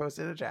 Ninja, for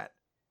posting in the chat.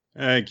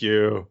 Thank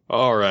you.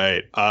 All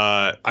right.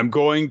 I'm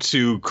going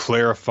to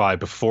clarify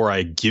before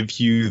I give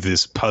you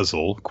this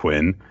puzzle,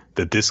 Quinn,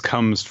 that this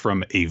comes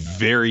from a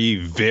very,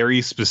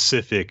 very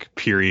specific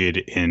period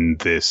in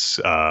this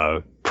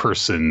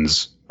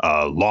person's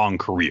long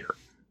career.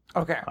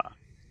 Okay.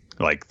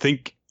 Like,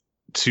 think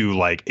to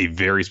like a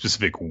very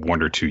specific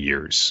 1 or 2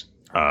 years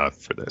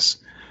for this.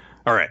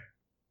 All right.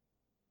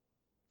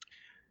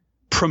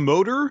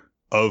 Promoter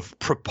of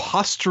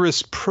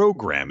preposterous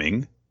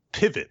programming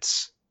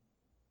pivots.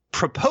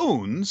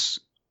 Propones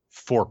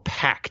for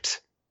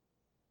pact.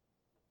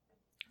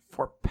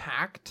 For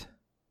pact?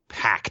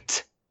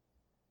 Pact.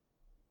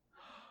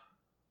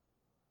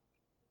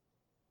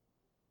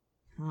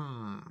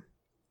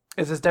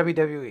 Is this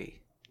WWE?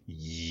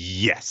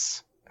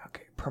 Yes.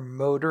 Okay.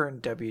 Promoter in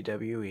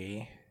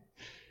WWE.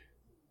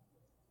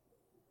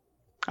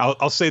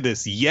 I'll say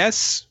this.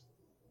 Yes.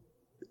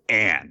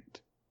 And.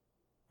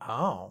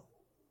 Oh.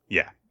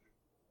 Yeah.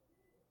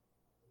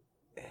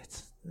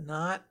 It's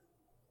not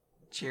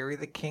Jerry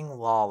the King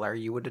Lawler.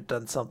 You would have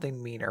done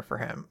something meaner for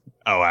him.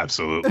 Oh,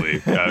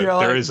 absolutely. You're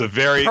like, there is a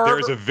very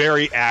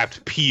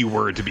apt P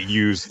word to be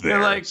used there.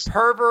 You're like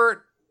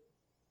pervert,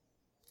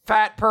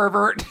 fat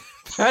pervert,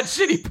 fat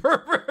shitty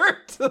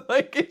pervert.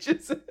 Like it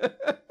just.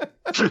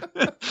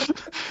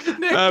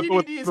 Nick,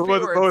 you need to use P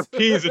words. Both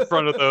P's in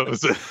front of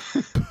those.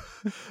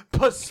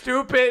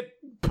 Stupid,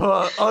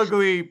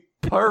 ugly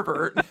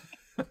pervert.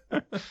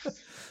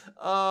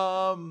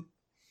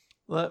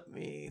 Let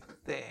me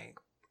think.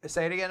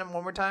 Say it again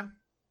one more time.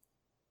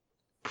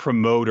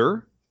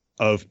 Promoter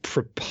of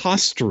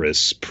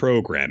preposterous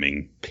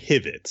programming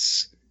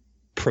pivots.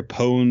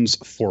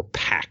 Propones for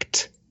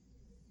pact.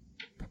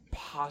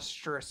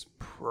 Preposterous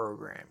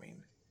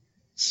programming.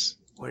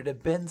 Would it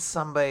have been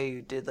somebody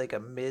who did like a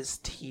Ms.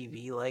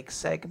 TV like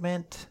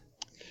segment?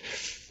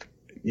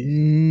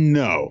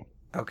 No.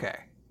 Okay.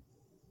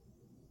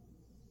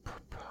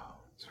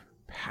 Propose for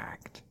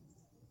pact.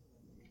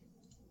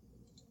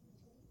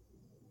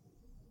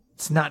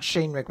 It's not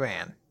Shane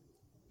McMahon.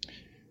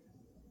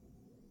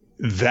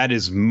 That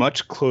is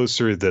much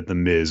closer than The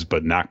Miz,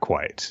 but not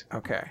quite.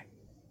 Okay.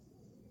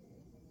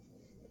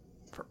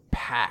 For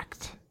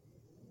pact.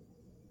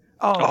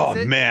 Oh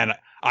man,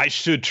 I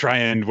should try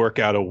and work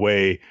out a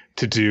way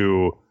to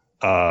do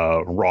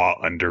Raw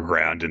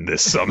Underground in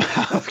this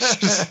somehow.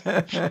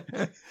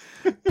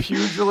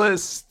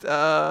 Pugilist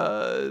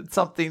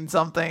something.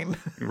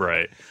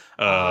 Right.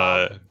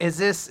 Is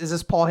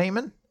this Paul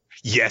Heyman?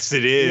 Yes,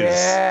 it is.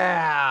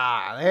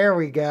 Yeah, there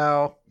we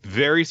go.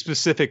 Very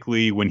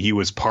specifically when he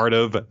was part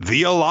of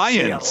The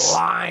Alliance. The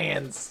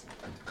Alliance.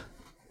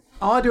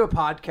 I want to do a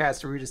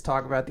podcast where we just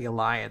talk about The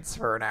Alliance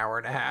for an hour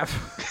and a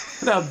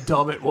half. And how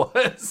dumb it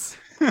was.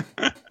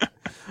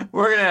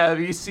 We're going to have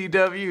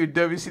ECW and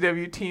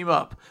WCW team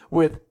up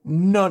with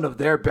none of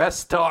their best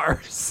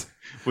stars.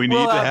 We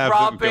need to have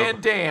Rob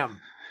Van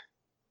Dam.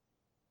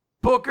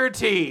 Booker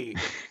T.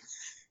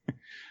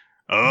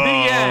 Oh,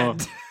 The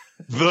End.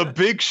 The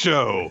Big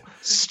Show.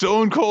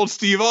 Stone Cold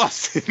Steve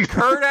Austin.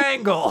 Kurt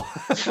Angle.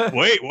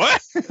 Wait, what?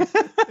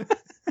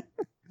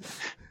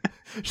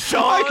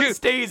 Sean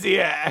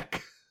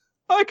Stasiak.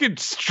 I could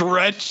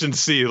stretch and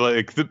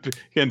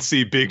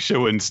see Big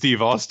Show and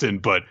Steve Austin,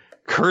 but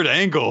Kurt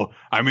Angle,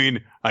 I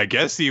mean, I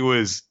guess he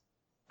was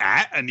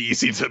at an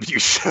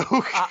ECW show.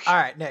 All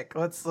right, Nick,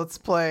 let's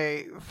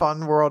play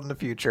Fun World in the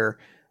future.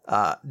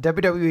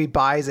 WWE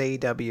buys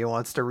AEW and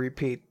wants to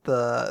repeat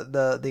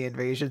the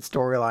Invasion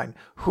storyline.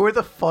 Who are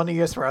the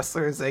funniest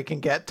wrestlers they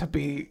can get to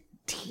be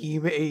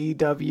Team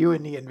AEW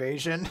in the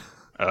Invasion?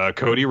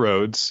 Cody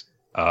Rhodes.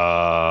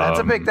 That's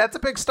a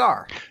big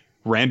star.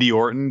 Randy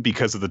Orton,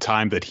 because of the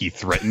time that he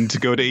threatened to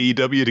go to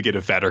AEW to get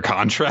a fatter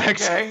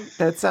contract. Okay,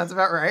 that sounds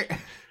about right.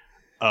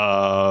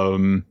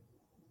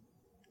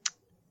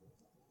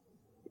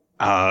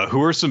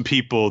 Who are some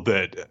people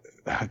that?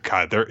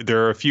 God,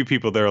 there are a few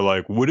people that are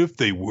like, what if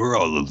they were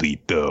all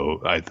elite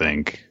though? I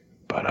think,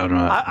 but I don't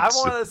know. I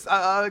want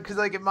to, because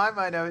like in my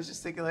mind, I was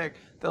just thinking like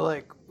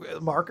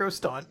Marco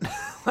Stunt,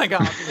 like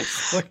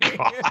obviously.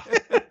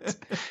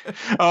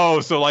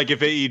 Oh, so like if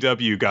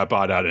AEW got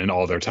bought out and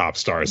all their top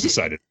stars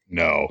decided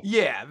no.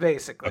 Yeah,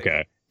 basically.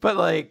 Okay. But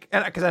like,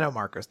 because I know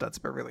Marco Stunt's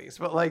been released,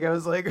 but like I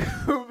was like,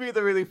 who would be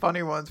the really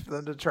funny ones for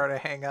them to try to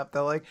hang up?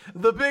 They're like,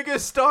 the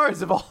biggest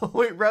stars of all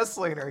elite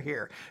wrespling are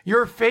here.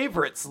 Your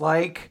favorites,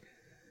 like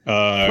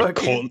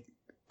Colton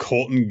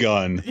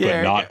Gunn,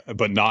 yeah,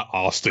 but not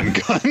Austin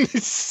Gunn.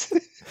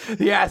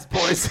 The Ass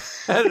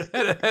Boys had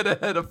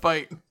a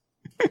fight.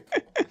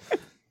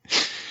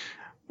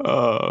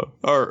 All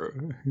right.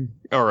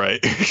 All right,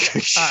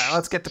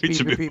 let's get to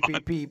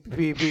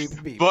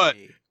PPP. But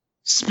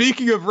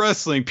speaking of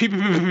wrestling,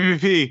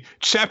 PPP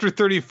Chapter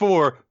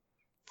 34,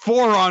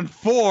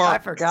 4-on-4. I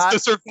forgot the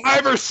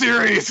Survivor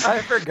Series. I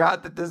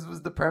forgot that this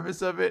was the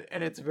premise of it,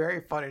 and it's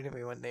very funny to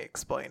me when they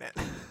explain it,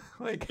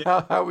 like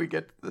how we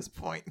get to this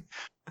point.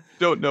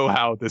 Don't know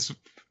how this.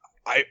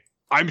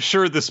 I'm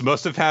sure this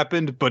must have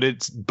happened, but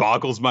it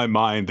boggles my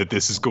mind that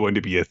this is going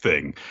to be a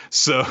thing.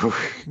 So,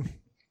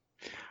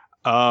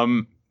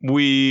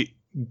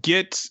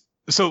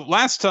 So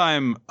last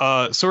time,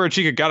 Sora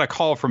Chica got a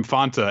call from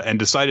Fanta and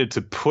decided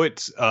to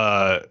put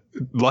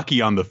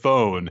Lucky on the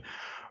phone,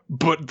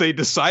 but they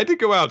decide to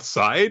go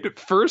outside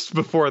first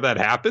before that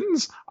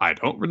happens. I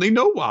don't really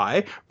know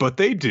why, but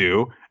they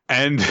do.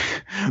 And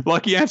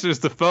Lucky answers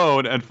the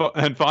phone, and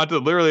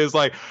Fanta literally is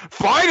like,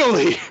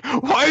 "Finally!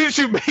 Why did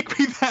you make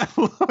me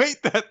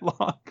wait that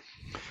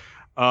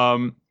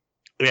long?"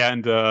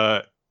 And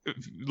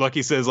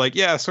Lucky says, like,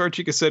 "Yeah, Sora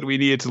Chica said we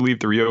needed to leave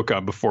the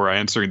Ryokan before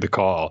answering the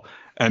call."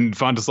 And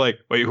Fanta's like,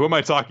 "Wait, who am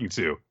I talking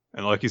to?"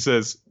 And Lucky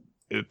says,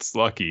 "It's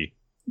Lucky,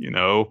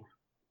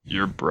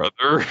 your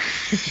brother."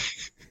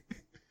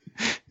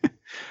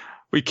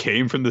 We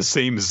came from the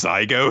same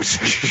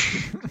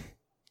zygote.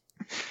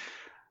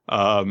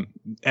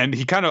 And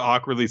he kind of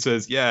awkwardly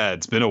says, "Yeah,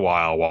 it's been a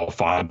while," while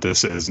Fanta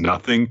says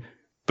nothing.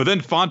 But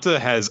then Fanta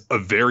has a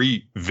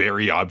very,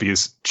 very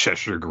obvious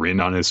Cheshire grin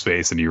on his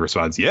face, and he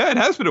responds, "Yeah, it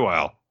has been a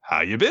while.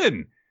 How you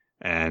been?"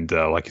 And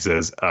Lucky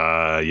says,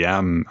 "Yeah,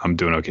 I'm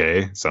doing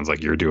okay. Sounds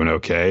like you're doing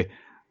okay."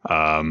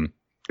 And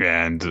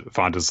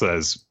Fanta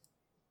says,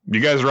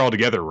 "You guys are all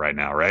together right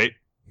now, right?"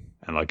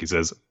 And Lucky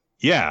says,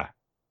 "Yeah."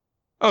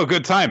 "Oh,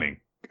 good timing,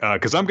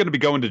 because I'm going to be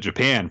going to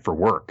Japan for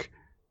work.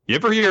 You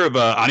ever hear of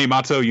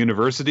Animato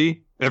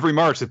University? Every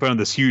March they put on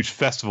this huge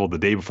festival the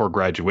day before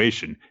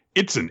graduation.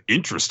 It's an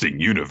interesting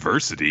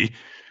university."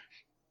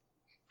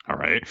 All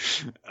right.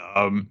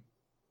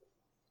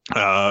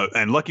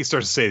 And Lucky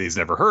starts to say that he's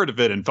never heard of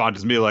it, and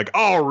Fonta's me like,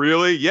 oh,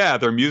 really? Yeah,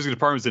 their music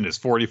department's in its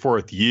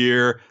 44th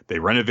year. They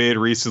renovated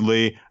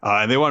recently,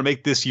 and they want to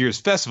make this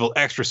year's festival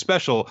extra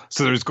special,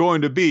 so there's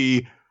going to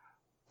be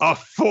a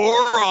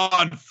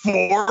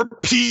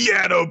 4-on-4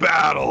 piano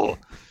battle.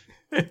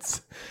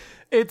 It's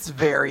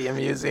very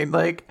amusing.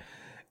 Like,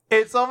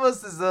 it's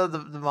almost as though the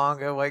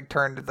manga like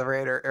turned to the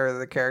reader or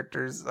the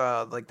characters,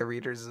 like the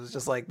readers, was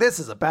just like, this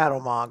is a battle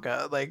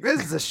manga. Like,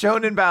 this is a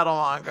shonen battle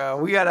manga.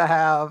 We gotta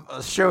have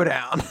a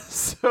showdown.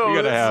 So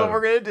this is what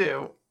we're gonna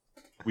do.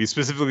 We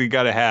specifically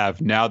gotta have,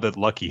 now that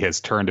Lucky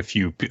has turned a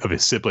few of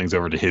his siblings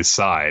over to his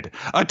side,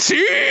 a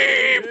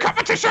team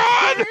competition.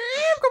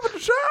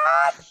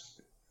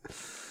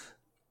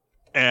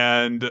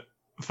 And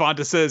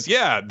Fonta says,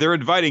 yeah, they're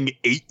inviting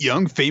 8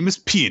 young famous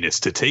pianists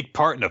to take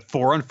part in a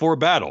 4-on-4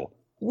 battle.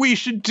 We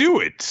should do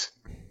it.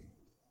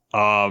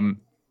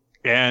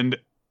 And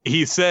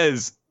he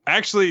says,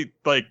 actually,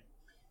 like,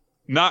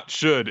 not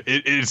should.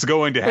 It's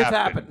going to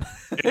happen.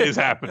 It is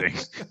happening.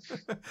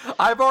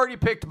 I've already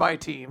picked my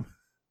team.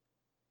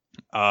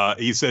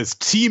 He says,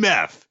 Team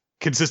F,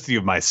 consisting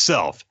of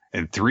myself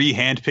and 3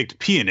 hand-picked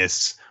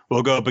pianists,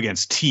 will go up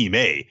against Team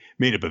A,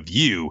 made up of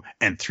you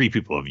and 3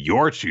 people of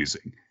your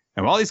choosing.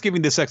 And while he's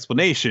giving this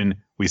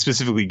explanation, we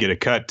specifically get a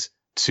cut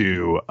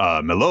to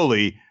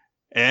Maloli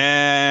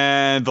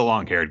and the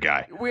long-haired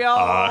guy. We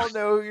all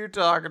know who you're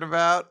talking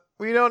about.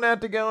 We don't have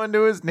to go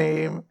into his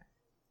name,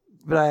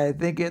 but I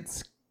think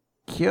it's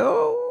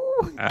Kyo.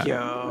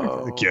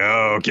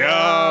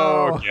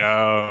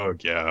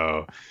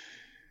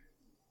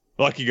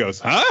 Lucky goes,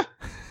 huh?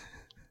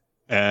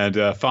 And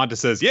Fonta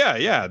says,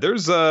 yeah,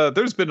 there's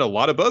been a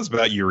lot of buzz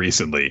about you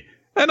recently.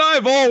 And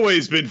I've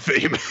always been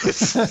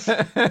famous.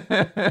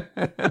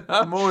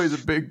 I'm always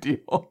a big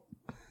deal.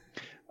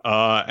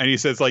 And he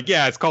says, like,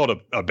 yeah, it's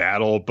called a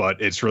battle, but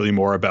it's really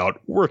more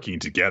about working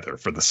together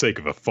for the sake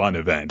of a fun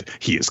event.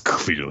 He is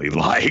clearly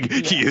lying.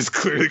 Yeah. He is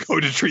clearly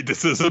going to treat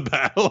this as a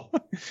battle.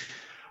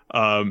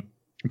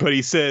 But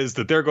he says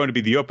that they're going to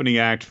be the opening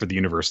act for the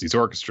university's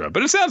orchestra.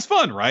 But it sounds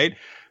fun, right?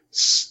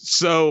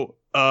 So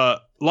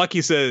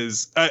Lucky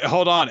says,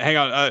 hold on, hang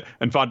on.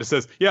 And Fonta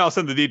says, yeah, I'll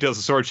send the details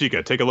to Sword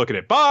Chica. Take a look at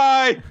it.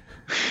 Bye!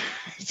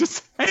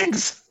 Just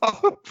hangs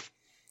up.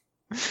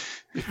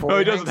 Before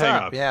he doesn't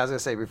hang up. Yeah, I was going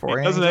to say before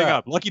he doesn't hang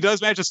up. Lucky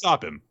does manage to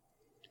stop him.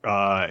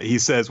 He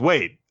says,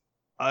 wait,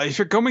 if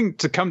you're going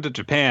to come to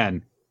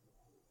Japan,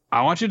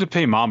 I want you to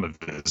pay Mom a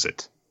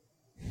visit.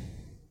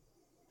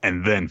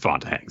 And then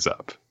Fonta hangs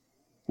up,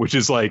 which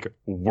is like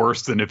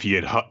worse than if he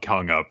had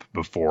hung up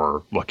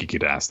before Lucky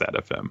could ask that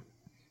of him.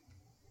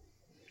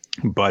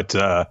 But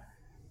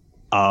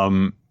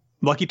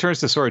Lucky turns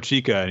to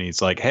Sorochika and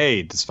he's like,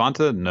 hey, does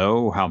Fonta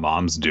know how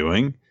Mom's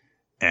doing?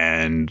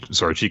 And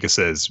Sorochika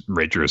says,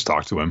 Rachel has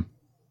talked to him.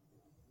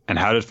 And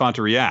how did Fonta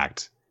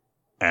react?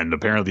 And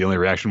apparently the only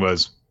reaction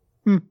was,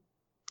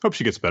 hope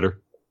she gets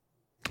better.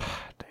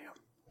 Damn.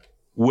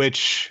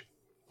 Which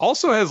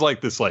also has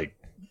like this like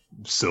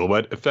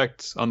silhouette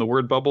effect on the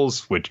word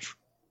bubbles, which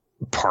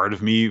part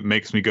of me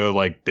makes me go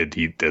like,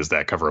 does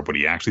that cover up what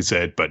he actually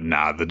said? But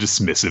nah, the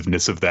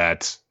dismissiveness of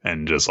that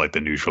and just like the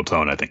neutral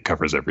tone, I think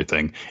covers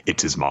everything.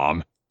 It's his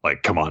mom.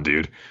 Like, come on,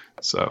 dude.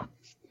 So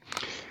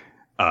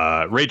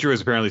Rachel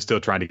is apparently still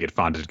trying to get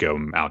Fonta to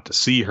go out to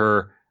see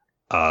her.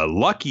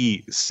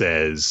 Lucky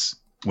says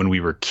when we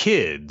were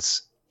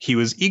kids, he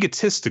was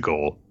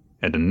egotistical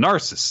and a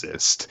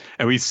narcissist.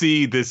 And we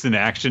see this in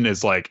action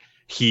as like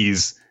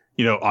he's,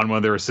 on one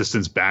of their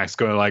assistants' backs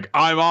going like,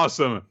 I'm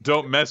awesome.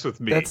 Don't mess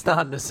with me. That's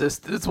not an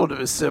assistant. It's one of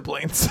his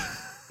siblings.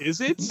 Is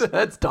it?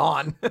 That's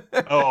Don.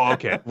 Oh,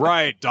 okay.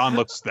 Right. Don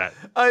looks that.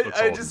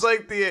 I just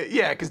like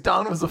because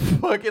Don was a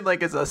fucking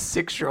as a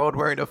 6-year-old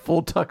wearing a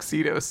full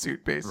tuxedo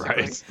suit,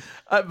 basically. Right.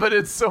 But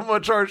it's so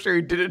much harsher.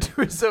 He did it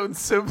to his own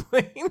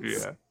siblings.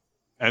 Yeah.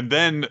 And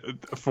then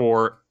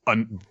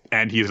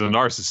and he's a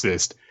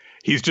narcissist.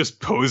 He's just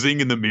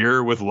posing in the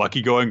mirror with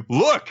Lucky going,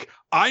 look,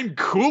 I'm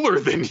cooler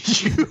than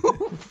you.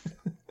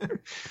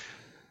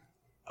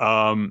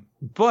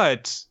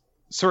 But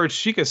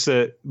Sorochika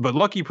said, but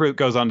Lucky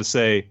goes on to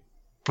say,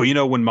 but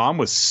when Mom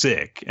was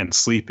sick and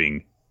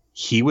sleeping,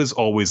 he was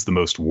always the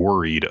most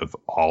worried of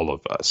all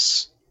of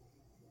us.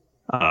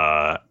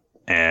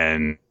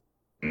 And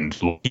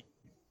Lucky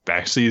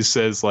actually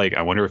says, like,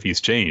 I wonder if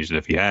he's changed, and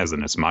if he has,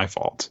 then it's my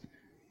fault,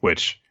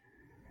 which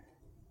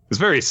is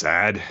very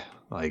sad.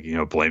 Like,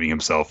 blaming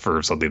himself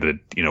for something that,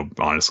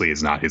 honestly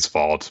is not his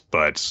fault.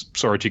 But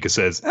Sorochika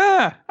says,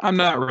 I'm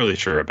not really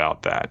sure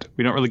about that.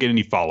 We don't really get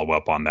any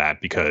follow-up on that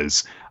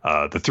because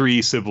the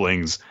 3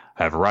 siblings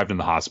have arrived in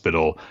the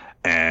hospital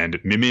and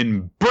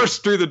Mimin bursts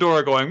through the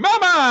door going,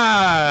 Mama!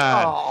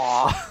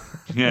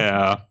 Aww.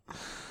 Yeah.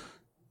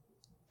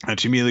 And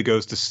she immediately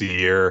goes to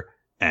see her.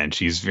 And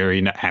she's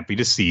very happy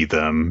to see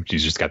them.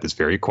 She's just got this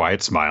very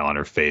quiet smile on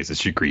her face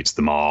as she greets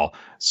them all.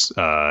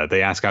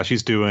 They ask how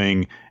she's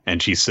doing,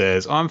 and she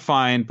says, I'm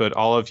fine, but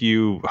all of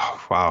you,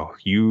 wow,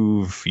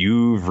 you've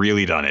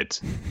really done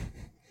it.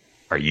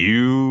 Are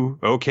you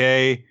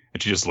okay?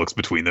 And she just looks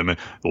between them. And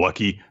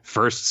Lucky,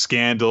 first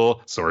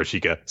scandal.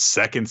 Sorashika,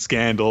 second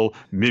scandal.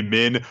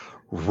 Min,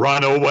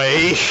 run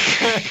away.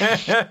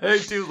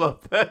 I do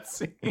love that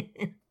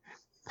scene.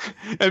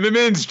 And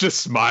Min's just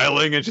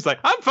smiling, and she's like,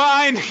 I'm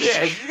fine.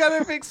 Yeah, she's got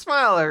her big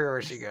smile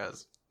everywhere she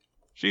goes.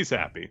 She's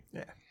happy.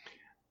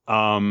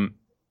 Yeah.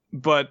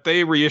 But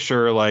they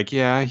reassure, like,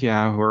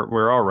 yeah,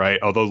 we're all right.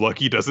 Although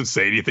Lucky doesn't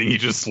say anything, he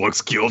just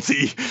looks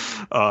guilty.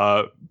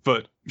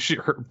 But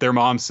their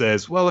mom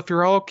says, well, if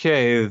you're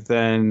okay,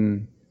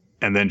 then...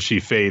 And then she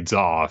fades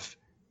off,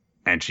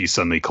 and she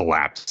suddenly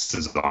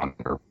collapses on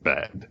her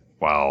bed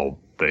while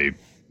they,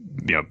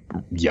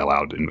 yell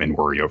out and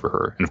worry over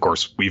her. And of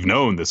course, we've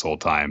known this whole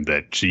time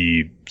that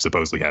she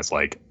supposedly has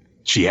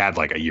she had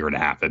a year and a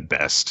half at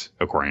best,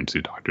 according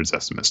to doctors'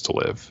 estimates, to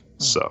live.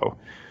 So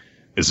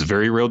it's a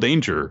very real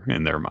danger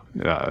in their mind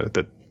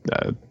that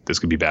this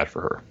could be bad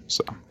for her.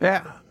 So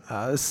yeah,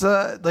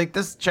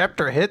 this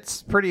chapter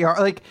hits pretty hard.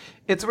 Like,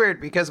 it's weird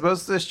because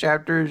most of this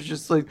chapter is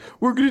just like,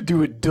 we're gonna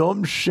do a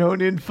dumb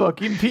shonen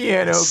fucking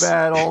piano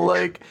battle.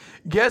 Like,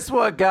 guess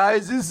what,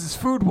 guys? This is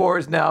Food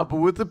Wars now, but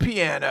with the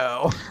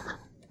piano.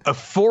 A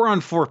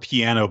 4-on-4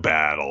 piano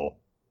battle,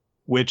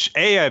 which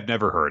A, I've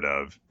never heard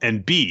of,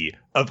 and B,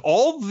 of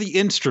all the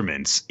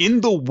instruments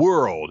in the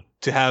world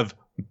to have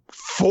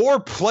 4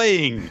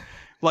 playing,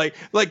 like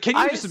can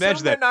you just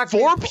imagine that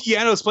 4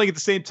 pianos playing at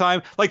the same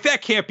time? Like,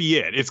 that can't be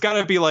it. It's got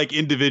to be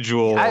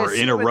individual or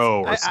in a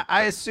row. Or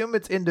I assume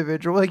it's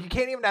individual. Like, you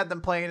can't even have them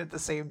playing at the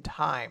same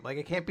time. Like,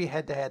 it can't be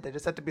head to head. They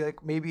just have to be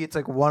maybe it's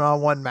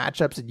one-on-one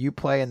matchups and you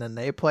play and then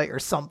they play or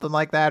something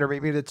like that. Or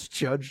maybe it's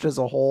judged as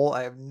a whole.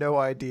 I have no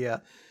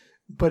idea.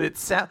 But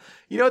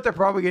you know what they're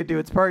probably going to do?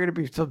 It's probably going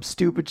to be some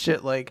stupid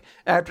shit like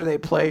after they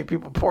play,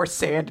 people pour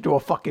sand into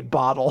a fucking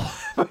bottle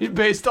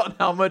based on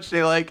how much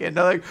they like it. And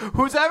they're like,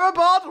 who's ever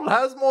bottle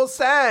has more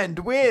sand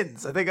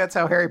wins. I think that's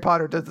how Harry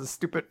Potter does the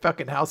stupid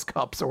fucking house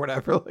cups or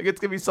whatever. Like, it's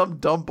going to be some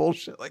dumb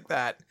bullshit like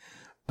that.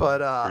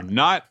 But you're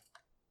not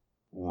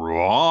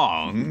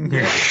wrong.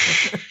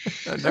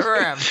 I never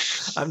am.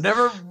 I'm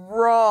never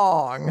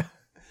wrong.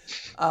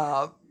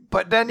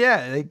 But then,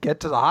 they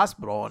get to the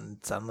hospital and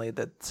suddenly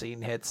the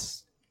scene hits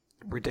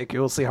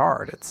ridiculously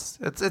hard.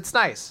 It's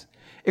nice.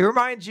 It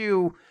reminds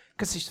you,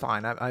 because she's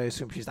fine. I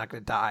assume she's not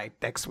going to die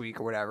next week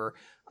or whatever.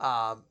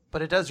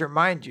 But it does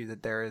remind you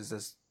that there is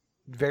this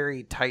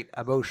very tight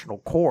emotional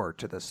core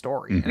to the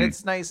story. Mm-hmm. And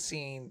it's nice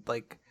seeing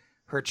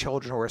her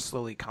children who are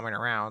slowly coming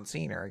around,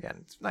 seeing her again.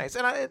 It's nice.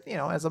 And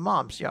as a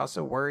mom, she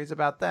also worries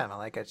about them. I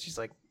like it. She's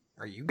like,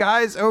 are you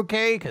guys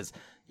okay? Because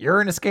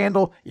you're in a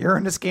scandal.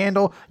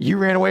 You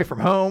ran away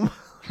from home.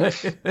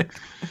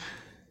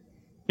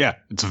 Yeah,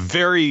 it's a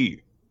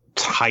very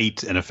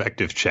tight and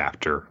effective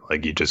chapter.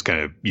 Like, you just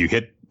you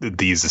hit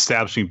these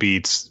establishing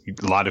beats,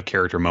 a lot of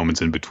character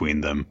moments in between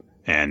them.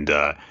 And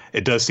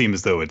it does seem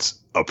as though it's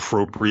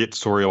appropriate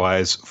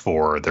story-wise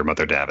for their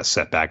mother to have a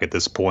setback at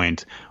this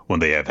point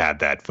when they have had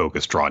that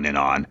focus drawn in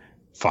on.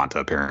 Fanta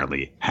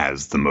apparently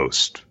was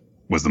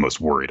the most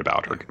worried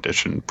about her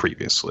condition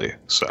previously.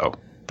 So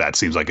that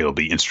seems like it'll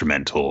be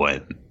instrumental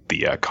in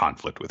the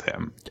conflict with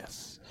him.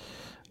 Yes.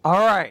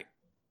 All right.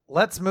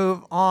 Let's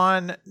move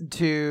on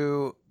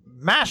to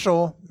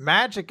Mashle,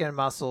 Magic and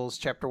Muscles,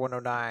 Chapter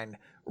 109,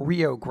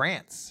 Rio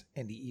Grants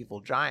and the Evil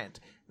Giant.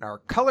 And our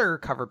color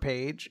cover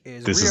page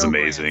is This Rio is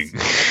amazing.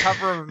 Grants, the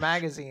cover of a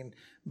magazine.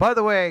 By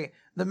the way,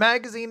 the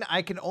magazine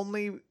I can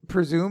only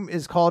presume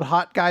is called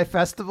Hot Guy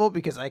Festival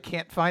because I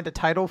can't find a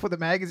title for the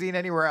magazine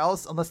anywhere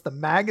else unless the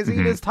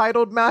magazine is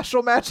titled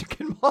Mashle, Magic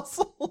and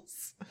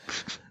Muscles.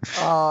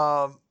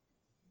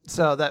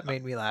 So that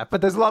made me laugh.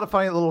 But there's a lot of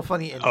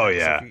funny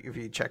index if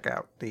you check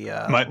out the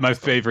my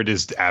favorite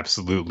is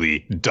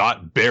absolutely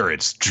Dot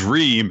Barrett's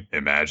dream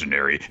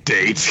imaginary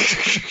date.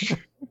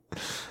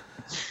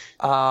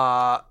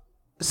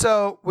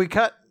 So we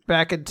cut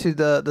back into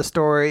the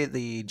story.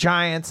 The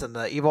giants and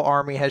the evil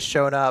army has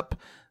shown up.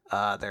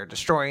 They're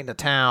destroying the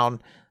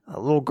town. A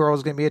little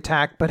girl's going to be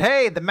attacked. But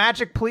hey, the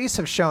magic police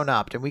have shown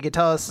up. And we can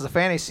tell this is a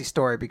fantasy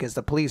story because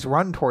the police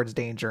run towards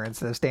danger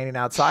instead of standing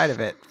outside of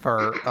it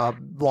for a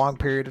long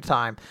period of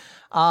time.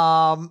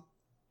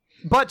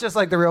 But just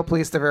like the real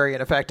police, they're very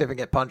ineffective and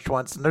get punched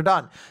once and they're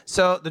done.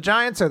 So the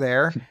giants are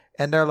there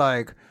and they're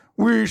like,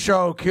 we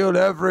shall kill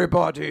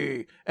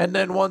everybody. And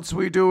then once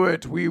we do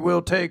it, we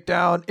will take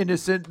down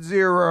Innocent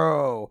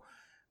Zero.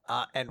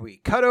 And we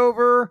cut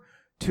over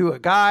to a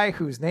guy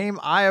whose name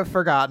I have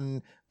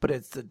forgotten, but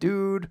it's the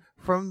dude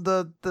from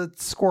the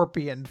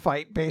Scorpion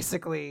fight,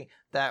 basically,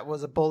 that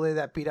was a bully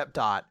that beat up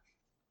Dot.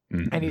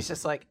 Mm-hmm. And he's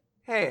just like,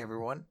 hey,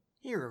 everyone,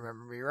 you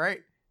remember me, right?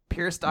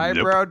 Pierced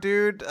eyebrow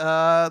dude,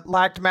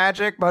 lacked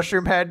magic,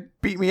 mushroom head,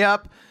 beat me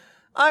up.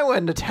 I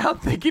went into town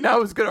thinking I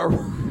was going to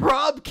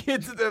rob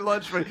kids of their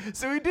lunch money.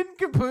 So he didn't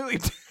completely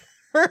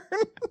turn.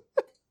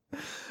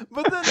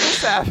 But then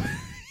this happened.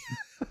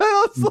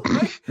 I was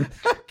like,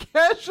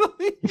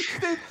 casually,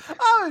 I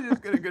was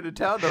just going to go to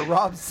town to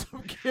rob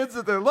some kids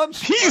of their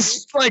lunch money.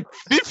 He's like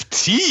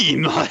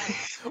 15.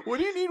 What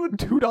do you need with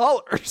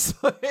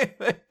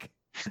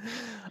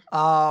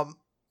 $2?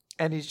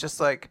 And he's just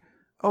like,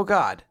 oh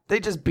God, they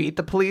just beat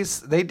the police.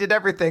 They did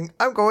everything.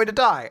 I'm going to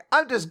die.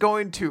 I'm just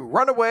going to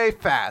run away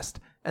fast.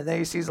 And then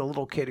he sees a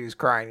little kid who's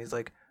crying. He's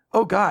like,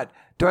 oh God,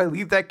 do I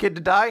leave that kid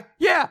to die?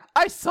 Yeah,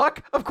 I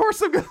suck. Of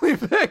course I'm going to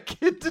leave that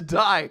kid to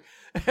die.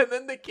 And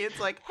then the kid's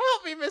like,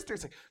 help me, mister.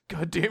 He's like,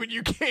 God damn it,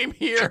 you came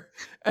here.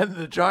 And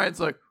the giant's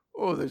like,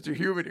 oh, there's a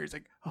human here. He's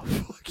like, oh,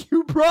 fuck,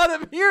 you brought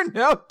him here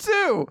now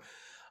too.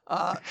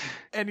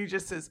 And he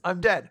just says, I'm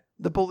dead.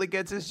 The bully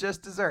gets his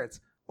just desserts.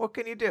 What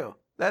can you do?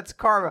 That's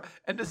karma.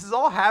 And this is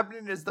all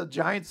happening as the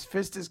giant's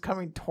fist is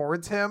coming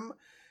towards him.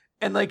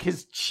 And like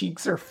his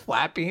cheeks are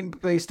flapping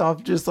based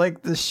off just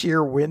like the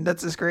sheer wind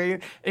that's just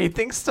creating. And he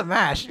thinks to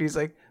Mash, and he's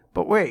like,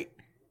 but wait,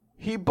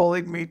 he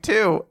bullied me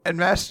too. And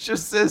Mash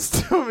just says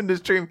to him in his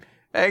dream,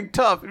 hang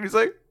tough. And he's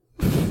like,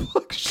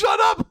 fuck, shut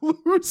up,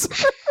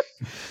 loser.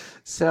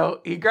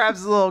 So he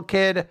grabs the little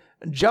kid,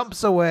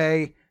 jumps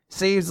away,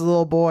 saves the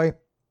little boy.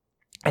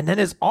 And then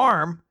his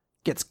arm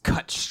gets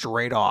cut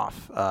straight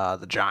off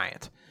the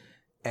giant.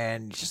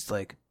 And just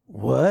like,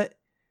 what?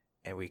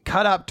 And we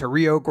cut up to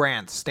Rio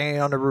Grant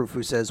standing on the roof,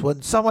 who says,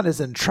 when someone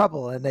is in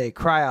trouble and they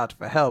cry out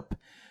for help,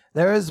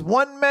 there is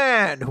one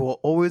man who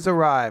will always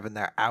arrive in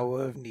their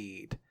hour of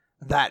need.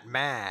 That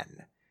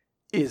man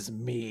is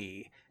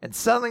me. And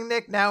suddenly,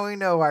 Nick, now we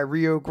know why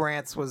Rio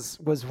Grant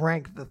was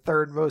ranked the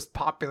third most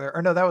popular.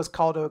 Or no, that was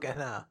Caldo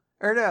Gana.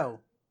 Or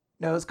no,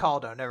 it was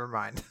Caldo. Never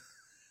mind.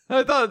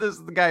 I thought this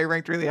was the guy who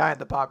ranked really high in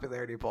the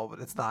popularity poll, but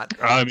it's not.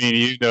 I mean,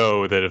 you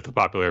know that if the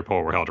popularity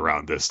poll were held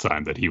around this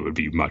time, that he would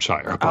be much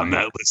higher up on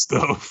that list,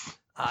 though.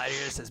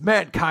 It says,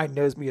 mankind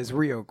knows me as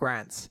Rio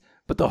Grant,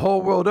 but the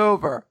whole world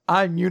over,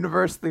 I'm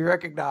universally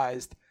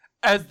recognized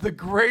as the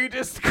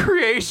greatest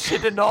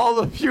creation in all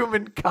of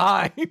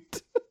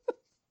humankind.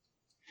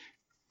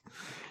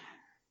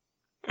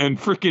 And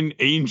freaking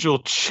angel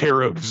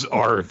cherubs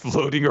are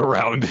floating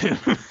around him.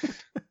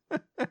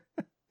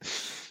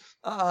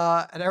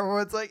 And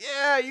everyone's like,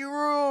 yeah, you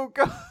rule.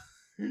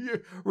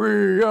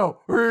 Rio.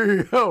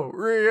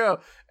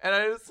 And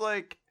I was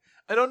like,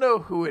 I don't know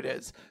who it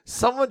is.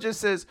 Someone just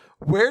says,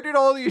 where did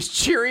all these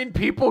cheering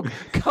people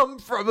come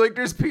from? Like,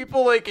 there's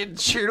people like in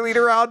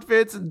cheerleader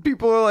outfits, and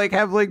people are like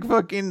have like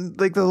fucking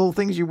like the little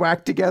things you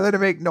whack together to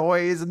make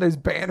noise, and there's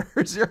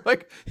banners. You're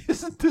like,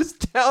 isn't this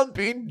town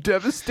being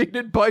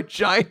devastated by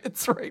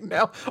giants right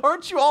now?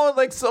 Aren't you all in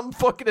like some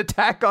fucking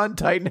Attack on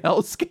Titan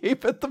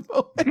hellscape at the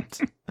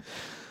moment?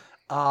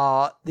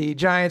 The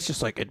giant's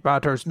just like, it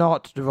matters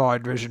not,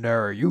 divine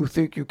visionary. You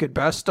think you can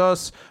best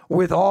us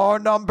with our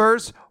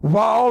numbers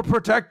while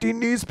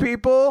protecting these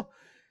people?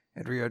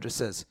 And Rio just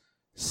says,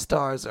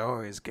 stars are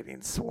always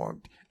getting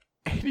swarmed.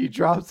 And he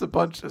drops a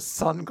bunch of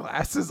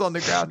sunglasses on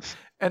the ground.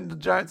 And the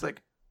giant's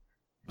like,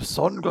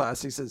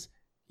 sunglasses? He says,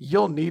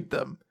 you'll need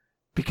them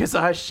because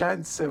I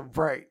shine so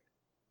bright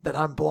that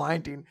I'm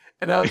blinding.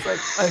 And I was like,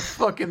 I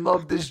fucking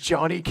love this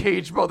Johnny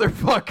Cage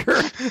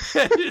motherfucker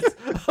and his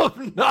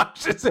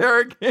obnoxious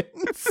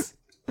arrogance.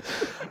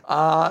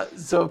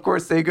 So of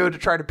course they go to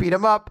try to beat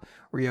him up.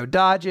 Rio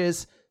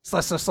dodges,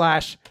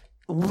 slash,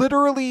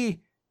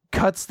 literally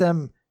cuts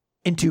them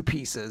into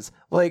pieces.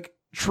 Like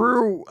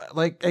true,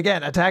 like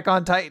again, Attack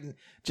on Titan,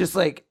 just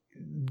like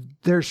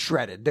they're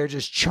shredded. They're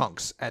just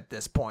chunks at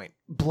this point.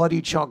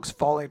 Bloody chunks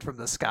falling from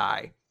the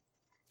sky.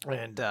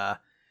 And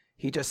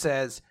he just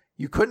says,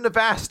 you couldn't have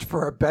asked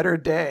for a better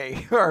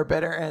day or a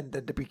better end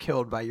than to be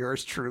killed by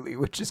yours truly,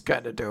 which is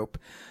kind of dope.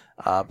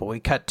 But we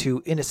cut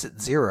to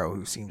Innocent Zero,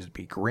 who seems to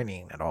be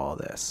grinning at all of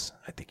this.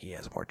 I think he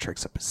has more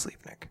tricks up his sleeve,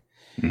 Nick.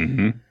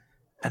 Mm-hmm.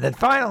 And then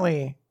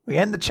finally, we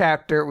end the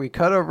chapter. We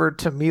cut over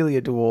to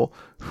Meliadoul,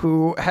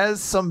 who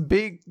has some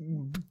big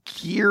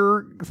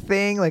gear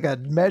thing, like a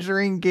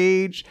measuring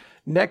gauge,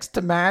 next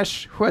to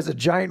Mash, who has a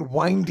giant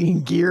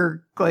winding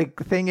gear like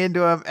thing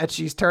into him, and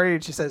she's turning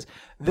and she says,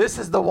 this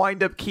is the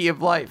wind-up key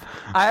of life.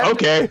 I have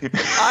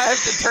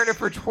to turn it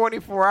for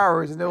 24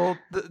 hours, and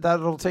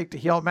that'll take to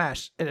heal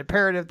Mash. An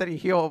imperative that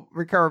he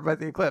recover by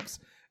the eclipse.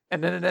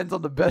 And then it ends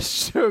on the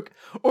best joke,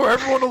 or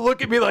everyone will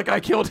look at me like I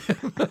killed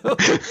him.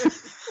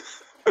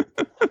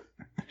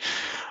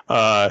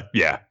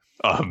 Yeah.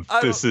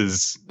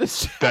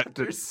 This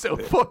chapter is so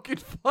fucking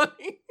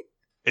funny.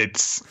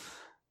 It's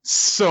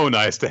so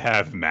nice to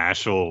have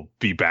Mashal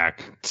be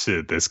back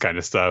to this kind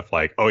of stuff.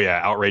 Like, oh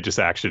yeah, outrageous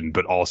action,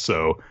 but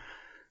also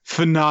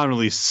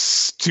phenomenally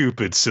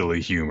stupid,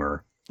 silly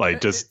humor. Like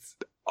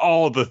just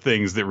all the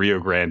things that Rio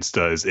Grant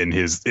does in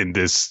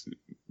this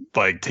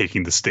like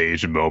taking the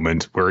stage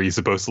moment where he's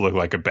supposed to look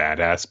like a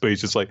badass, but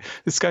he's just like,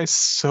 this guy's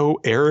so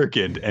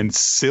arrogant and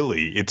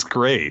silly. It's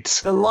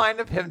great. The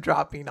line of him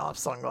dropping off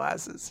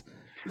sunglasses.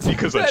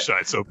 Because I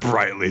shine so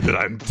brightly that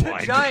I'm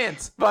blind.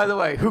 Giants, by the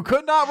way, who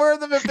could not wear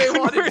them if they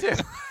wanted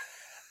to.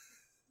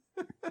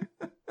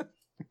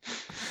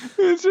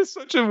 It's just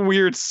such a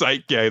weird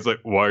sight guy. He's like,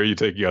 why are you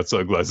taking out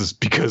sunglasses?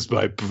 Because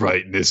my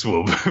brightness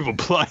will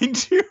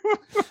blind you.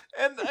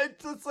 And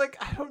it's like,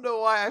 I don't know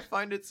why I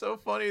find it so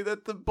funny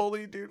that the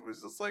bully dude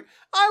was just like,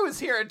 I was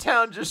here in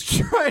town just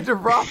trying to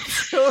rob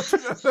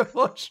children of their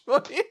lunch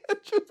money.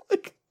 Just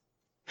like,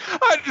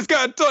 I just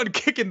got done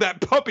kicking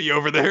that puppy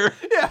over there.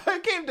 Yeah, I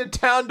came to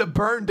town to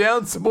burn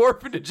down some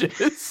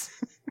orphanages.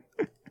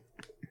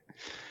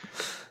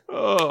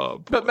 Oh,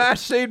 boy. But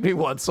Mash saved me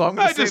once, so I'm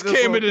going to I just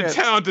came into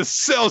town to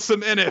sell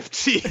some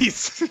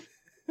NFTs.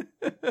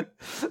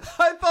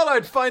 I thought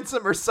I'd find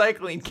some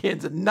recycling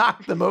cans and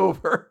knock them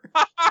over.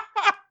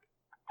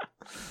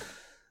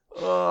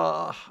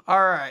 All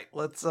right,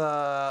 let's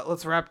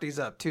wrap these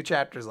up. 2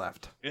 chapters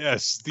left.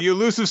 Yes, The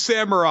Elusive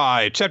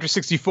Samurai, Chapter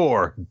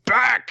 64,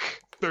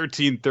 back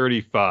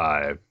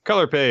 1335.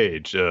 Color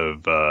page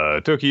of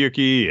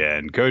Tokiyuki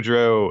and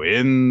Kojiro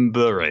in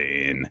the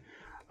rain.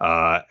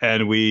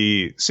 And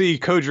we see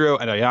Kojiro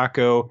and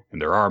Ayako in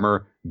their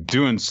armor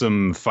doing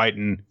some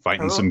fighting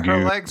some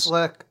goons. Her legs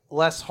look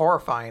less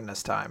horrifying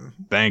this time.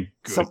 Thank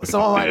goodness.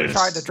 Someone might have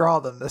tried to draw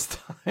them this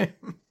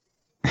time.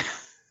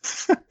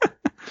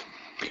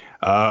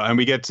 And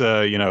we get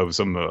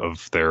some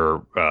of their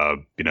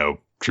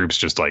troops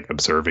just like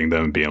observing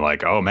them, being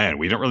like, "Oh man,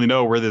 we don't really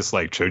know where this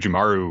like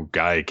Chojimaru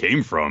guy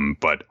came from,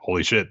 but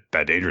holy shit,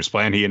 that dangerous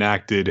plan he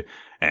enacted,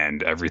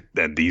 and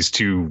these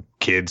 2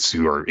 kids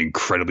who are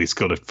incredibly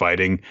skilled at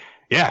fighting.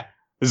 Yeah,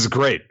 this is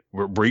great.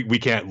 We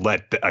can't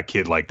let a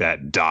kid like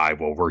that die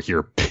while we're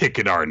here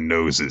picking our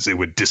noses. It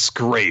would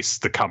disgrace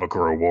the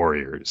Kamakura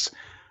warriors.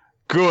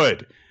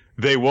 Good."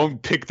 They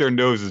won't pick their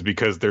noses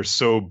because they're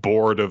so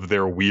bored of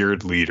their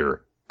weird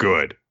leader.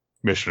 Good.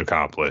 Mission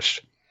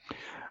accomplished.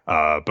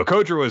 But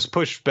Kojiro is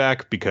pushed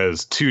back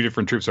because 2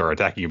 different troops are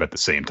attacking him at the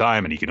same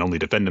time, and he can only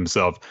defend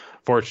himself.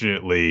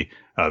 Fortunately,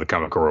 the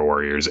Kamakura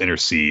warriors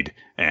intercede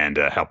and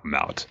help him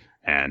out.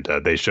 And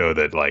they show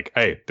that, like,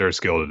 hey, they're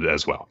skilled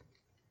as well.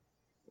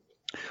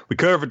 We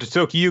cut over to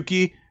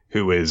Tokiyuki,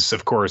 who is,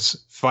 of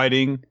course,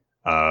 fighting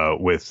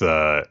with...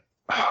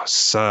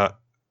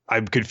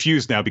 I'm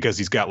confused now because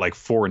he's got like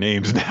 4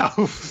 names now.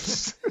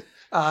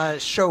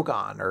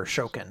 Shogun or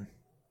Shokin.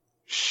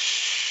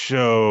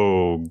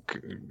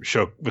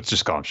 Let's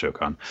just call him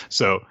Shogun.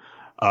 So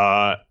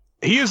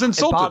he is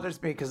insulted. It bothers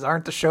me because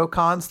aren't the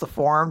Shokons the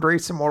 4-armed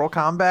race in Mortal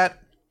Kombat?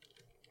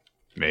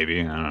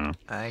 Maybe, I don't know.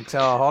 I think so.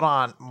 Hold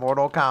on,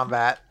 Mortal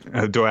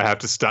Kombat. Do I have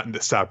to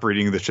stop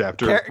reading the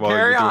chapter?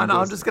 Carry on. This?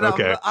 I'm just gonna.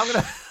 Okay. I'm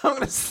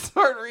gonna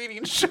start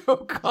reading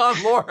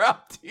Shogun lore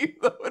out to you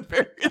though at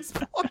various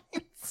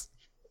points.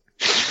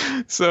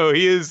 So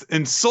he is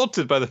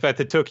insulted by the fact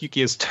that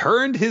Tokiyuki has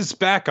turned his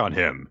back on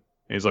him.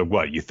 And he's like,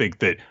 "What? You think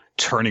that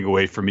turning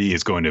away from me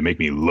is going to make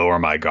me lower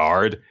my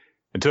guard?"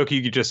 And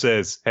Tokiyuki just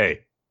says,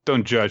 "Hey,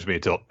 don't judge me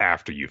until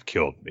after you've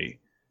killed me."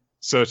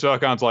 So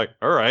Shogun's like,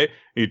 all right.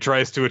 He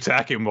tries to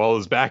attack him while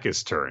his back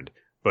is turned,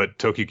 but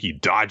Tokiyuki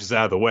dodges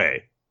out of the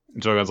way.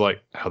 And Shogun's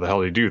like, how the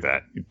hell did he do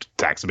that? He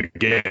attacks him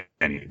again,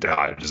 and he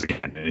dodges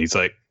again. And he's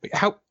like,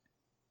 how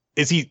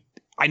is he?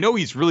 I know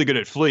he's really good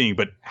at fleeing,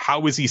 but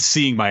how is he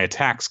seeing my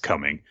attacks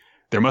coming?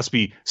 There must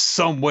be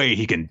some way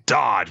he can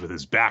dodge with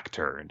his back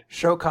turned.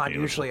 Shokan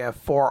usually have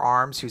 4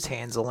 arms whose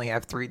hands only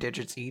have 3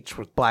 digits each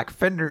with black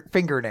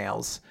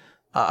fingernails.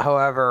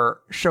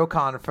 However,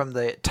 Shokan from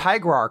the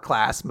Tigrar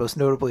class, most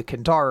notably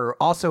Kentaru,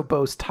 also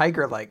boasts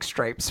tiger-like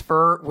stripes,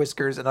 fur,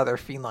 whiskers, and other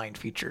feline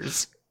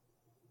features.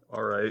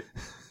 All right.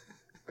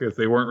 Because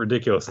they weren't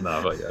ridiculous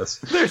enough, I guess.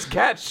 There's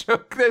cat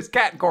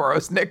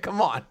Goros, Nick,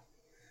 come on.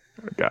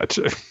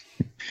 Gotcha.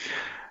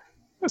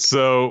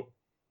 So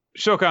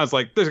Shokan's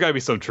like, there's got to be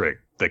some trick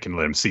that can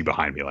let him see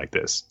behind me like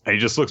this. And he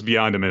just looks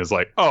beyond him and is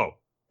like, oh,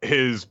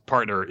 his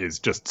partner is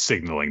just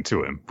signaling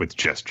to him with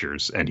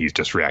gestures, and he's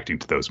just reacting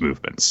to those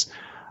movements.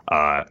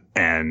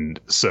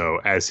 And so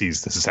as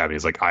this is happening,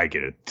 he's like, I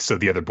get it. So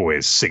the other boy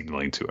is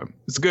signaling to him.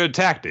 It's a good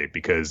tactic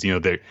because,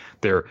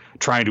 they're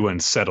trying to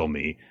unsettle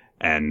me.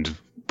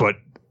 But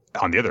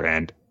on the other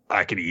hand,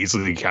 I can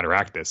easily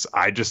counteract this.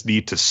 I just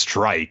need to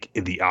strike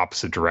in the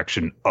opposite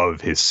direction of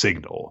his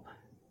signal.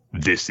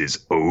 This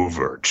is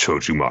over,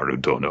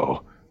 Chojimaru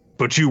Dono.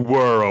 But you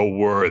were a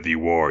worthy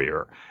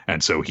warrior.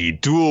 And so he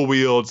dual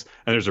wields,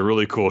 and there's a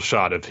really cool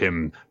shot of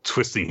him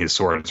twisting his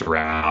swords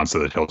around so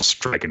that he'll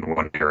strike in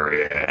one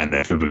area, and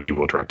then Fubuki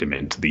will direct him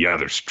into the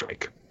other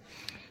strike.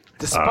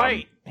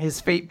 Despite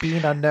his fate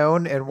being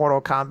unknown in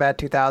Mortal Kombat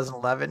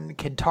 2011,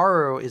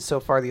 Kentaru is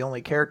so far the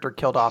only character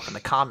killed off in the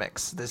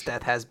comics. This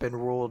death has been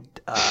ruled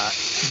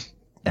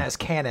as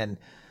canon.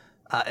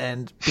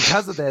 And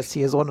because of this,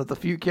 he is one of the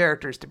few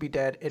characters to be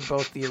dead in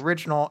both the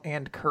original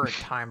and current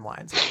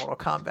timelines of the Mortal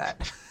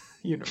Kombat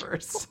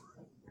universe.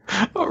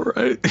 All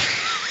right.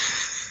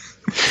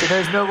 So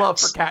there's no love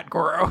for Cat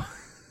Goro.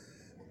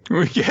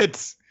 We get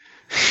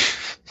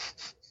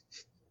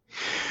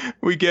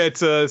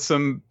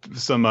some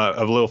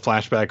a little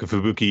flashback of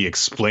Fubuki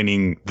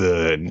explaining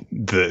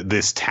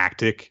this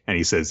tactic, and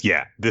he says,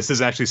 "Yeah, this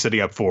is actually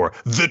setting up for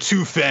the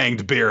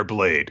two-fanged bear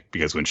blade,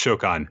 because when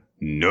Shokan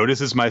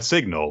notices my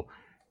signal,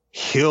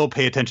 he'll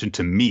pay attention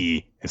to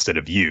me instead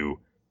of you,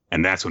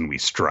 and that's when we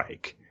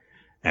strike."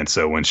 And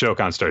so when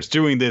Shokan starts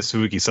doing this,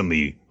 Fubuki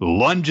suddenly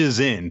lunges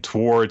in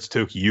towards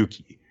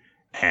Tokiyuki,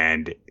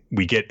 and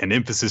we get an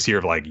emphasis here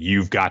of like,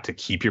 you've got to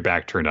keep your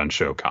back turned on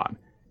Shokan,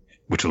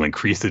 which will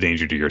increase the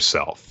danger to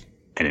yourself.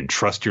 and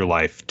entrust your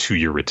life to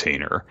your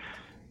retainer.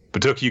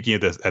 But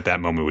Tokiyuki at that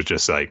moment was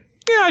just like,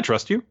 yeah, I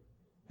trust you.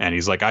 And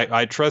he's like,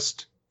 I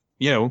trust,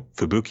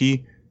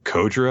 Fubuki,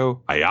 Kojiro,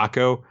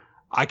 Ayako.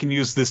 I can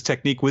use this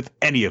technique with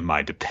any of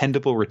my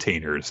dependable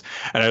retainers.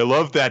 And I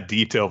love that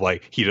detail of,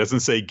 like, he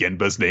doesn't say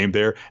Genba's name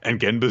there, and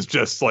Genba's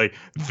just like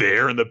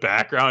there in the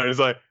background. And he's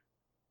like,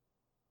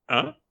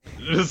 huh?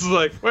 This is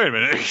like, wait a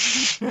minute.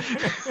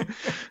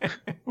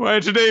 Why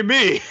did you name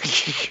me?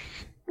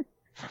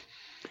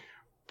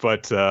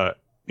 But,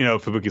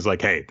 Fubuki's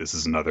like, hey, this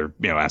is another,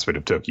 aspect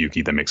of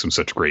Tokiyuki that makes him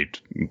such a great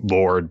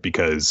lord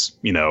because,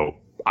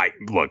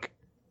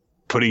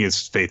 putting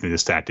his faith in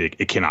this tactic,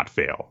 it cannot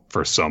fail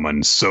for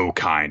someone so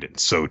kind and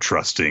so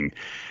trusting.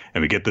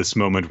 And we get this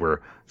moment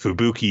where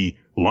Fubuki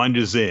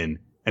lunges in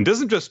and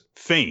doesn't just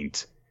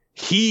feint.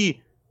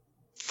 He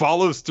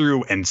follows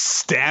through and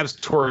stabs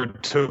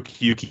toward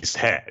Tokiyuki's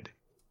head.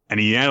 And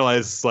he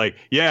analyzes like,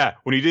 yeah,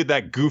 when he did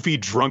that goofy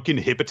drunken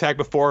hip attack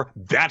before,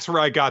 that's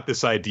where I got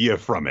this idea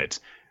from it.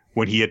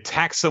 When he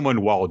attacks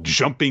someone while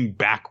jumping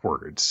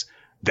backwards,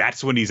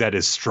 that's when he's at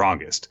his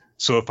strongest.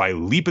 So if I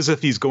leap as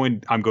if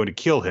I'm going to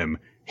kill him,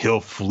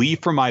 he'll flee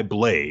from my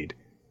blade.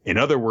 In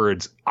other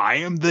words, I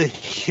am the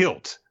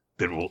hilt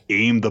that will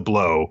aim the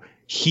blow.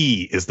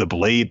 He is the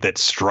blade that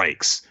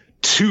strikes.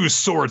 2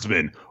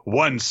 swordsmen,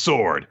 1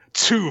 sword,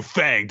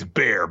 2-fanged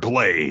bear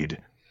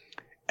blade.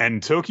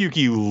 And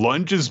Tokiyuki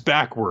lunges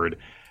backward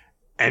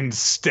and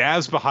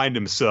stabs behind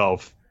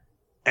himself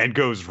and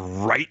goes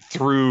right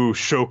through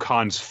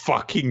Shokan's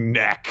fucking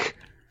neck.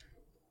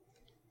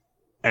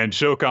 And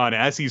Shokan,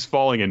 as he's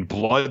falling and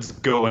blood's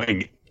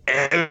going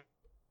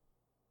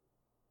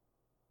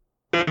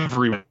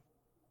everywhere.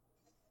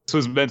 This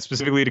was meant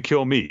specifically to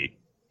kill me.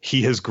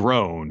 He has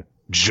grown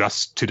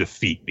just to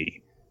defeat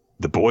me.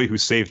 The boy who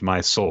saved my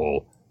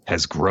soul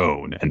has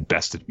grown and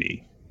bested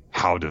me.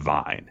 How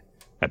divine.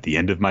 At the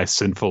end of my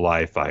sinful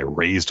life, I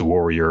raised a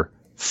warrior,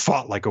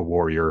 fought like a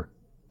warrior,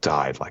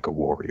 died like a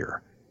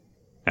warrior.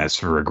 As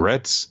for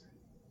regrets,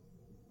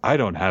 I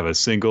don't have a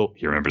single...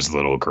 He remembers the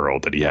little girl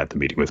that he had the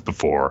meeting with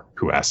before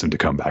who asked him to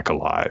come back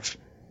alive.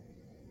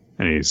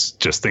 And he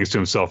just thinks to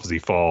himself as he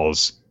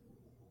falls,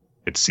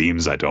 it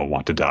seems I don't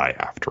want to die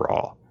after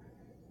all.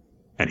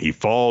 And he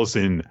falls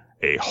in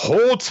a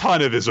whole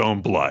ton of his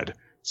own blood.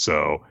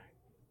 So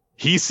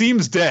he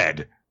seems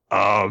dead.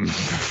 I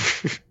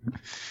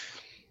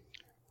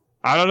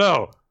don't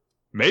know.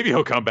 Maybe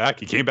he'll come back.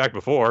 He came back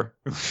before.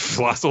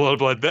 Lost a lot of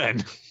blood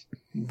then.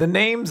 The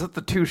names of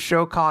the 2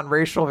 Shokan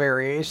racial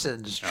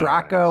variations,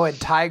 Draco and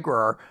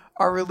Tiger,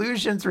 are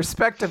allusions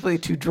respectively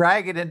to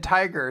dragon and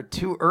tiger,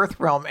 2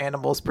 Earthrealm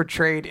animals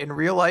portrayed in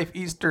real-life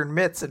Eastern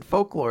myths and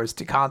folklores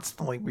to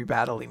constantly be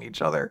battling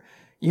each other,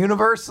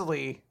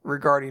 universally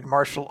regarding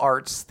martial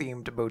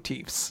arts-themed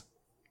motifs.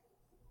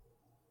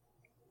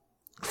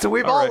 So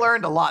we've all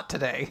learned a lot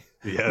today.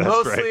 Yeah, that's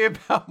mostly right.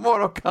 about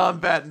Mortal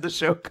Kombat and the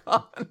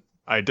Shokan.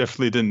 I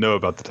definitely didn't know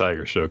about the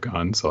Tiger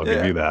Shokan, so I'll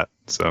give you that.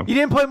 So you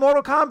didn't play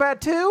Mortal Kombat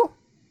 2?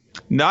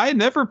 No, I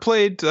never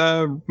played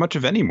much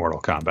of any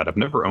Mortal Kombat. I've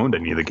never owned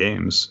any of the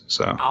games.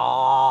 So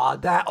I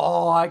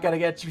gotta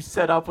get you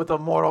set up with a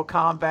Mortal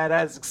Kombat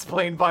as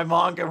explained by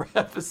manga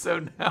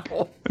episode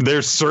now.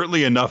 There's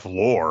certainly enough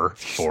lore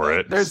for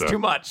it. There's too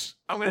much.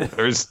 How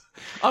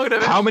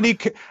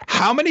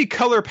many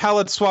color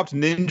palette swapped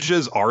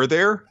ninjas are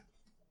there?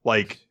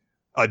 Like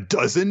a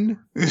dozen?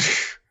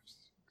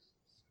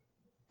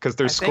 Because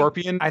there's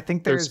Scorpion. I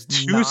think there's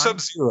 2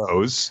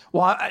 Sub-Zeros.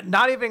 Well,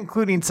 not even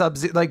including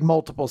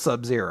multiple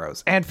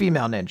Sub-Zeros and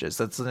female ninjas.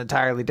 That's an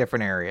entirely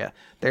different area.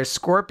 There's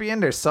Scorpion,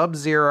 there's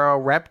Sub-Zero,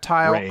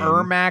 Reptile, Rain.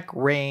 Ermac,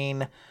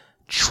 Rain,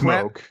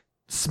 Smoke,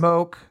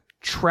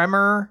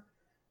 Tremor,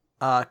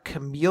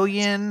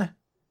 Chameleon,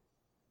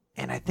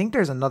 and I think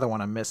there's another one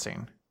I'm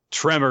missing.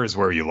 Tremor is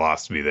where you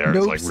lost me there.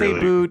 Nope, it's like really...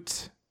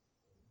 Boot.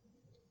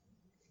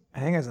 I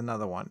think there's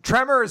another one.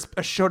 Tremor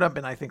showed up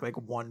in I think like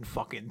one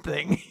fucking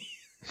thing.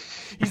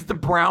 He's the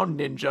brown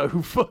ninja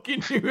who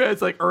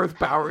has like earth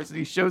powers and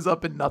he shows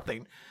up in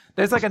nothing.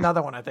 There's like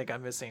another one I think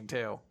I'm missing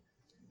too.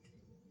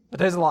 But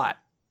there's a lot.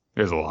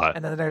 There's a lot.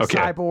 And then there's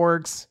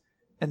cyborgs.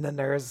 And then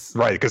there's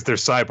right, because they're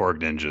cyborg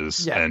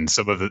ninjas, yeah. And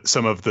some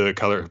of the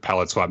color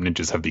palette swap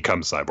ninjas have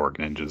become cyborg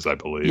ninjas, I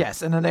believe.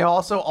 Yes, and then they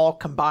also all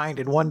combined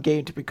in one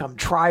game to become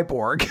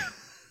Triborg,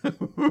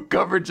 who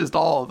covered just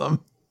all of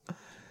them.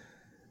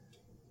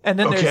 And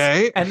then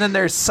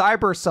there's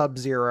Cyber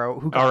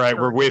Sub-Zero. All right,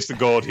 we're wasting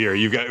gold here.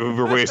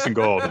 We're wasting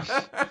gold.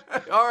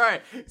 All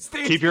right,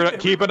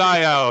 keep an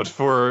eye out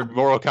for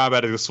Mortal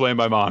Kombat as explained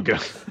by manga.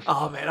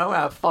 Oh man, I'm gonna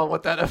have fun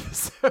with that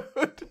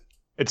episode.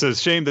 It's a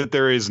shame that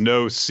there is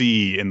no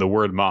C in the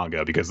word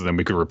manga because then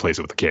we could replace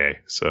it with a K.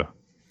 So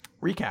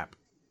recap.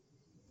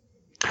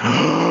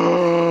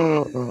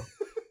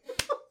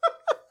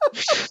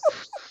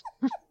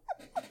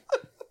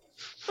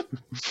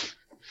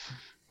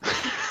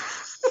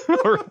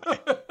 All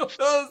right. That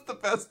was the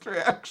best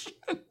reaction.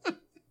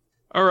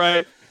 All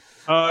right.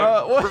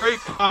 Great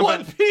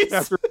One Piece.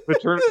 After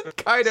return.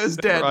 Kaido's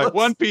dead. Right.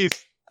 One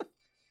Piece.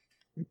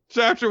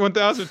 Chapter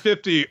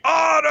 1050.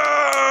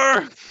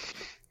 Honor!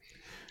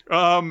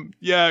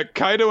 Yeah,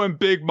 Kaido and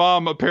Big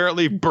Mom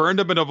apparently burned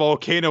him in a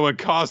volcano and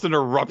caused an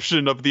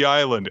eruption of the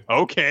island.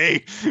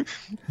 Okay.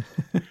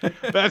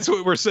 That's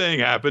what we're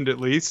saying happened, at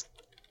least.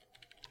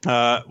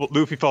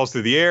 Luffy falls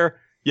through the air.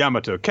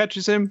 Yamato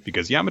catches him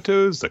because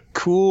Yamato's a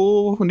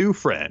cool new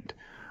friend.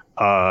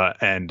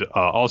 And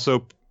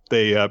also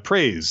they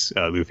praise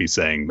Luffy,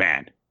 saying,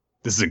 "Man,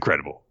 this is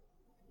incredible.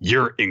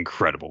 You're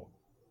incredible."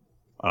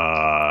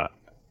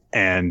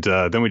 And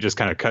then we just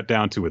kind of cut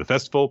down to the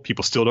festival.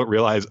 People still don't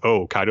realize,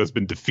 oh, Kaido's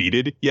been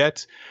defeated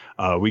yet.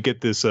 We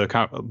get this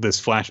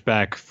this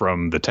flashback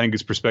from the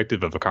Tengu's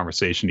perspective of a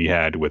conversation he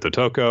had with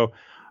Otoko,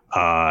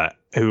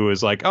 who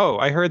was like, "Oh,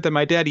 I heard that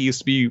my daddy used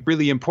to be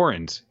really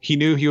important. He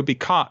knew he would be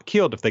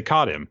killed if they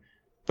caught him,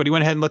 but he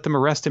went ahead and let them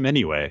arrest him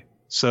anyway.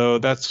 So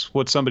that's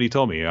what somebody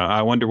told me.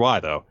 I wonder why,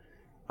 though."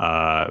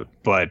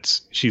 But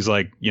she's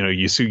like,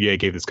 Yasuge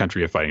gave this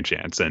country a fighting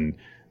chance. And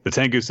the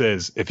Tengu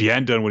says, if he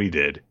hadn't done what he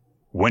did,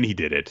 when he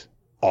did it,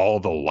 all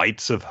the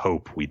lights of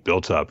hope we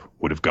built up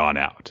would have gone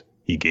out.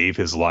 He gave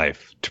his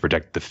life to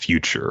protect the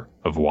future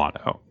of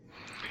Wano.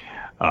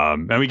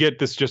 And we get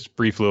this just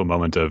brief little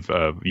moment of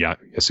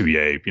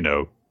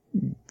Yasuge,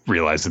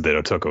 realizing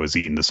that Otoko is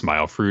eating the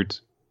smile fruit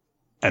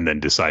and then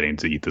deciding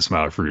to eat the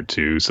smile fruit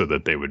too, so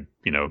that they would,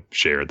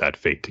 share that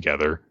fate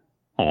together.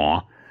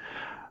 Aw.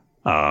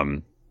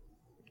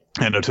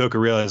 And Otoko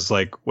realizes,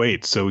 like,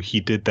 wait, so he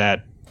did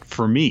that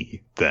for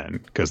me then,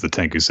 because the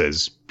Tengu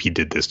says he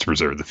did this to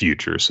preserve the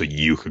future so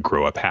you could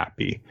grow up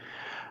happy.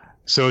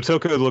 So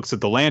Otoko looks at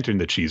the lantern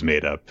that she's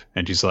made up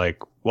and she's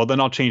like, well, then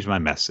I'll change my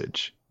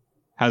message.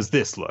 How's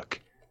this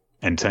look?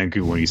 And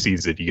Tengu, when he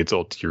sees it, he gets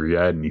all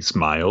teary-eyed and he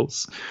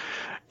smiles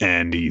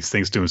and he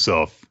thinks to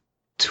himself,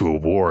 to a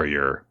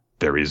warrior,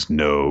 there is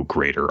no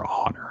greater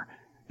honor.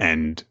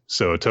 And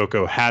so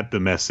Otoko had the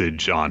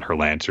message on her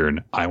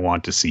lantern, I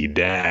want to see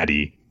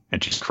Daddy.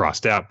 And she's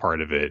crossed out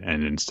part of it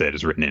and instead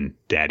is written in,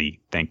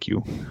 Daddy, thank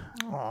you.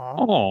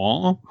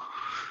 Aww.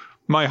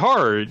 My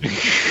heart.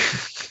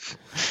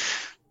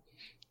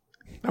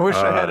 I wish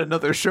I had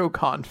another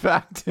Shokan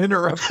fact to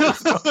interrupt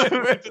this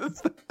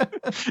moment.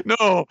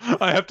 No,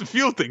 I have to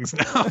feel things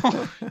now.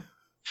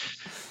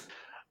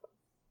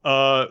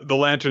 The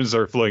lanterns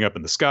are floating up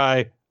in the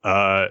sky.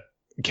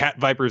 Cat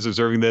Viper is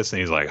observing this and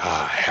he's like,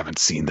 I haven't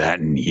seen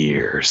that in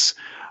years.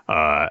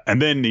 And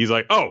then he's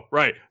like, oh,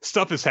 right,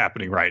 stuff is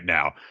happening right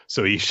now.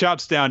 So he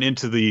shouts down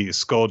into the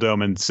Skull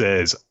Dome and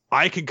says,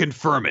 I can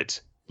confirm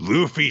it.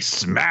 Luffy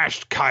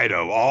smashed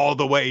Kaido all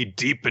the way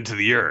deep into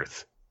the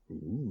earth.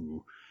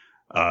 Ooh.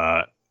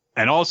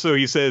 And also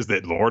he says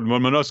that Lord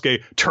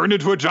Momonosuke turned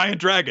into a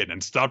giant dragon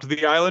and stopped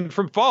the island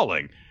from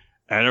falling.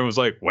 And everyone's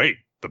like, wait,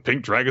 the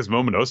pink dragon's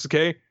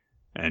Momonosuke?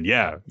 And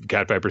yeah,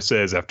 Cat Viper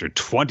says, after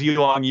 20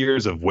 long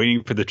years of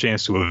waiting for the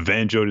chance to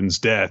avenge Odin's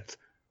death,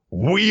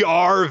 we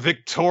are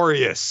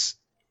victorious.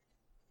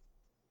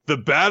 The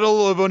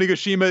Battle of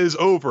Onigashima is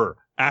over.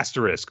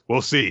 Asterisk.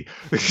 We'll see.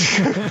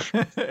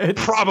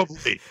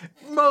 Probably.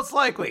 Most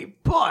likely,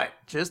 but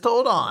just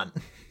hold on.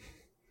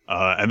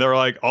 And they're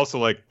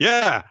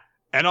yeah.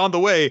 And on the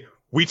way,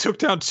 we took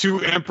down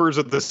 2 emperors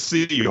of the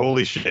sea.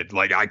 Holy shit.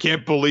 Like, I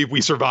can't believe we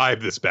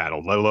survived this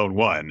battle, let alone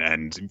won.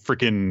 And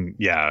freaking,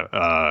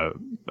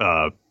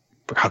 oh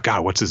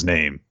God, what's his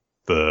name?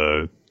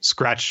 The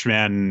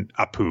Scratchman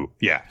Apu.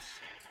 Yeah.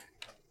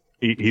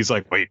 He's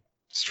like, wait,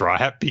 Straw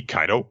Hat beat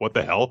Kaido? What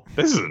the hell?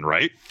 This isn't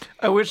right.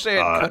 I wish they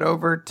had cut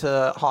over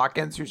to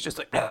Hawkins, who's just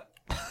like,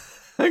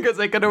 because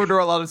they cut over to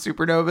a lot of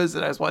supernovas,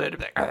 and I just wanted to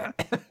be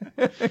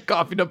like,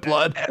 coughing up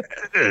blood.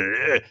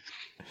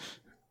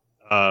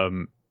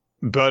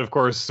 But of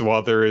course,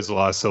 while there is a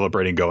lot of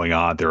celebrating going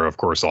on, there are, of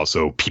course,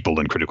 also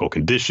people in critical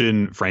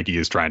condition. Frankie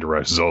is trying to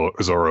rush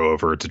Zoro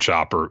over to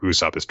Chopper.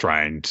 Usopp is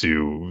trying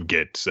to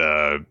get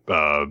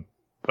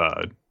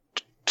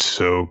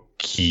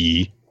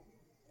Toki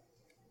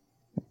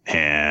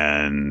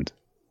and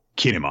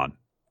Kinemon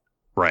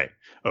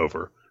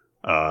over.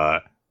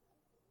 And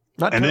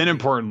then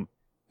important.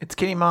 It's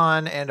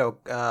Kinemon and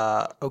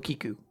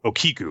Okiku.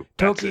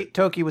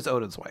 Toki was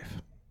Oden's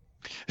wife.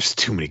 There's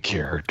too many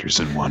characters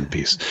in One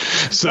Piece.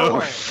 So don't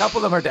worry, a couple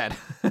of them are dead.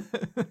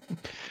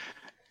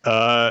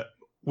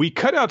 We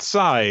cut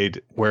outside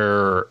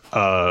where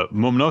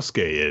Momonosuke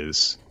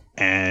is,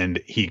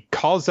 and he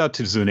calls out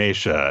to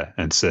Zunisha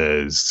and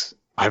says,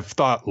 I've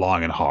thought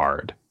long and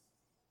hard.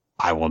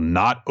 I will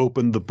not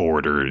open the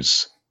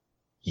borders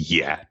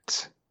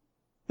yet.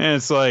 And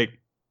it's like,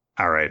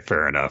 all right,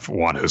 fair enough.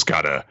 Wano's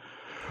got to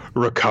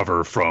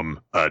recover from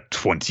a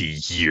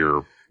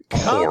 20-year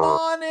Come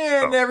on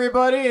in,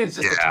 everybody. It's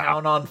just a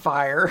town on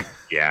fire.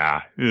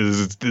 Yeah.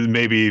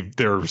 Maybe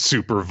they're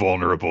super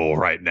vulnerable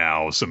right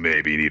now, so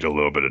maybe need a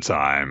little bit of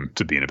time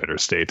to be in a better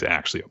state to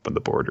actually open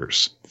the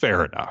borders.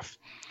 Fair enough.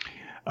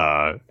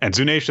 And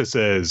Zunisha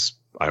says,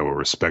 I will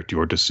respect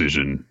your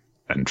decision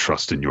and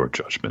trust in your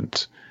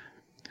judgment.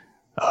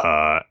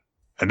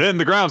 And then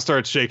the ground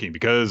starts shaking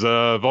because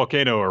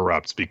volcano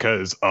erupts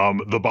because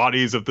the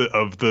bodies of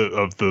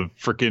the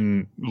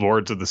freaking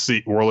warlords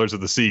of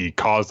the sea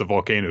caused the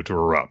volcano to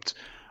erupt,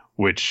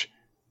 which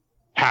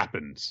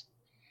happens.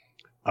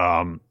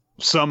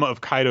 Some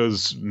of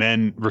Kaido's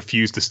men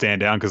refuse to stand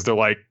down because they're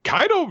like,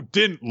 Kaido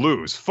didn't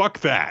lose.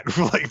 Fuck that.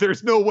 Like,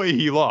 there's no way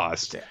he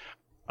lost. Yeah.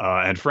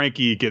 And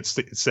Frankie gets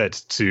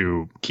set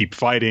to keep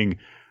fighting,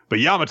 but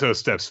Yamato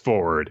steps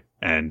forward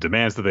and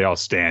demands that they all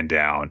stand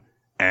down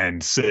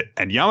and sit.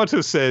 And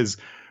Yamato says,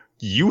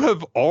 "You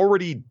have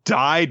already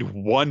died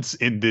once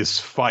in this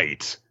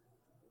fight,"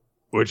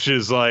 which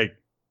is like,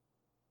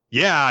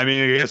 yeah, I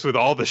mean, I guess with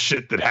all the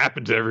shit that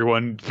happened to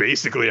everyone,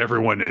 basically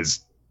everyone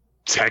is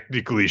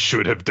technically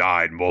should have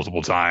died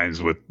multiple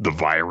times with the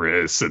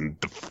virus and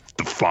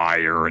the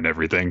fire and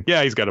everything.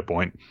 Yeah, he's got a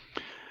point.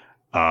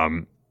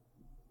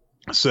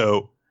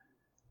 So,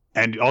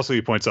 and also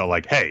he points out,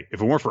 like, hey,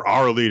 if it weren't for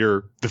our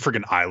leader, the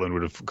freaking island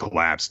would have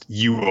collapsed.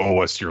 You owe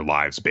us your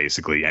lives,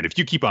 basically. And if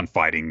you keep on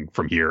fighting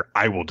from here,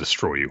 I will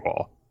destroy you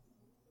all.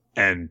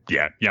 And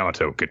yeah,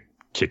 Yamato could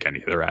kick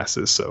any of their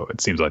asses. So it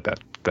seems like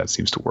that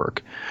seems to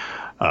work.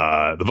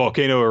 The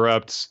volcano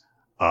erupts.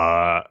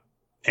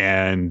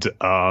 And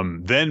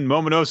then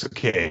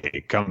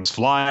Momonosuke comes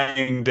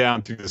flying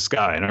down through the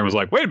sky. And I was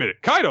like, wait a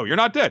minute, Kaido, you're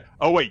not dead.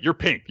 Oh, wait, you're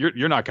pink.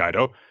 You're not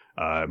Kaido.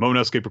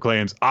 Momonosuke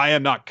proclaims, I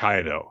am not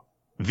Kaido.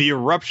 The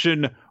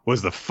eruption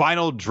was the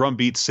final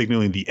drumbeat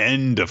signaling the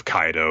end of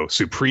Kaido,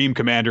 supreme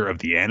commander of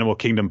the Animal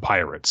Kingdom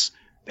pirates.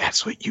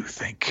 That's what you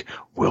think.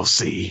 We'll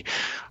see.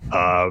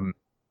 And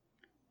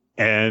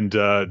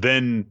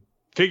then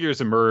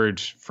figures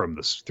emerge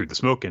through the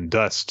smoke and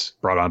dust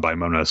brought on by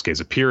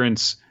Momonosuke's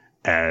appearance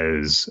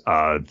as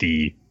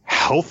the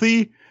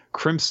healthy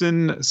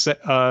Crimson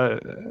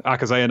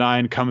Akazaya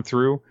 9 come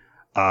through,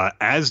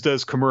 as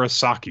does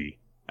Komurasaki.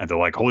 And they're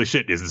like, holy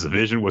shit, is this a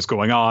vision? What's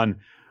going on?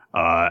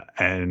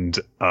 And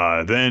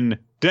then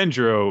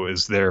Dendro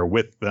is there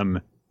with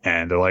them.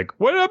 And they're like,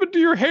 what happened to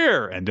your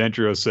hair? And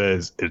Dendro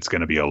says, it's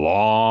going to be a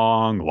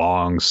long,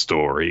 long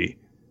story.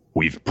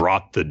 We've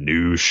brought the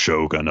new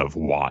Shogun of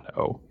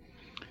Wano.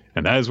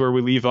 And that is where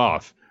we leave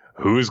off.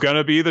 Who's going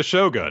to be the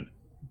Shogun?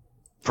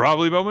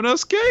 Probably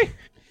Momonosuke?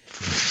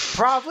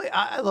 Probably.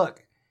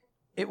 Look,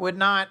 it would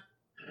not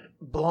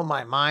blow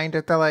my mind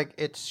if they're like,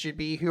 it should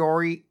be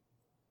Hiyori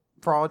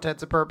for all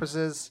intents and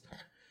purposes.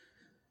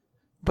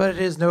 But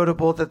it is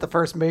notable that the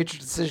first major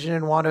decision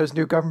in Wano's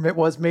new government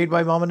was made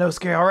by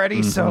Momonosuke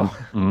already, so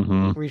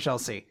we shall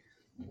see.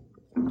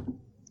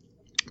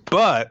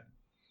 But,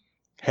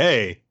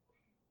 hey,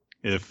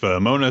 if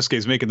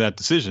Momonosuke's making that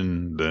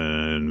decision,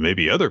 then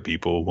maybe other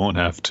people won't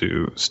have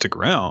to stick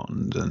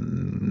around,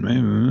 and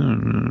maybe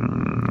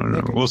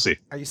we'll see.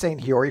 Are you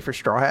saying Hiyori for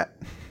Straw Hat?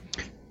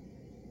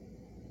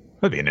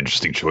 That'd be an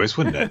interesting choice,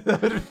 wouldn't it?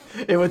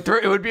 It would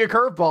be a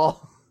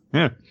curveball.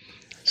 Yeah.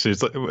 So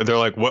it's like, they're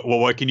like,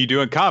 what can you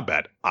do in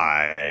combat?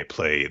 I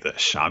play the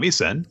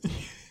shamisen.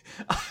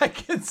 I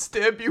can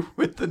stab you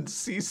with the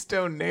sea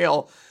stone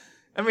nail.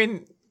 I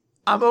mean,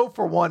 I'm 0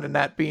 for 1 in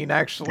that being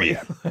actually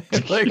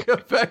like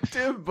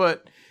effective,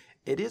 but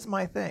it is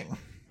my thing.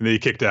 And then you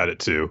kicked at it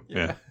too.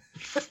 Yeah.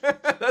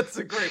 That's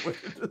a great way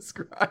to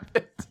describe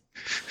it.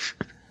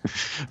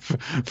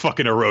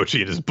 Fucking Orochi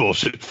and his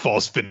bullshit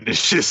false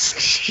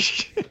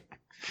finishes.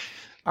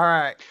 All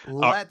right,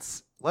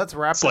 let's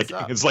wrap this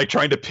up. It's like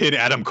trying to pin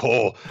Adam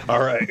Cole.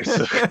 All right.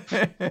 So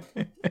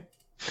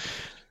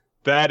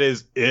that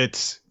is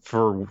it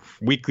for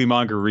Weekly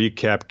Manga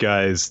Recap,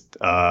 guys.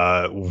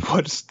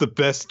 What's the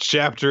best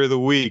chapter of the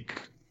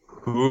week?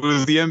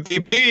 Who's the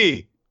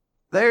MVP?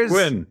 There's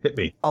Gwyn, hit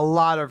me. A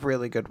lot of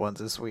really good ones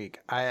this week.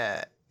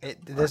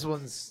 This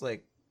one's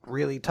like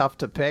really tough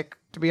to pick,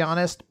 to be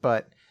honest,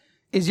 but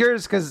is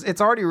yours, because it's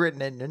already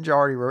written in, Ninja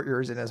already wrote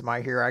yours in as My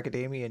Hero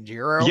Academia and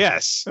Jiro?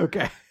 Yes.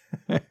 Okay.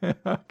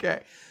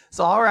 Okay.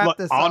 So I'll wrap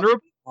this up.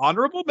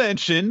 Honorable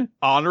mention.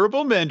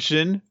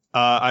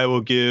 I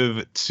will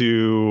give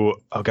to,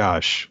 oh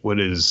gosh,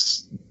 what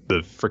is the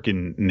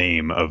freaking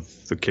name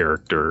of the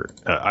character?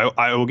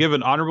 I will give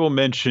an honorable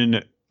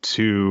mention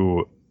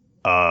to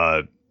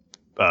Rio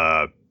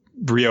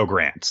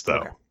Grant,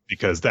 though,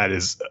 because that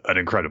is an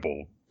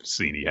incredible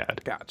scene he had.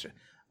 Gotcha.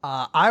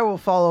 I will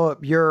follow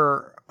up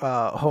your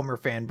Homer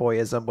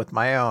fanboyism with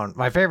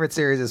my favorite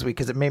series this week,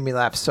 because it made me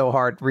laugh so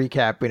hard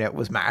recapping it,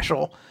 was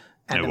Mashal.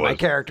 And my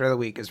character of the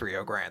week is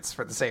Rio Grant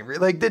for the same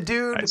reason. Like, the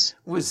dude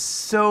was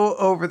so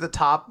over the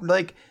top.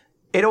 Like,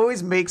 it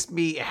always makes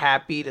me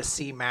happy to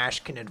see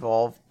MASH can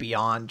evolve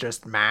beyond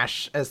just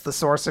MASH as the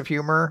source of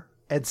humor.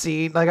 And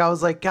see, like, I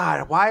was like,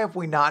 God, why have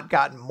we not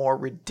gotten more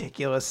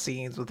ridiculous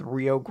scenes with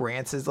Rio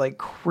Grant's like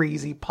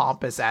crazy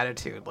pompous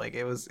attitude? Like,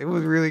 it was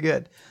really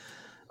good.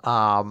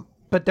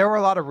 But there were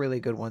a lot of really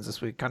good ones this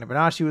week.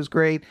 Kanebanashi was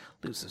great.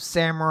 Elusive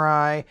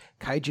Samurai,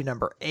 Kaiju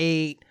number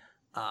 8.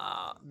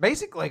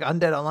 Basically, like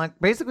Undead Unluck,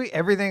 basically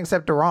everything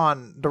except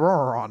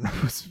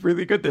Dororon was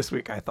really good this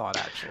week, I thought,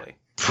 actually.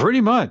 Pretty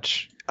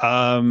much.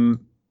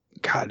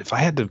 God, if I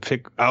had to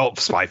pick,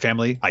 Spy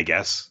Family, I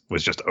guess,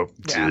 was just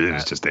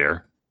just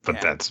there.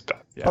 But that's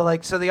But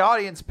like, so the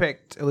audience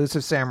picked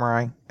Elusive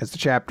Samurai as the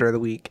chapter of the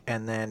week,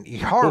 and then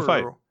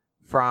Iharu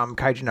from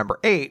Kaiju number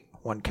 8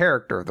 won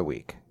character of the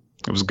week.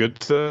 It was good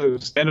to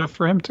stand up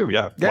for him too.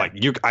 Yeah. Like,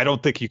 I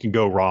don't think you can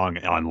go wrong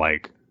on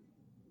like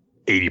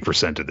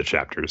 80% of the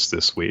chapters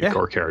this week, Yeah.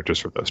 or characters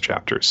for those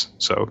chapters.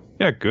 So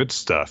yeah, good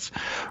stuff.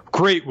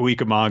 Great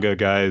week of manga,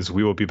 guys.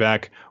 We will be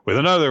back with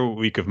another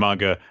week of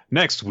manga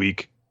next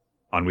week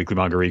on Weekly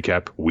Manga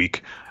Recap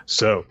Week.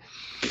 So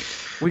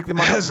Weekly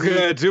Manga that's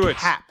gonna do it.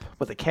 Recap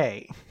with a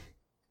K.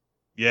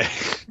 Yeah.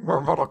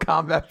 We're Mortal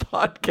Kombat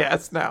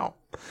podcast now.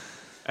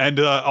 And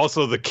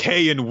also the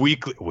K in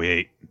weekly.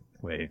 Wait.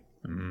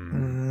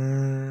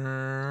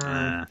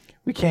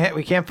 We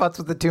can't futz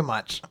with it too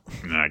much.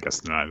 No, I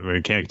guess not.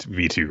 We can't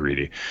be too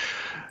greedy.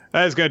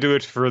 That is going to do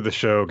it for the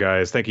show,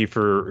 guys. Thank you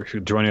for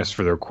joining us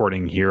for the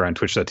recording here on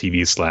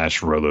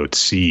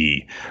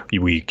twitch.tv/RoloT.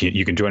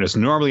 You can join us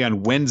normally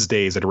on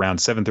Wednesdays at around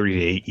 7:30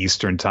 to 8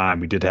 Eastern time.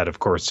 We did have, of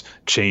course,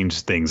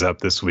 change things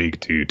up this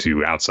week due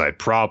to outside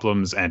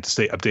problems. And to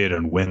stay updated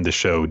on when the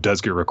show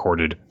does get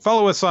recorded,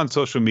 follow us on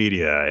social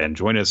media and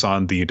join us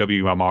on the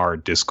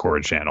WMR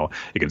Discord channel.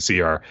 You can see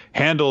our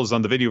handles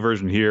on the video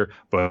version here,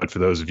 but for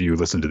those of you who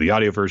listen to the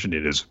audio version,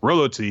 it is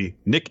RoloT,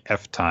 Nick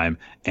F. Time,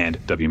 and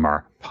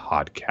WMR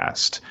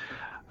Podcast.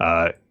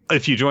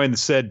 If you join the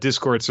said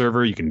Discord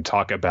server, you can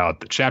talk about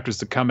the chapters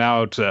that come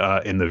out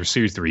in the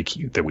series that we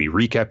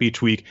recap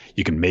each week.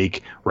 You can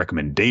make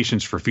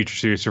recommendations for future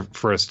series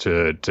for us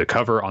to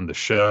cover on the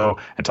show,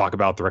 and talk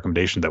about the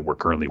recommendation that we're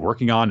currently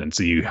working on, and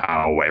see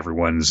how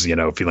everyone's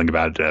feeling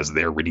about it as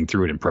they're reading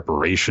through it in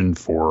preparation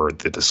for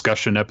the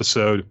discussion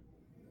episode.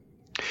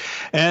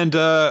 And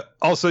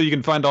also, you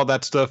can find all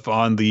that stuff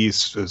on the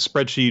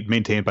spreadsheet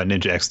maintained by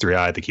Ninja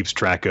X3i that keeps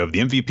track of the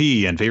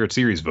MVP and favorite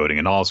series voting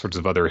and all sorts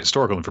of other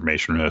historical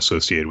information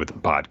associated with the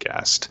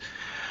podcast.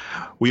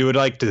 We would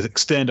like to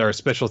extend our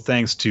special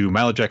thanks to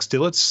Milo Jack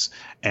Stillitz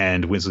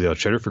and Winsley L.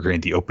 Cheddar for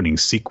creating the opening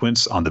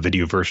sequence on the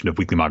video version of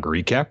Weekly Manga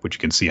Recap, which you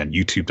can see on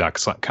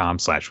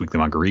youtube.com/Weekly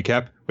Manga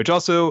Recap, which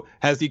also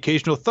has the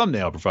occasional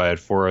thumbnail provided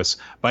for us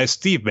by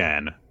Steve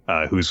Man,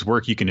 whose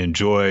work you can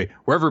enjoy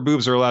wherever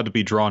boobs are allowed to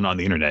be drawn on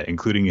the internet,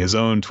 including his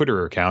own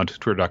Twitter account,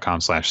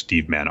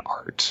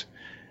 twitter.com/SteveManArt.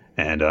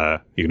 And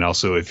you can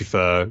also, if you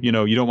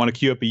don't want to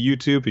queue up a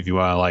YouTube, if you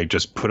want to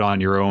just put on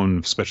your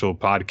own special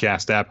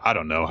podcast app, I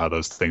don't know how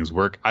those things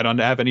work. I don't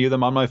have any of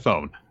them on my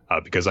phone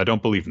because I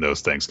don't believe in those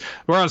things.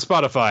 We're on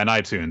Spotify and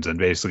iTunes and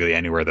basically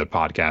anywhere that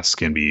podcasts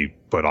can be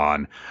put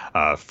on,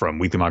 from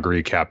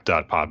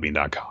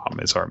weeklymangarecap.podbean.com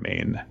is our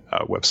main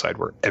website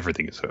where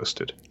everything is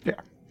hosted.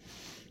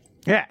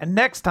 Yeah, and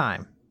next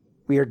time,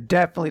 we are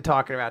definitely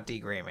talking about D.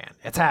 Gray Man.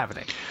 It's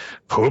happening.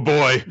 Oh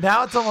boy.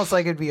 Now it's almost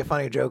like it'd be a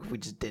funny joke if we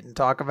just didn't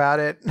talk about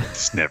it.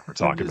 Just never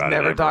talk Just about it.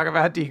 Never talk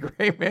about D.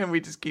 Gray Man.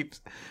 We just keep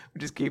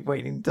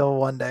waiting until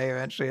one day.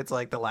 Eventually, it's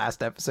like the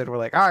last episode. We're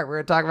like, all right,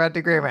 we're gonna talk about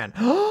D. Gray Man,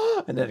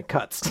 and then it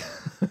cuts.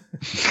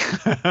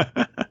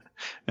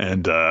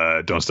 And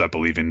Don't Stop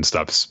Believing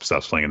stops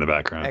playing in the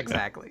background.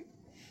 Exactly.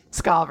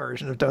 Ska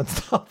version of Don't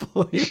Stop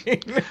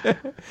Believing.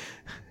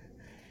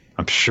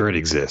 I'm sure it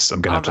exists.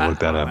 I'm gonna have to look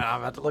that up.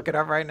 I'm about to look it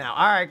up right now.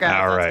 All right, guys,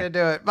 All that's right. gonna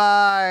do it.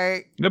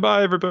 Bye.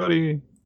 Goodbye, everybody.